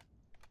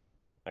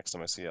 Next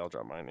time I see it, I'll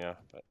drop mine, yeah.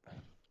 But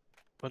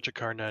Bunch of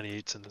Car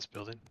 98s in this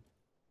building.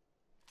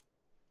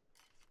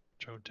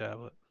 Drone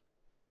tablet.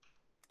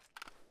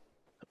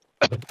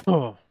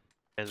 Oh,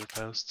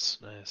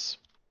 Panzerfausts, nice.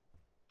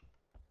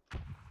 My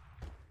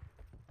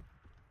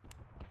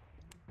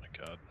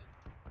God.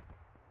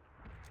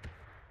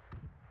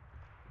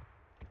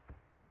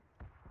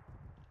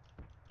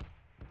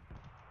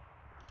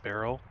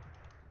 Barrel.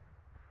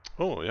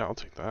 Oh yeah, I'll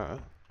take that. Can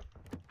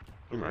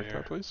you Over mark here.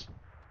 that, please?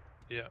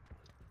 Yeah.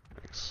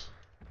 Thanks.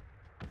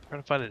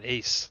 Trying to find an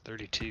ace.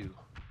 32.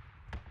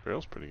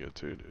 Barrel's pretty good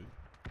too, dude.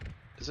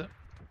 Is it?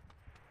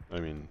 I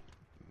mean,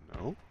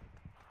 no.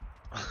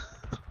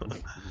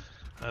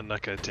 I'm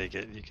not gonna take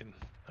it. You can.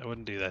 I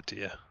wouldn't do that to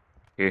you.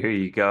 Here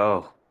you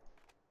go.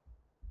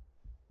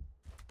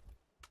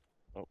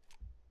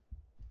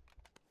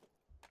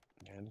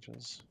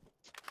 bandages.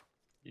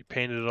 You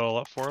painted it all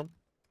up for him?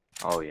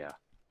 Oh yeah.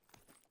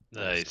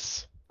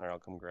 Nice. Alright, I'll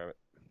come grab it.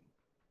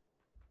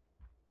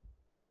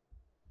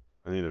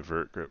 I need a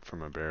vert grip for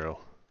my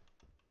barrel.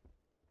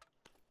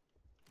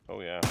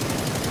 Oh yeah. Tiny,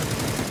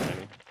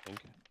 I think.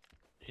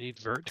 You need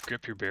vert to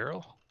grip your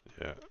barrel?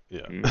 Yeah,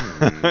 yeah.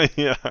 Mm.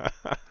 Yeah.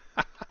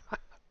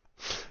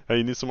 Hey,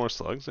 you need some more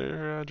slugs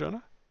there,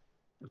 Jonah?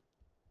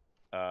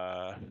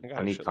 I got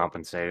I a need shitload.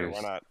 compensators.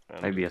 Why not?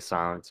 man? Maybe a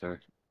silencer.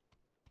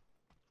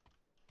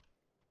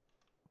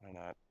 Why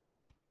not?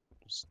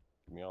 Just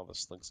give me all the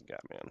slugs you got,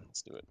 man.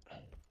 Let's do it.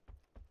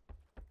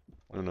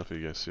 I don't know if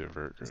you guys see a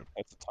vert grip.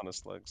 That's a ton of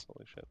slugs.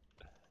 Holy shit.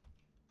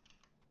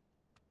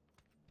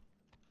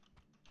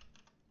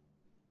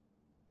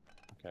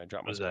 Okay, I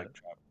dropped my What is that? spike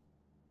trap.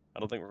 I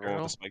don't think we're going with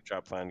Barrel? the spike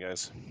trap plan,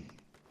 guys.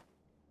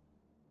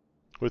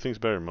 What do you think's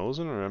better,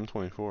 Mosin or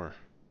M24? Oh,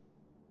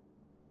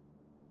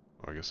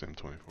 I guess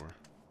M24.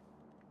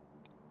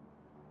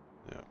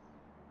 Yeah.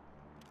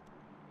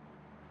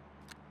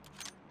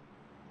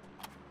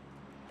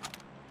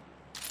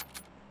 I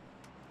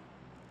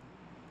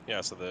Yeah,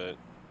 so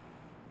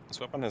this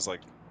weapon has like,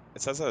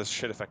 it says it has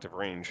shit effective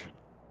range,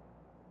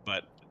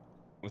 but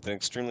with an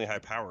extremely high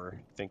power,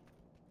 I think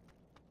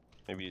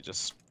maybe it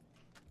just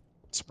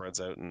spreads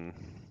out and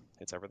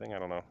hits everything. I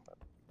don't know.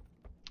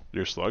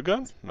 Your slug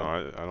gun? No,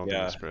 I don't think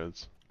Yeah. it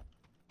spreads.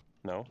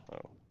 No.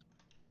 Oh.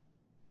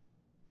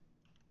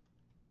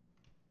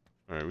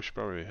 Alright, we should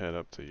probably head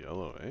up to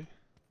yellow, eh?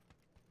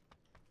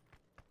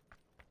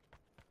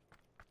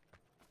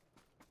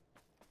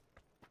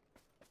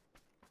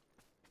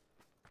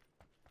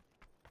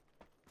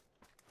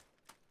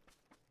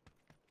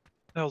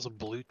 That was a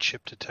blue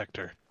chip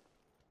detector.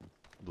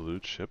 Blue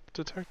chip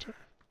detector?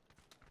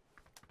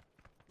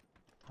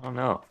 I don't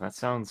know. That's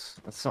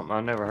something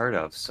I've never heard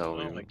of. So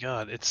Oh my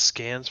god, it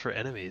scans for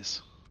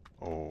enemies.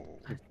 Oh.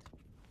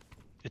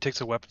 It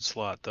takes a weapon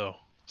slot though.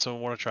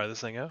 Someone want to try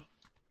this thing out?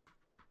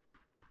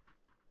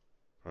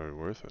 Probably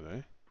worth it,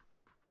 eh?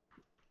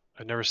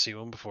 I've never seen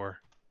one before.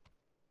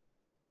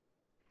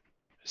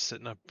 It's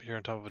sitting up here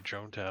on top of a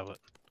drone tablet.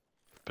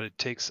 But it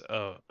takes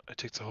a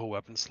whole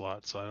weapon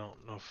slot, so I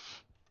don't know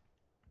if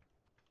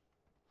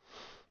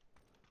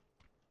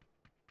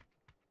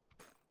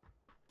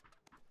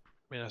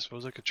I mean I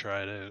suppose I could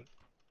try it out.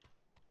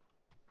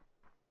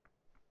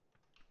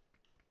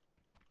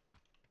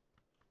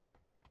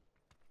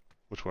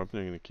 Which weapon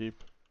are you gonna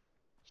keep?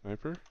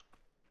 Sniper?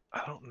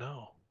 I don't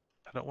know.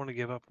 I don't want to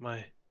give up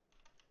my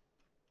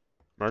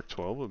Mark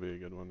 12 would be a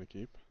good one to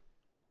keep.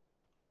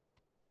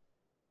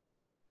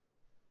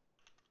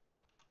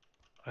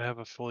 I have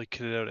a fully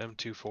kitted out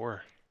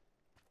M24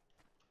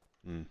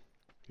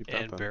 Keep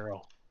that and then.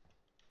 barrel.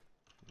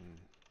 Mm.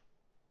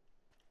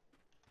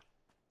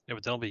 Yeah,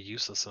 but that'll be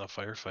useless in a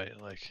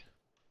firefight, like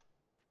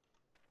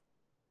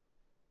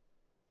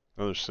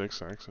Another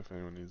 6x if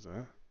anyone needs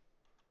that.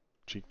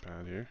 Cheek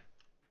pad here.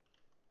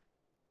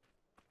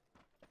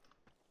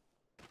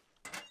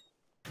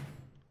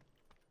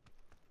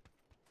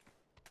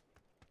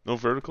 No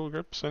vertical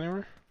grips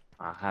anywhere?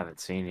 I haven't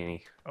seen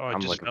any. oh I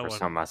I'm just looking got for one.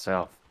 some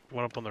myself.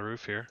 One up on the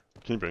roof here.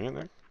 Can you bring it,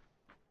 Nick?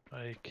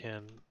 I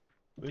can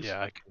Please?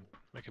 yeah,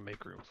 I can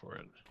make room for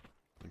it.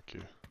 Thank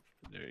you.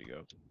 There you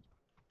go.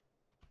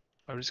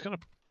 I'm just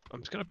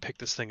gonna pick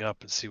this thing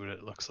up and see what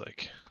it looks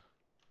like.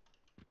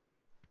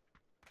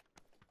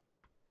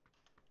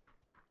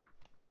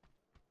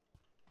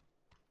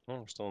 Oh,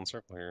 we're still in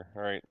circle here.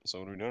 All right. So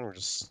what are we doing? We're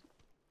just.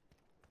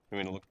 You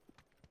mean to look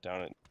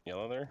down at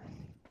yellow there?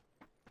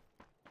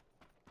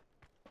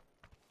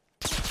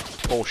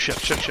 Oh shit!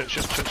 What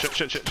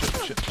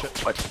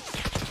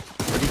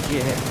did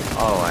you hit?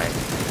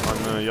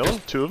 Oh, On yellow?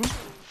 Two of them?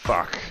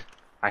 Fuck.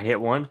 I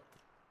hit one.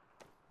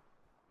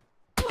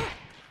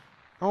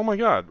 Oh my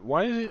god,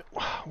 why do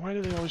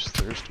they always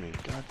thirst me?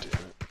 God damn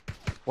it.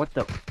 What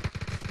the?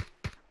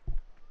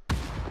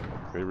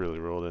 They really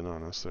rolled in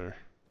on us there.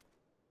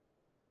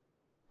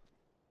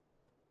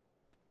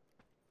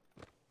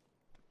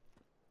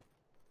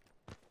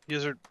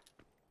 You're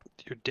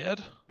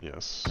dead?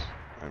 Yes,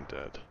 I'm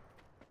dead.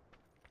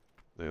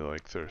 They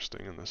like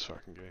thirsting in this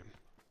fucking game.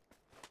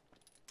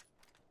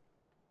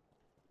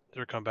 Is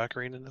there a comeback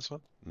arena in this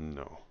one?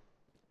 No.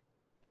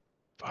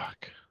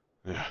 Fuck.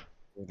 Yeah.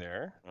 We're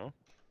there. No.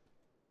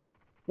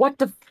 What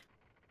the?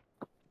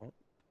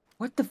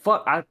 What the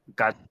fuck? I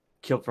got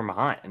killed from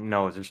behind.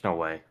 No, there's no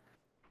way.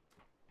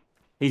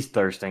 He's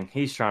thirsting.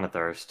 He's trying to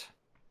thirst.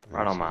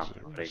 Right on my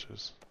leg.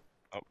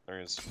 Oh, there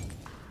he is.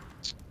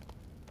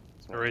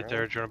 They're right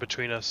there, Jonah,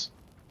 between us.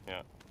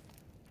 Yeah.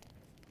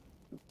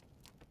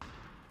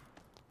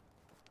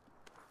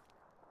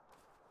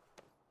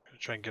 Gonna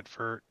try and get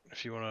Vert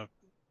if you wanna.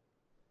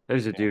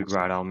 There's a dude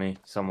right on me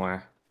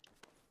somewhere.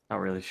 Not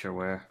really sure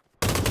where.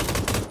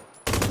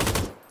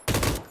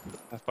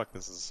 Oh, fuck,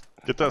 this is.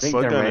 Get that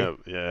slug gun out.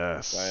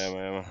 Yes. I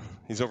am.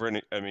 He's over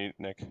at me,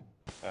 Nick.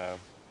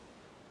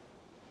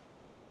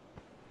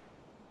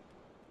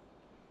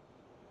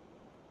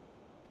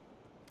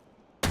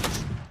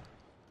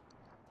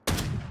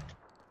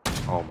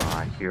 Oh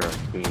my, you're a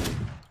king.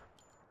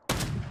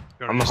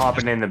 Jonah, I'm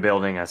hopping in the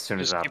building as soon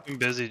as Just I. keep him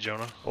busy,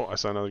 Jonah. Oh, I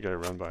saw another guy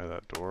run by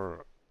that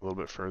door a little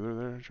bit further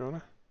there,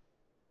 Jonah.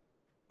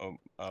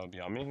 Oh,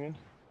 beyond me, you mean?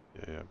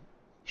 Yeah,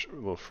 yeah. A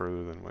little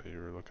further than what you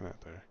were looking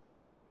at there.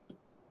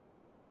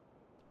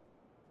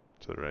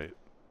 To the right.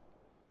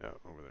 Yeah,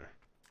 over there.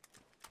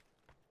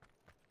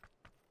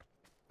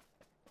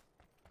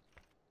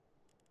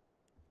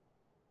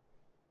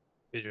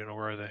 Hey, Jonah,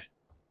 where are they?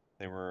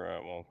 They were,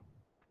 well.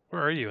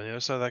 Where are you? On the other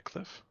side of that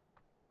cliff?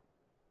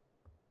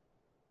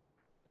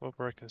 Well,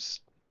 where I can.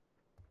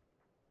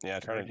 Yeah,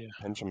 trying to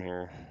pinch him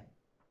here.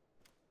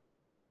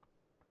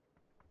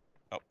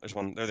 Oh, there's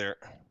one. They're there.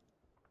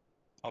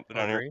 Oh, they're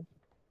down here. Green?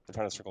 They're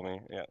trying to circle me.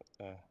 Yeah.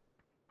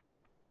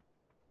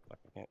 Fuck,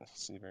 I can't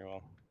see very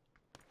well.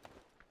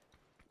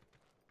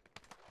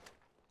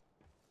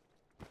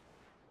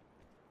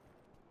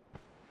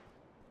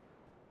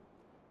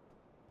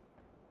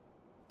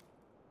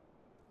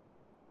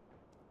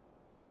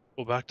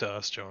 Well, back to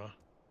us, Jonah.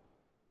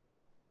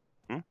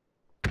 Hmm?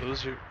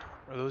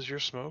 Are those your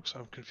smokes?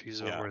 I'm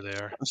confused about where they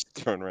are. I'm just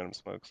throwing random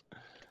smokes.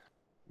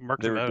 Mark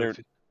They them were out. they were, If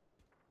you...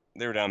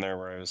 they were down there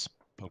where I was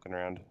poking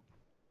around.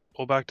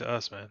 Pull back to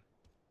us, man.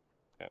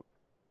 Yeah.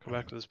 Come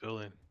back to this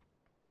building.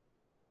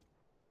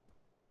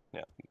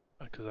 Yeah.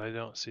 Because I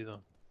don't see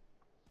them.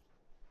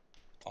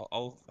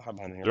 I'll hide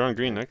behind here. They're on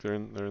green, Nick. They're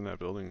in that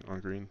building on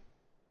green.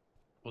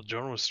 Well,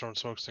 Jonah was throwing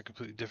smokes in a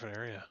completely different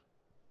area.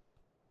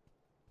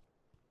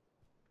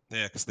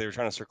 Yeah, because they were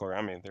trying to circle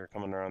around me. They were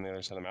coming around the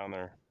other side of the mountain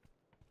there.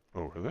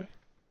 Oh, were they?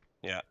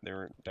 Yeah, they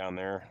were down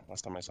there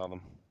last time I saw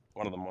them.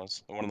 One of them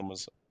was. One of them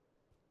was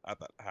at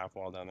that half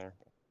wall down there.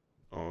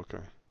 Oh,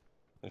 okay.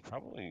 They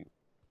probably.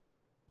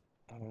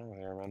 I don't know where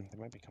they are, man. They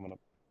might be coming up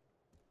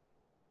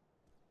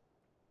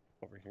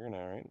over here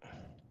now, right?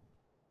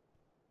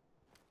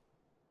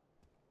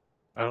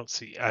 I don't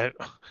see. I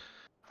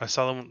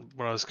saw them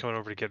when I was coming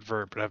over to get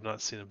Vert, but I've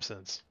not seen them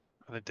since.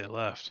 I think they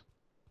left.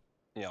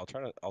 Yeah, I'll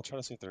try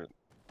to see if they're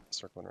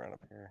circling around up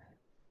here.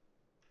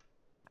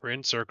 We're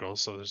in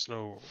circles, so there's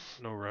no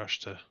rush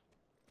to.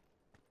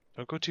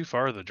 Don't go too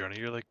far though, Johnny.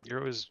 You're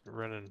always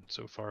running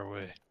so far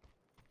away.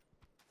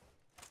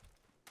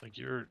 Like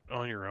you're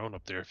on your own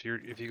up there. If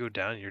you go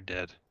down, you're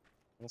dead.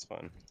 That's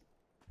fine.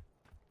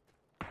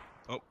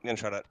 Oh, getting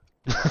shot at.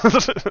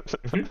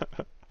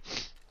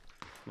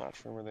 Not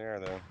sure where they are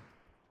though.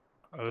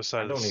 Other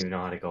side. I don't even know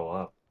how to go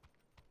up.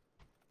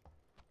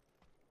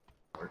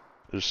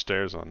 There's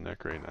stairs on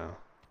Nick right now.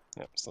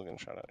 Yep, still getting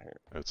shot at here.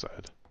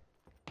 Outside.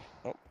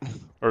 Oh.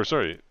 Or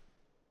sorry,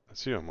 I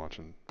see I'm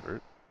watching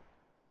Bert.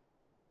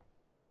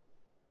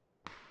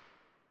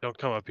 Don't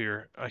come up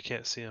here. I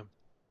can't see them.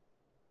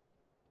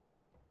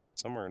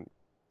 Somewhere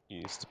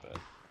east, but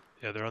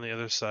Yeah, they're on the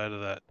other side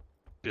of that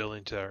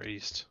building to our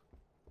east.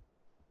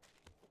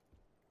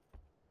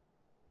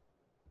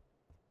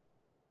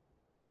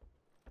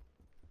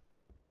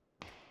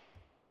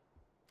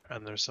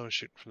 And there's someone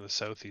shooting from the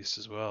southeast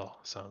as well,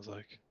 sounds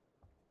like.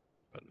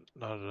 But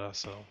not at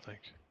us, I don't think.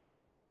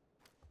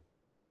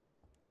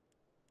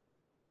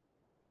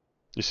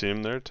 You see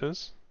him there,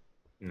 Tiz?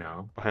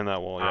 No. Behind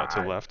that wall, yeah,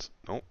 to left.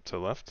 Nope, to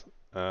left.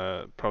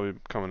 Probably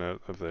coming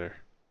out of there.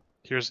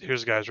 Here's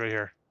guys right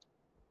here.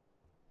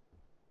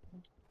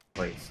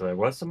 Wait, so there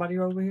was somebody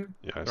over here?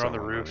 Yeah, I They're saw on the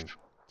one roof. running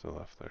to the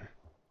left there.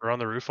 We're on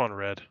the roof on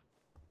red.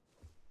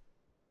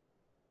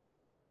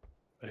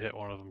 I hit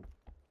one of them.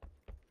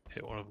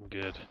 Hit one of them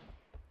good.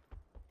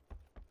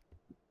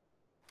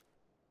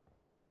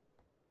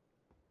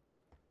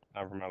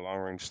 time for my long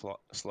range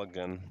slug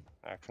gun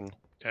action.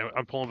 Yeah,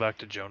 I'm pulling back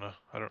to Jonah.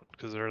 I don't,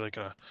 because they're like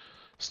in a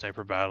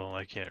sniper battle and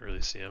I can't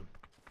really see him.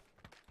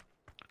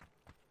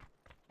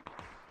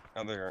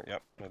 Oh, there.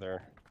 Yep, they're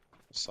there.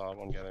 Saw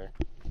one guy there.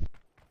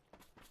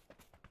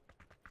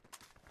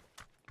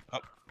 Oh,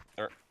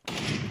 there.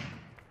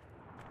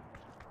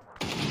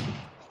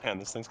 Man,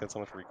 this thing's got so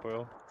much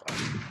recoil.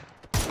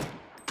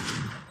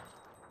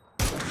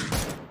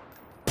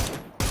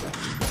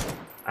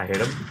 I hit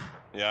him.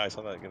 Yeah, I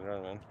saw that get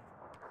around, man.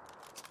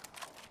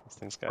 This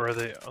thing's got. Or are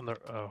they on the?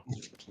 Oh,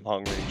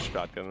 long range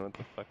shotgun. What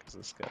the fuck is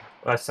this guy?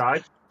 Left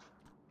side.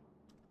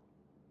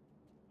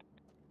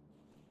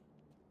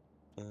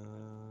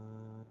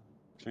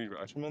 Should we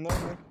rush him in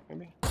there,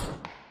 maybe?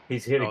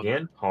 He's hit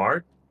again,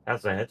 hard.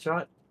 That's a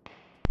headshot.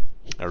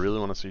 I really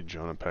want to see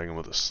Jonah peg him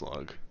with a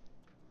slug.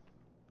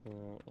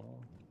 Well,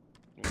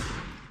 we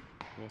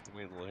have to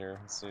wait a little here.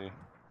 Let's see. I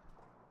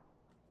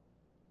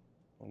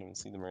don't even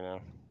see them right now.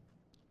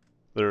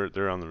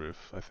 They're on the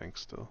roof, I think,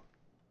 still.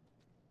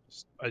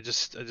 I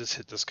just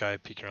hit this guy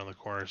peeking around the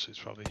corner, so he's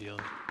probably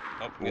healing.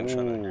 Oh, I'm getting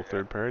shot at Ooh, here.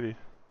 third party.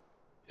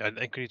 Yeah, I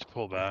think we need to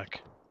pull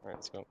back Alright,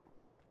 let's go.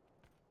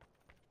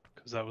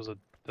 because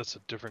that's a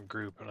different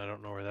group, and I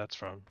don't know where that's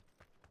from.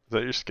 Is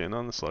that your skin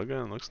on the slug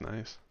gun? It looks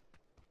nice.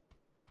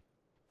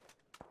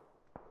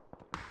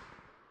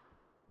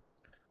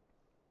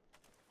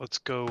 Let's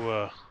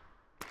go.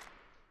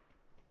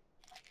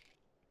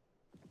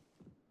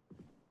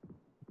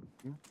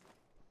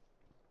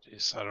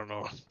 Jeez, I don't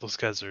know. Those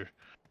guys are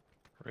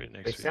right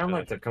next They to each sound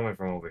other. like they're coming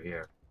from over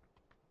here.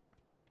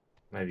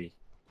 Maybe.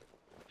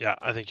 Yeah,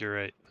 I think you're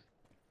right.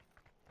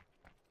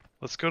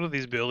 Let's go to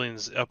these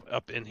buildings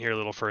up in here a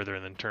little further,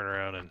 and then turn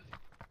around and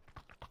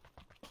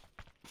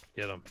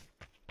get them.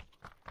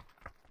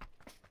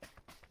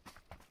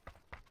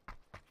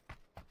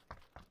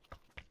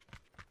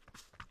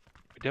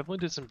 We definitely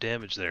did some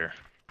damage there.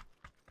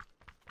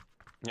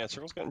 Yeah,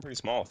 circle's getting pretty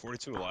small.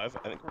 42 alive.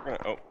 I think we're gonna.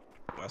 Oh,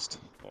 west.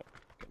 Yeah,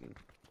 getting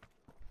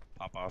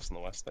pop offs in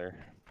the west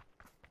there.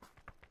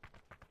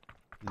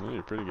 Well,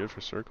 you're pretty good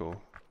for circle.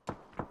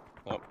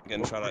 Oh,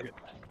 getting shot at.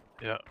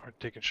 Yeah, we're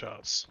taking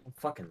shots. I'm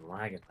fucking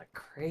lagging like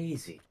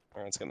crazy.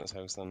 Alright, let's get in this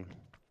house then.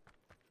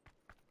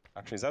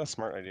 Actually, is that a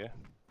smart idea?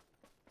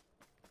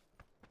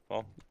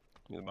 Well,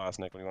 you're the boss,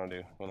 Nick. What do you want to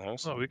do? Go in the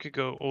house? Oh, we could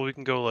go. Well, we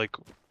can go like.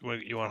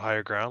 You want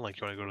higher ground?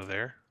 Like you want to go to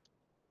there?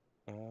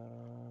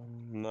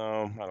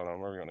 No, I don't know.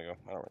 Where are we gonna go?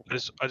 I don't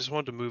really. I just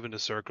wanted to move into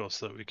circles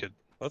so that we could.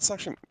 Let's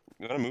actually.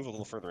 You want to move a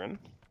little further in?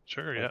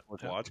 Sure. Yeah.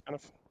 Towards the lodge, kind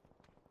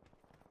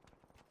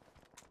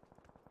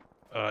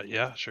of.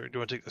 Yeah. Sure. Do you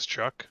want to take this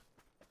truck?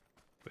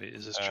 Wait,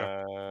 is this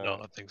truck?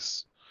 No,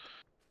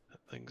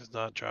 thing's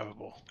not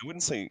drivable. I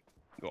wouldn't say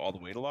go all the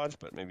way to Lodge,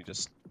 but maybe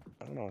just,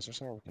 I don't know, is there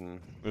somewhere we can...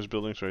 There's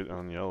buildings right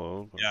on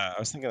yellow. But... Yeah, I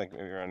was thinking like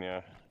maybe around,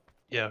 yeah.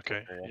 Yeah,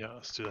 okay. Yeah. Yeah,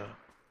 let's do that.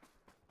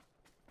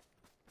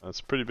 That's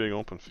a pretty big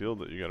open field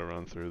that you gotta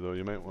run through, though.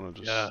 You might want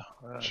to just Yeah,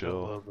 I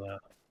chill. love that.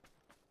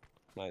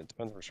 No, it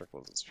depends where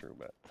circles, it's true,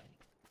 but...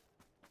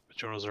 But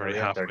Jonah's We already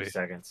have 30 halfway.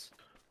 seconds.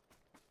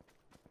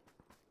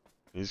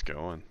 He's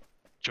going.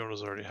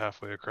 Jonah's already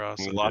halfway across.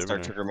 We it. lost our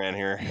Jimmy. trigger man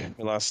here.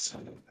 We lost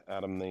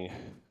Adam the...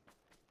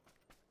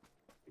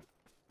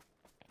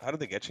 How did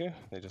they get you?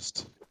 They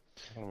just...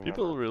 I don't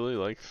People remember. really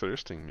like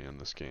thirsting me in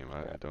this game.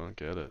 I don't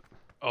get it.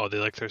 Oh, they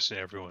like thirsting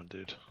everyone,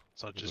 dude.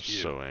 It's not I'm just just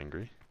you. so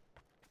angry.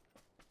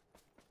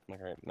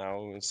 Like, right now,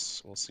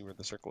 we'll see where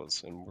the circle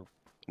is, and we're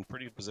in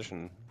pretty good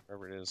position,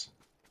 wherever it is.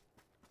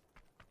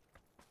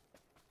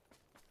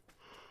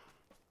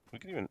 We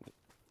could even...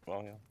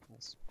 Well, yeah.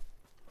 Let's...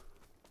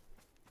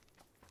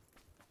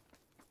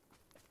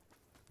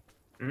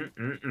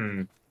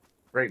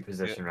 Great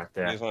position right What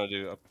do you there. guys want to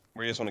do?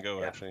 Where do you guys want to go,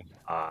 Yeah. actually?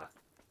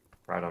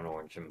 Right on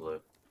orange and blue.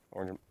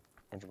 Orange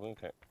and blue?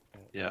 Okay.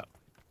 Yeah.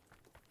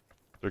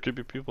 There could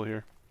be people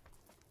here.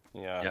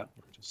 Yeah. Yeah.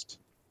 Just...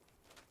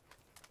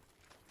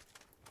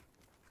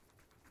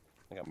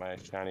 I got my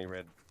shiny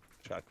red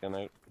shotgun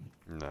out.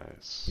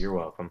 Nice. You're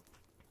welcome.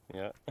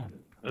 Yeah.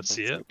 Let's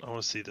see it. I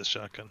want to see this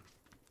shotgun.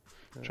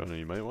 Jonah,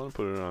 you might want to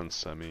put it on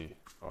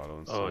semi-auto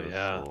instead Oh, of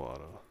yeah. full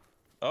auto.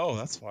 Oh,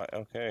 that's why.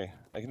 Okay.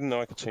 I didn't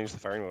know I could change the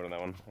firing mode on that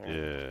one. Alright.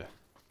 Yeah.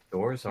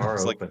 Doors I are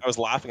was open. like, I was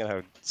laughing at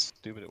how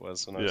stupid it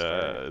was when I was Yeah,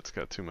 firing. it's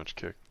got too much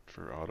kick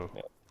for auto.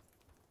 Yeah.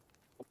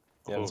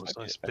 Yeah, Oh, this it's might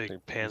be nice actually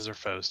big pretty-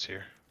 Panzerfaust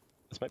here.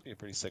 This might be a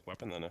pretty sick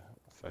weapon then. If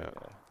I Yeah.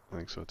 I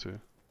think so too.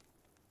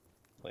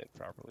 play it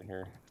properly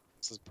here.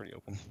 This is pretty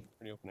open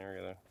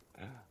area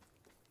though.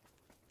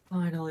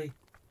 Finally.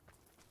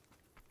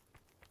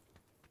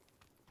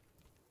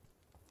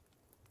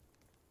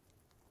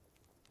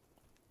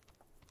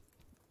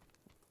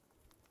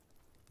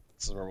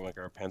 This is where we'll make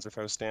our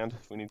Panzerfaust stand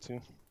if we need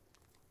to.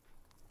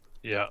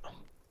 Yeah.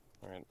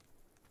 Alright.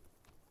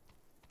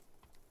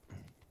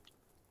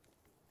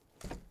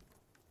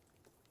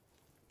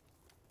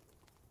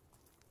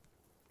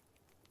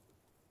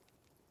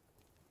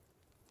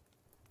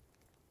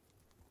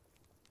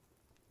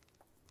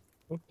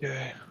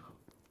 Okay.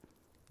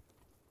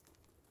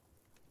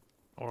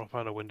 I want to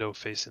find a window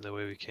facing the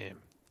way we came.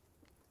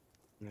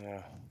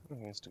 Yeah, who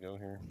wants to go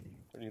here?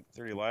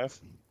 30 live?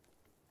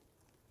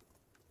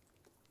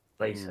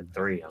 They said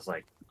 3. I was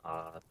like,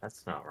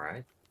 that's not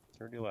right.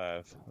 30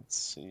 live. Let's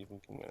see if we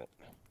can win it.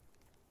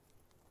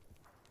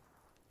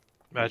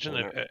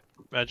 Imagine,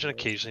 imagine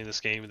occasionally in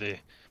this game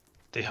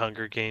they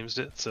Hunger Games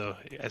it. So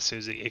as soon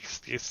as it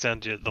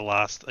extends to the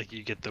last, like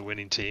you get the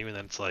winning team, and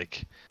then it's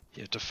like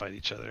you have to fight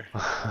each other.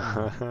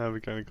 That'd be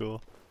kind of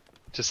cool.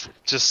 Just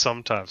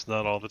sometimes,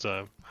 not all the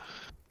time.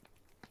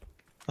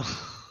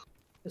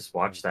 Just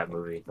watched that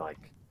movie like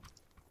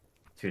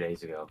 2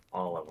 days ago.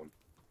 All of them.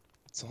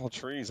 It's all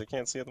trees. I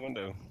can't see out the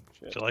window.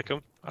 Shit. Do you like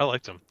them? I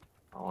liked them.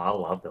 Oh, I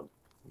love them.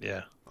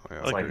 Yeah. Oh,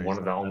 yeah, It's like trees one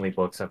of the not only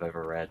books I've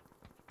ever read.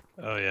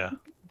 Oh yeah.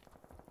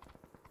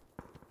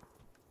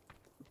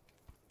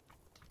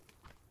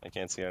 I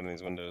can't see out of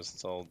these windows.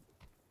 It's all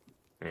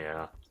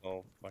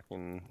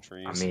fucking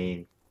trees. I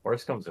mean,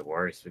 worst comes to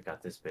worst, we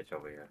got this bitch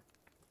over here.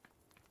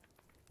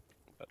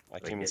 But I We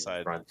came get in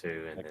inside. front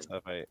too, and Next then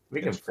up, I we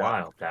get can a strap.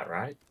 fly off that,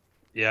 right?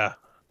 Yeah,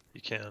 you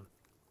can.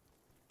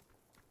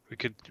 We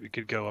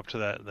could go up to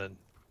that and then.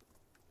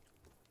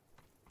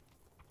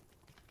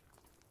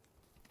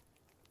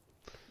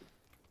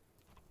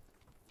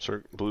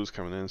 Blue's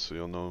coming in, so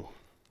you'll know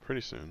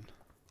pretty soon.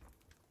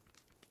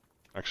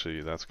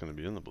 Actually, that's going to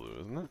be in the blue,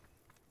 isn't it?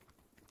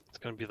 It's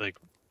gonna be like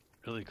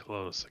really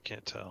close. I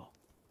can't tell.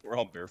 We're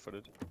all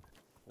barefooted.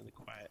 Really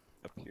quiet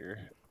up here.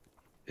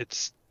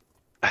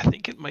 I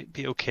think it might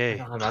be I okay.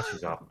 don't know how much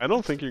she's off. I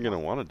don't think you're going to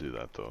want to do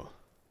that, though.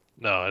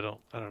 No, I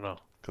don't know.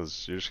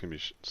 Because you're just going to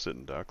be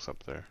sitting ducks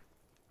up there.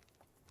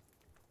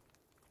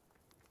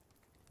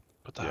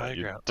 But the Yeah, high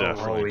you ground.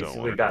 definitely Oh, don't we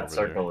wanna go got over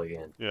circle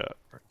again. Yeah.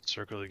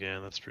 Circle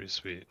again. That's pretty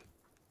sweet.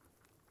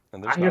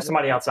 And I there's hear not-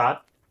 somebody outside.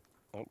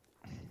 Oh.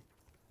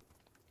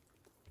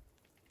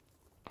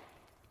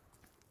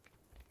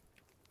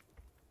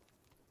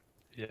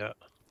 Yeah.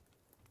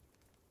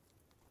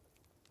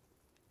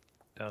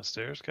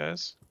 Downstairs,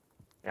 guys.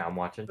 Yeah, I'm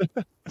watching.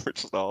 We're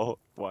just all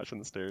watching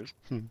the stairs.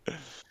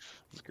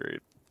 It's great.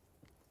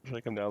 Should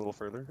I come down a little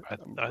further?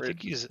 I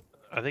think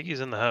he's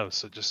in the house.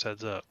 So just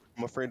heads up.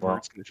 I'm afraid Well-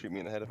 Bird's gonna shoot me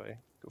in the head if I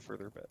go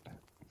further, but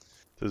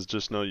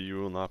Just know you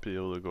will not be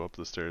able to go up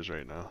the stairs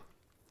right now.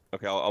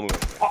 okay, I'll move.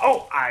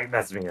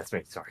 That's me.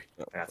 Sorry,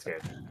 Oh. I got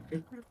scared.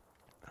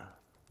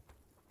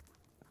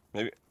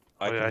 I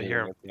Oh, yeah, can I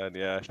hear him. outside,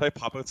 yeah. Should I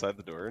pop outside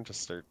the door and just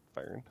start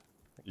firing?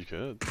 You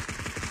could.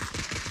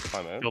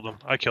 Climb out. Killed him.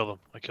 I killed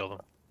him.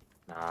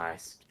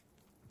 Nice.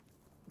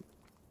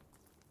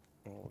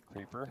 Little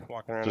creeper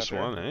walking around. Just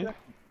out there. one, eh?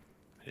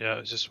 Yeah,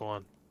 it was just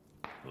one.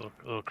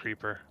 Little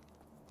creeper.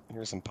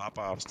 Here's some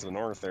pop-offs to the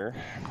north there.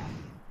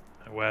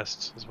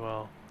 West as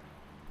well.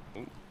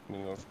 I'm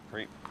gonna go for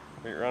great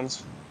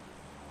runs.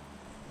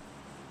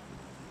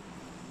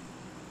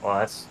 Well,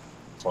 that's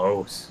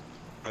close.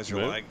 How's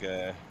your lag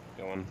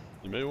going?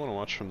 You may want to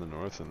watch from the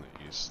north and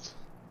the east.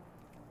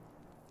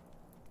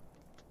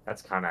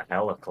 That's kind of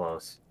hella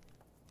close.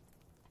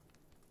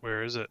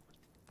 Where is it?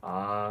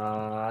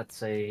 I'd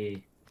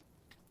say,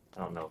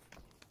 I don't know.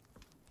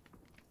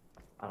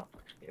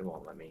 It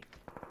won't let me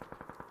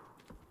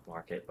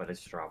mark it, but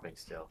it's dropping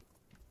still.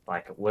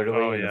 Like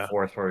literally in the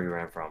fourth where we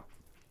ran from.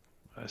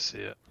 I see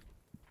it.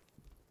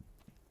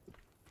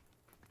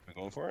 Are we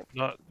going for it?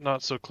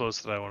 Not so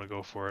close that I want to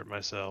go for it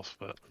myself,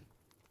 but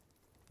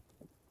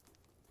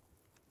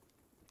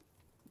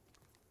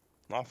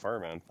Not far,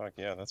 man. Fuck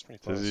yeah, that's pretty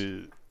close.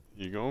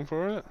 You going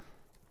for it?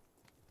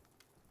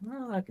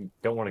 Well,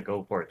 don't want to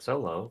go for it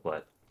solo,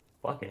 but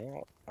fuck it.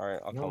 Well,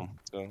 alright, I'll come.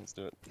 Let's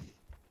do it.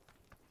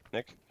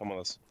 Nick, come with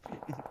us.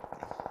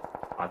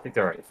 I think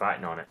they're already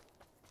fighting on it.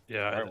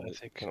 yeah, Alright, I well,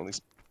 think can at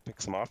least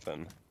pick some off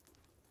then.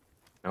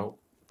 Nope,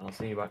 I don't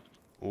see anybody.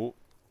 Oh,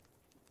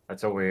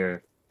 That's over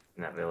here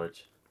in that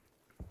village.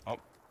 Oh.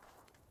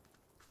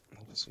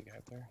 There's a guy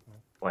up there. No.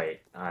 Wait,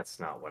 that's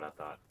not what I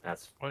thought.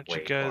 That's Why don't way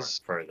you guys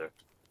further.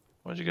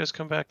 why don't you guys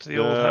come back to the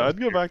old house? I'd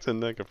go back to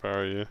Nick if I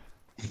were you.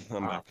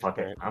 I'm back. Fuck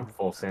it, Alright. I'm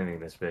full sending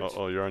this bitch.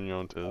 Oh, you're on your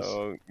own, Tiz.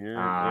 Oh, you're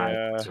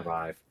I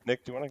survive.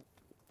 Nick, do you want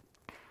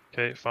to?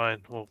 Okay, fine.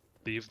 We'll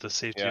leave the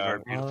safety of Yeah. our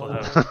beautiful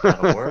house.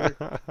 That'll work.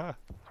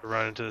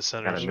 Run into the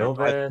center. Got a of the mill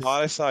circle. I vest.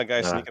 thought I saw a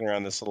guy sneaking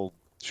around this little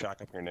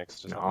shack up here, Nick.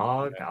 So just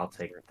Nog, I'll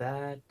take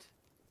that.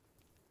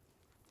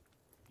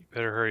 You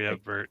better hurry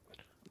up, Bert.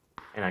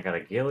 And I got a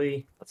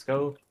ghillie. Let's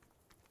go.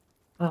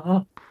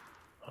 Uh-huh.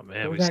 Oh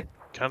man, Go we back.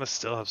 kind of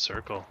still have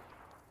circle.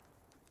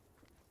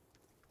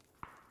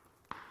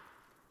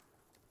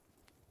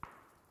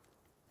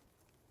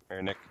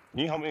 Alright, Nick, can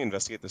you help me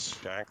investigate this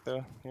shack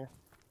though? Here,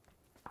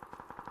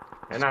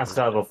 And I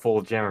still have a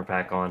full jammer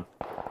pack on.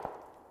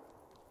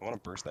 I want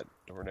to burst that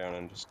door down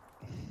and just.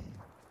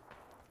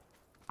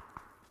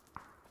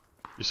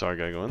 You saw a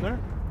guy go in there?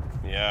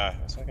 Yeah,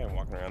 I saw a guy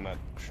walking around that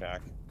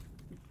shack.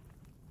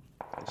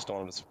 I just don't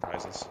want him to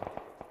surprise us.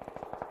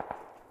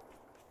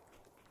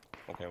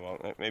 Okay, well,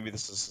 maybe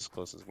this is as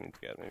close as we need to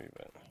get, maybe,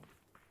 but.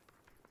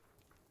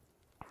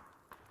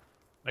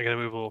 I gotta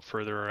move a little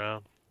further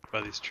around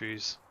by these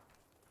trees.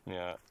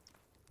 Yeah.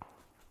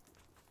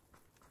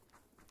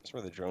 That's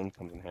where the drone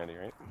comes in handy,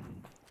 right?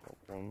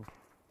 Drone.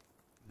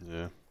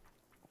 Yeah.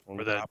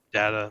 Or that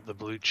data, the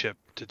blue chip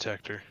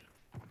detector.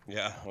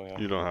 Yeah, oh yeah.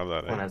 You don't have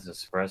that, One eh? has a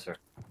suppressor.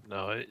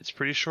 No, it's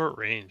pretty short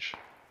range.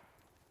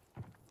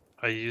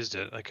 I used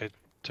it. Like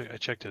I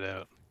checked it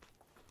out.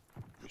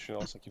 We should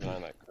also keep an eye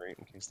on that crate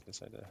in case they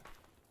decide to.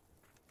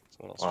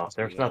 Someone else Well, tries to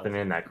there's move in. nothing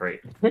in that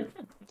crate. Took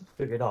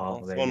it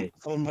all, Well, baby.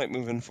 someone might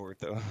move in for it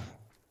though.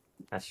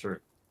 That's true.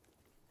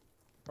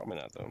 Probably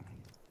not though.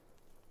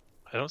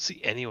 I don't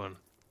see anyone.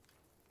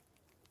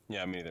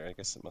 Yeah, me either. I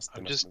guess it must.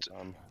 I'm just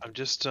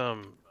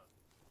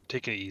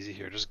taking it easy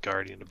here, just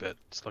guarding a bit.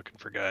 Just looking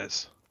for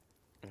guys.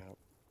 Yeah.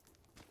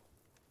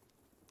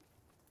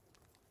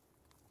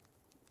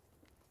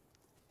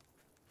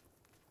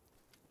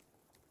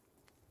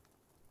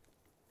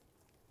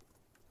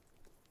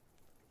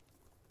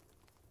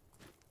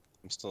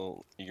 I'm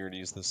still eager to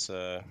use this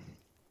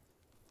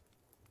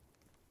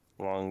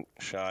long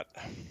shot.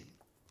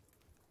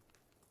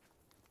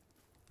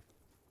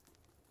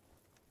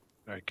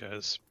 Alright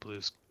guys,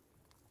 blues.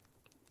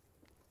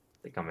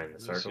 I think I'm in the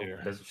Who's circle. here?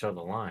 It doesn't show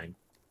the line.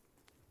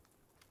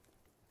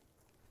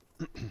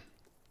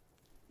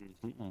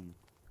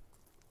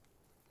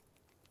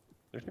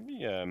 There should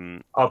be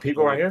Oh,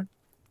 people right here?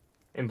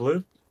 In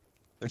blue?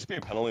 there should be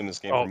a penalty in this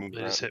game Oh, for they moving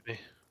just around, hit me.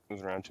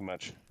 moving around too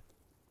much.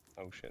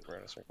 Oh shit, we're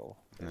in a circle.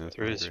 Yeah, that's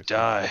There my is great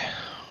die.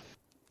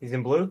 He's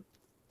in blue?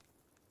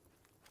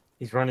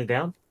 He's running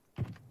down?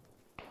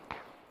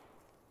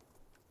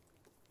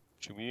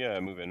 Should we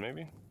move in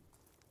maybe?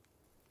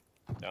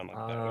 Down like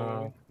that way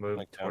maybe? Move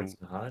Like towards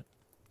the hut.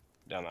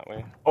 Down that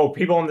way. Oh,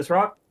 people on this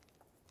rock?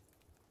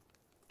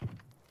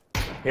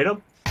 Hit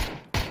him?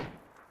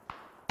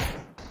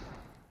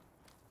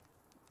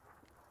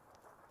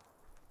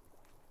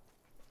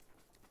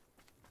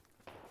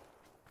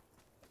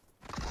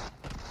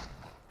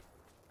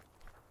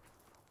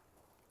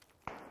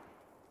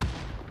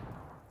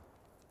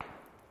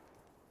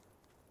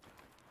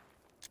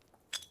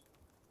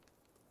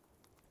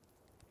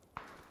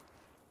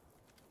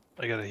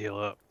 I gotta heal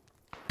up.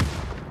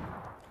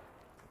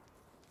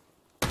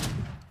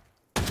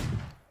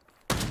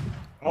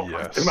 Oh,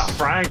 Yes. through my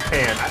frying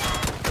pan.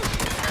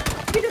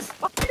 He just.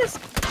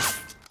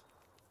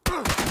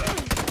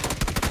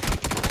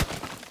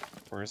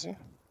 Where is he?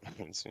 I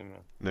didn't see him.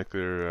 Nick,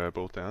 they're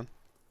both down.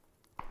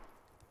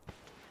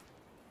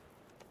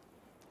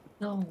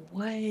 No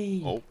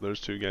way. Oh,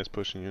 there's two guys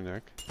pushing you,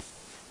 Nick.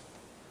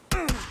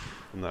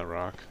 From that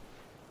rock.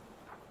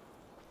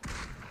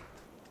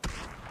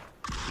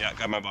 Yeah,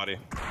 got my body.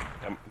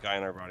 Got guy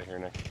in our body here,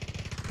 Nick.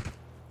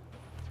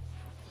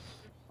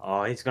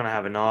 Oh, he's gonna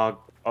have a nog.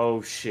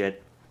 Oh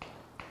shit.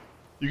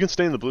 You can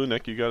stay in the blue,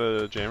 Nick. You got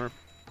a jammer.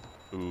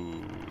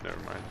 Ooh, never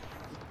mind.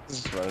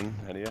 Just running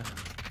ahead of you.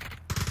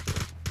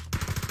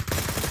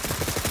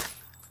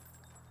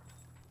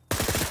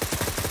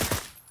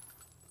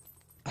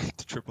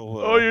 The triple.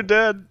 Oh, you're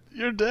dead.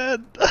 You're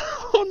dead.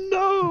 Oh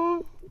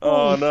no.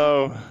 Oh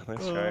no!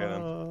 Nice try,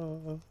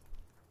 man.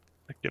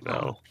 You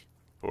know.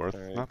 Fourth.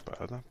 Alright. Not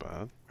bad. Not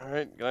bad. All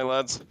right, good night,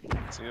 lads.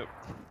 See you.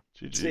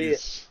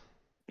 GG's.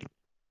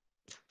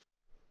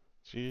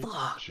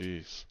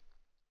 GG's.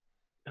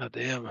 God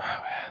damn.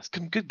 It's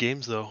some good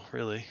games though,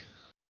 really.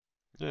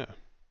 Yeah.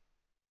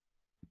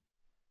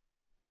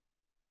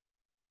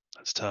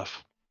 That's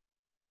tough.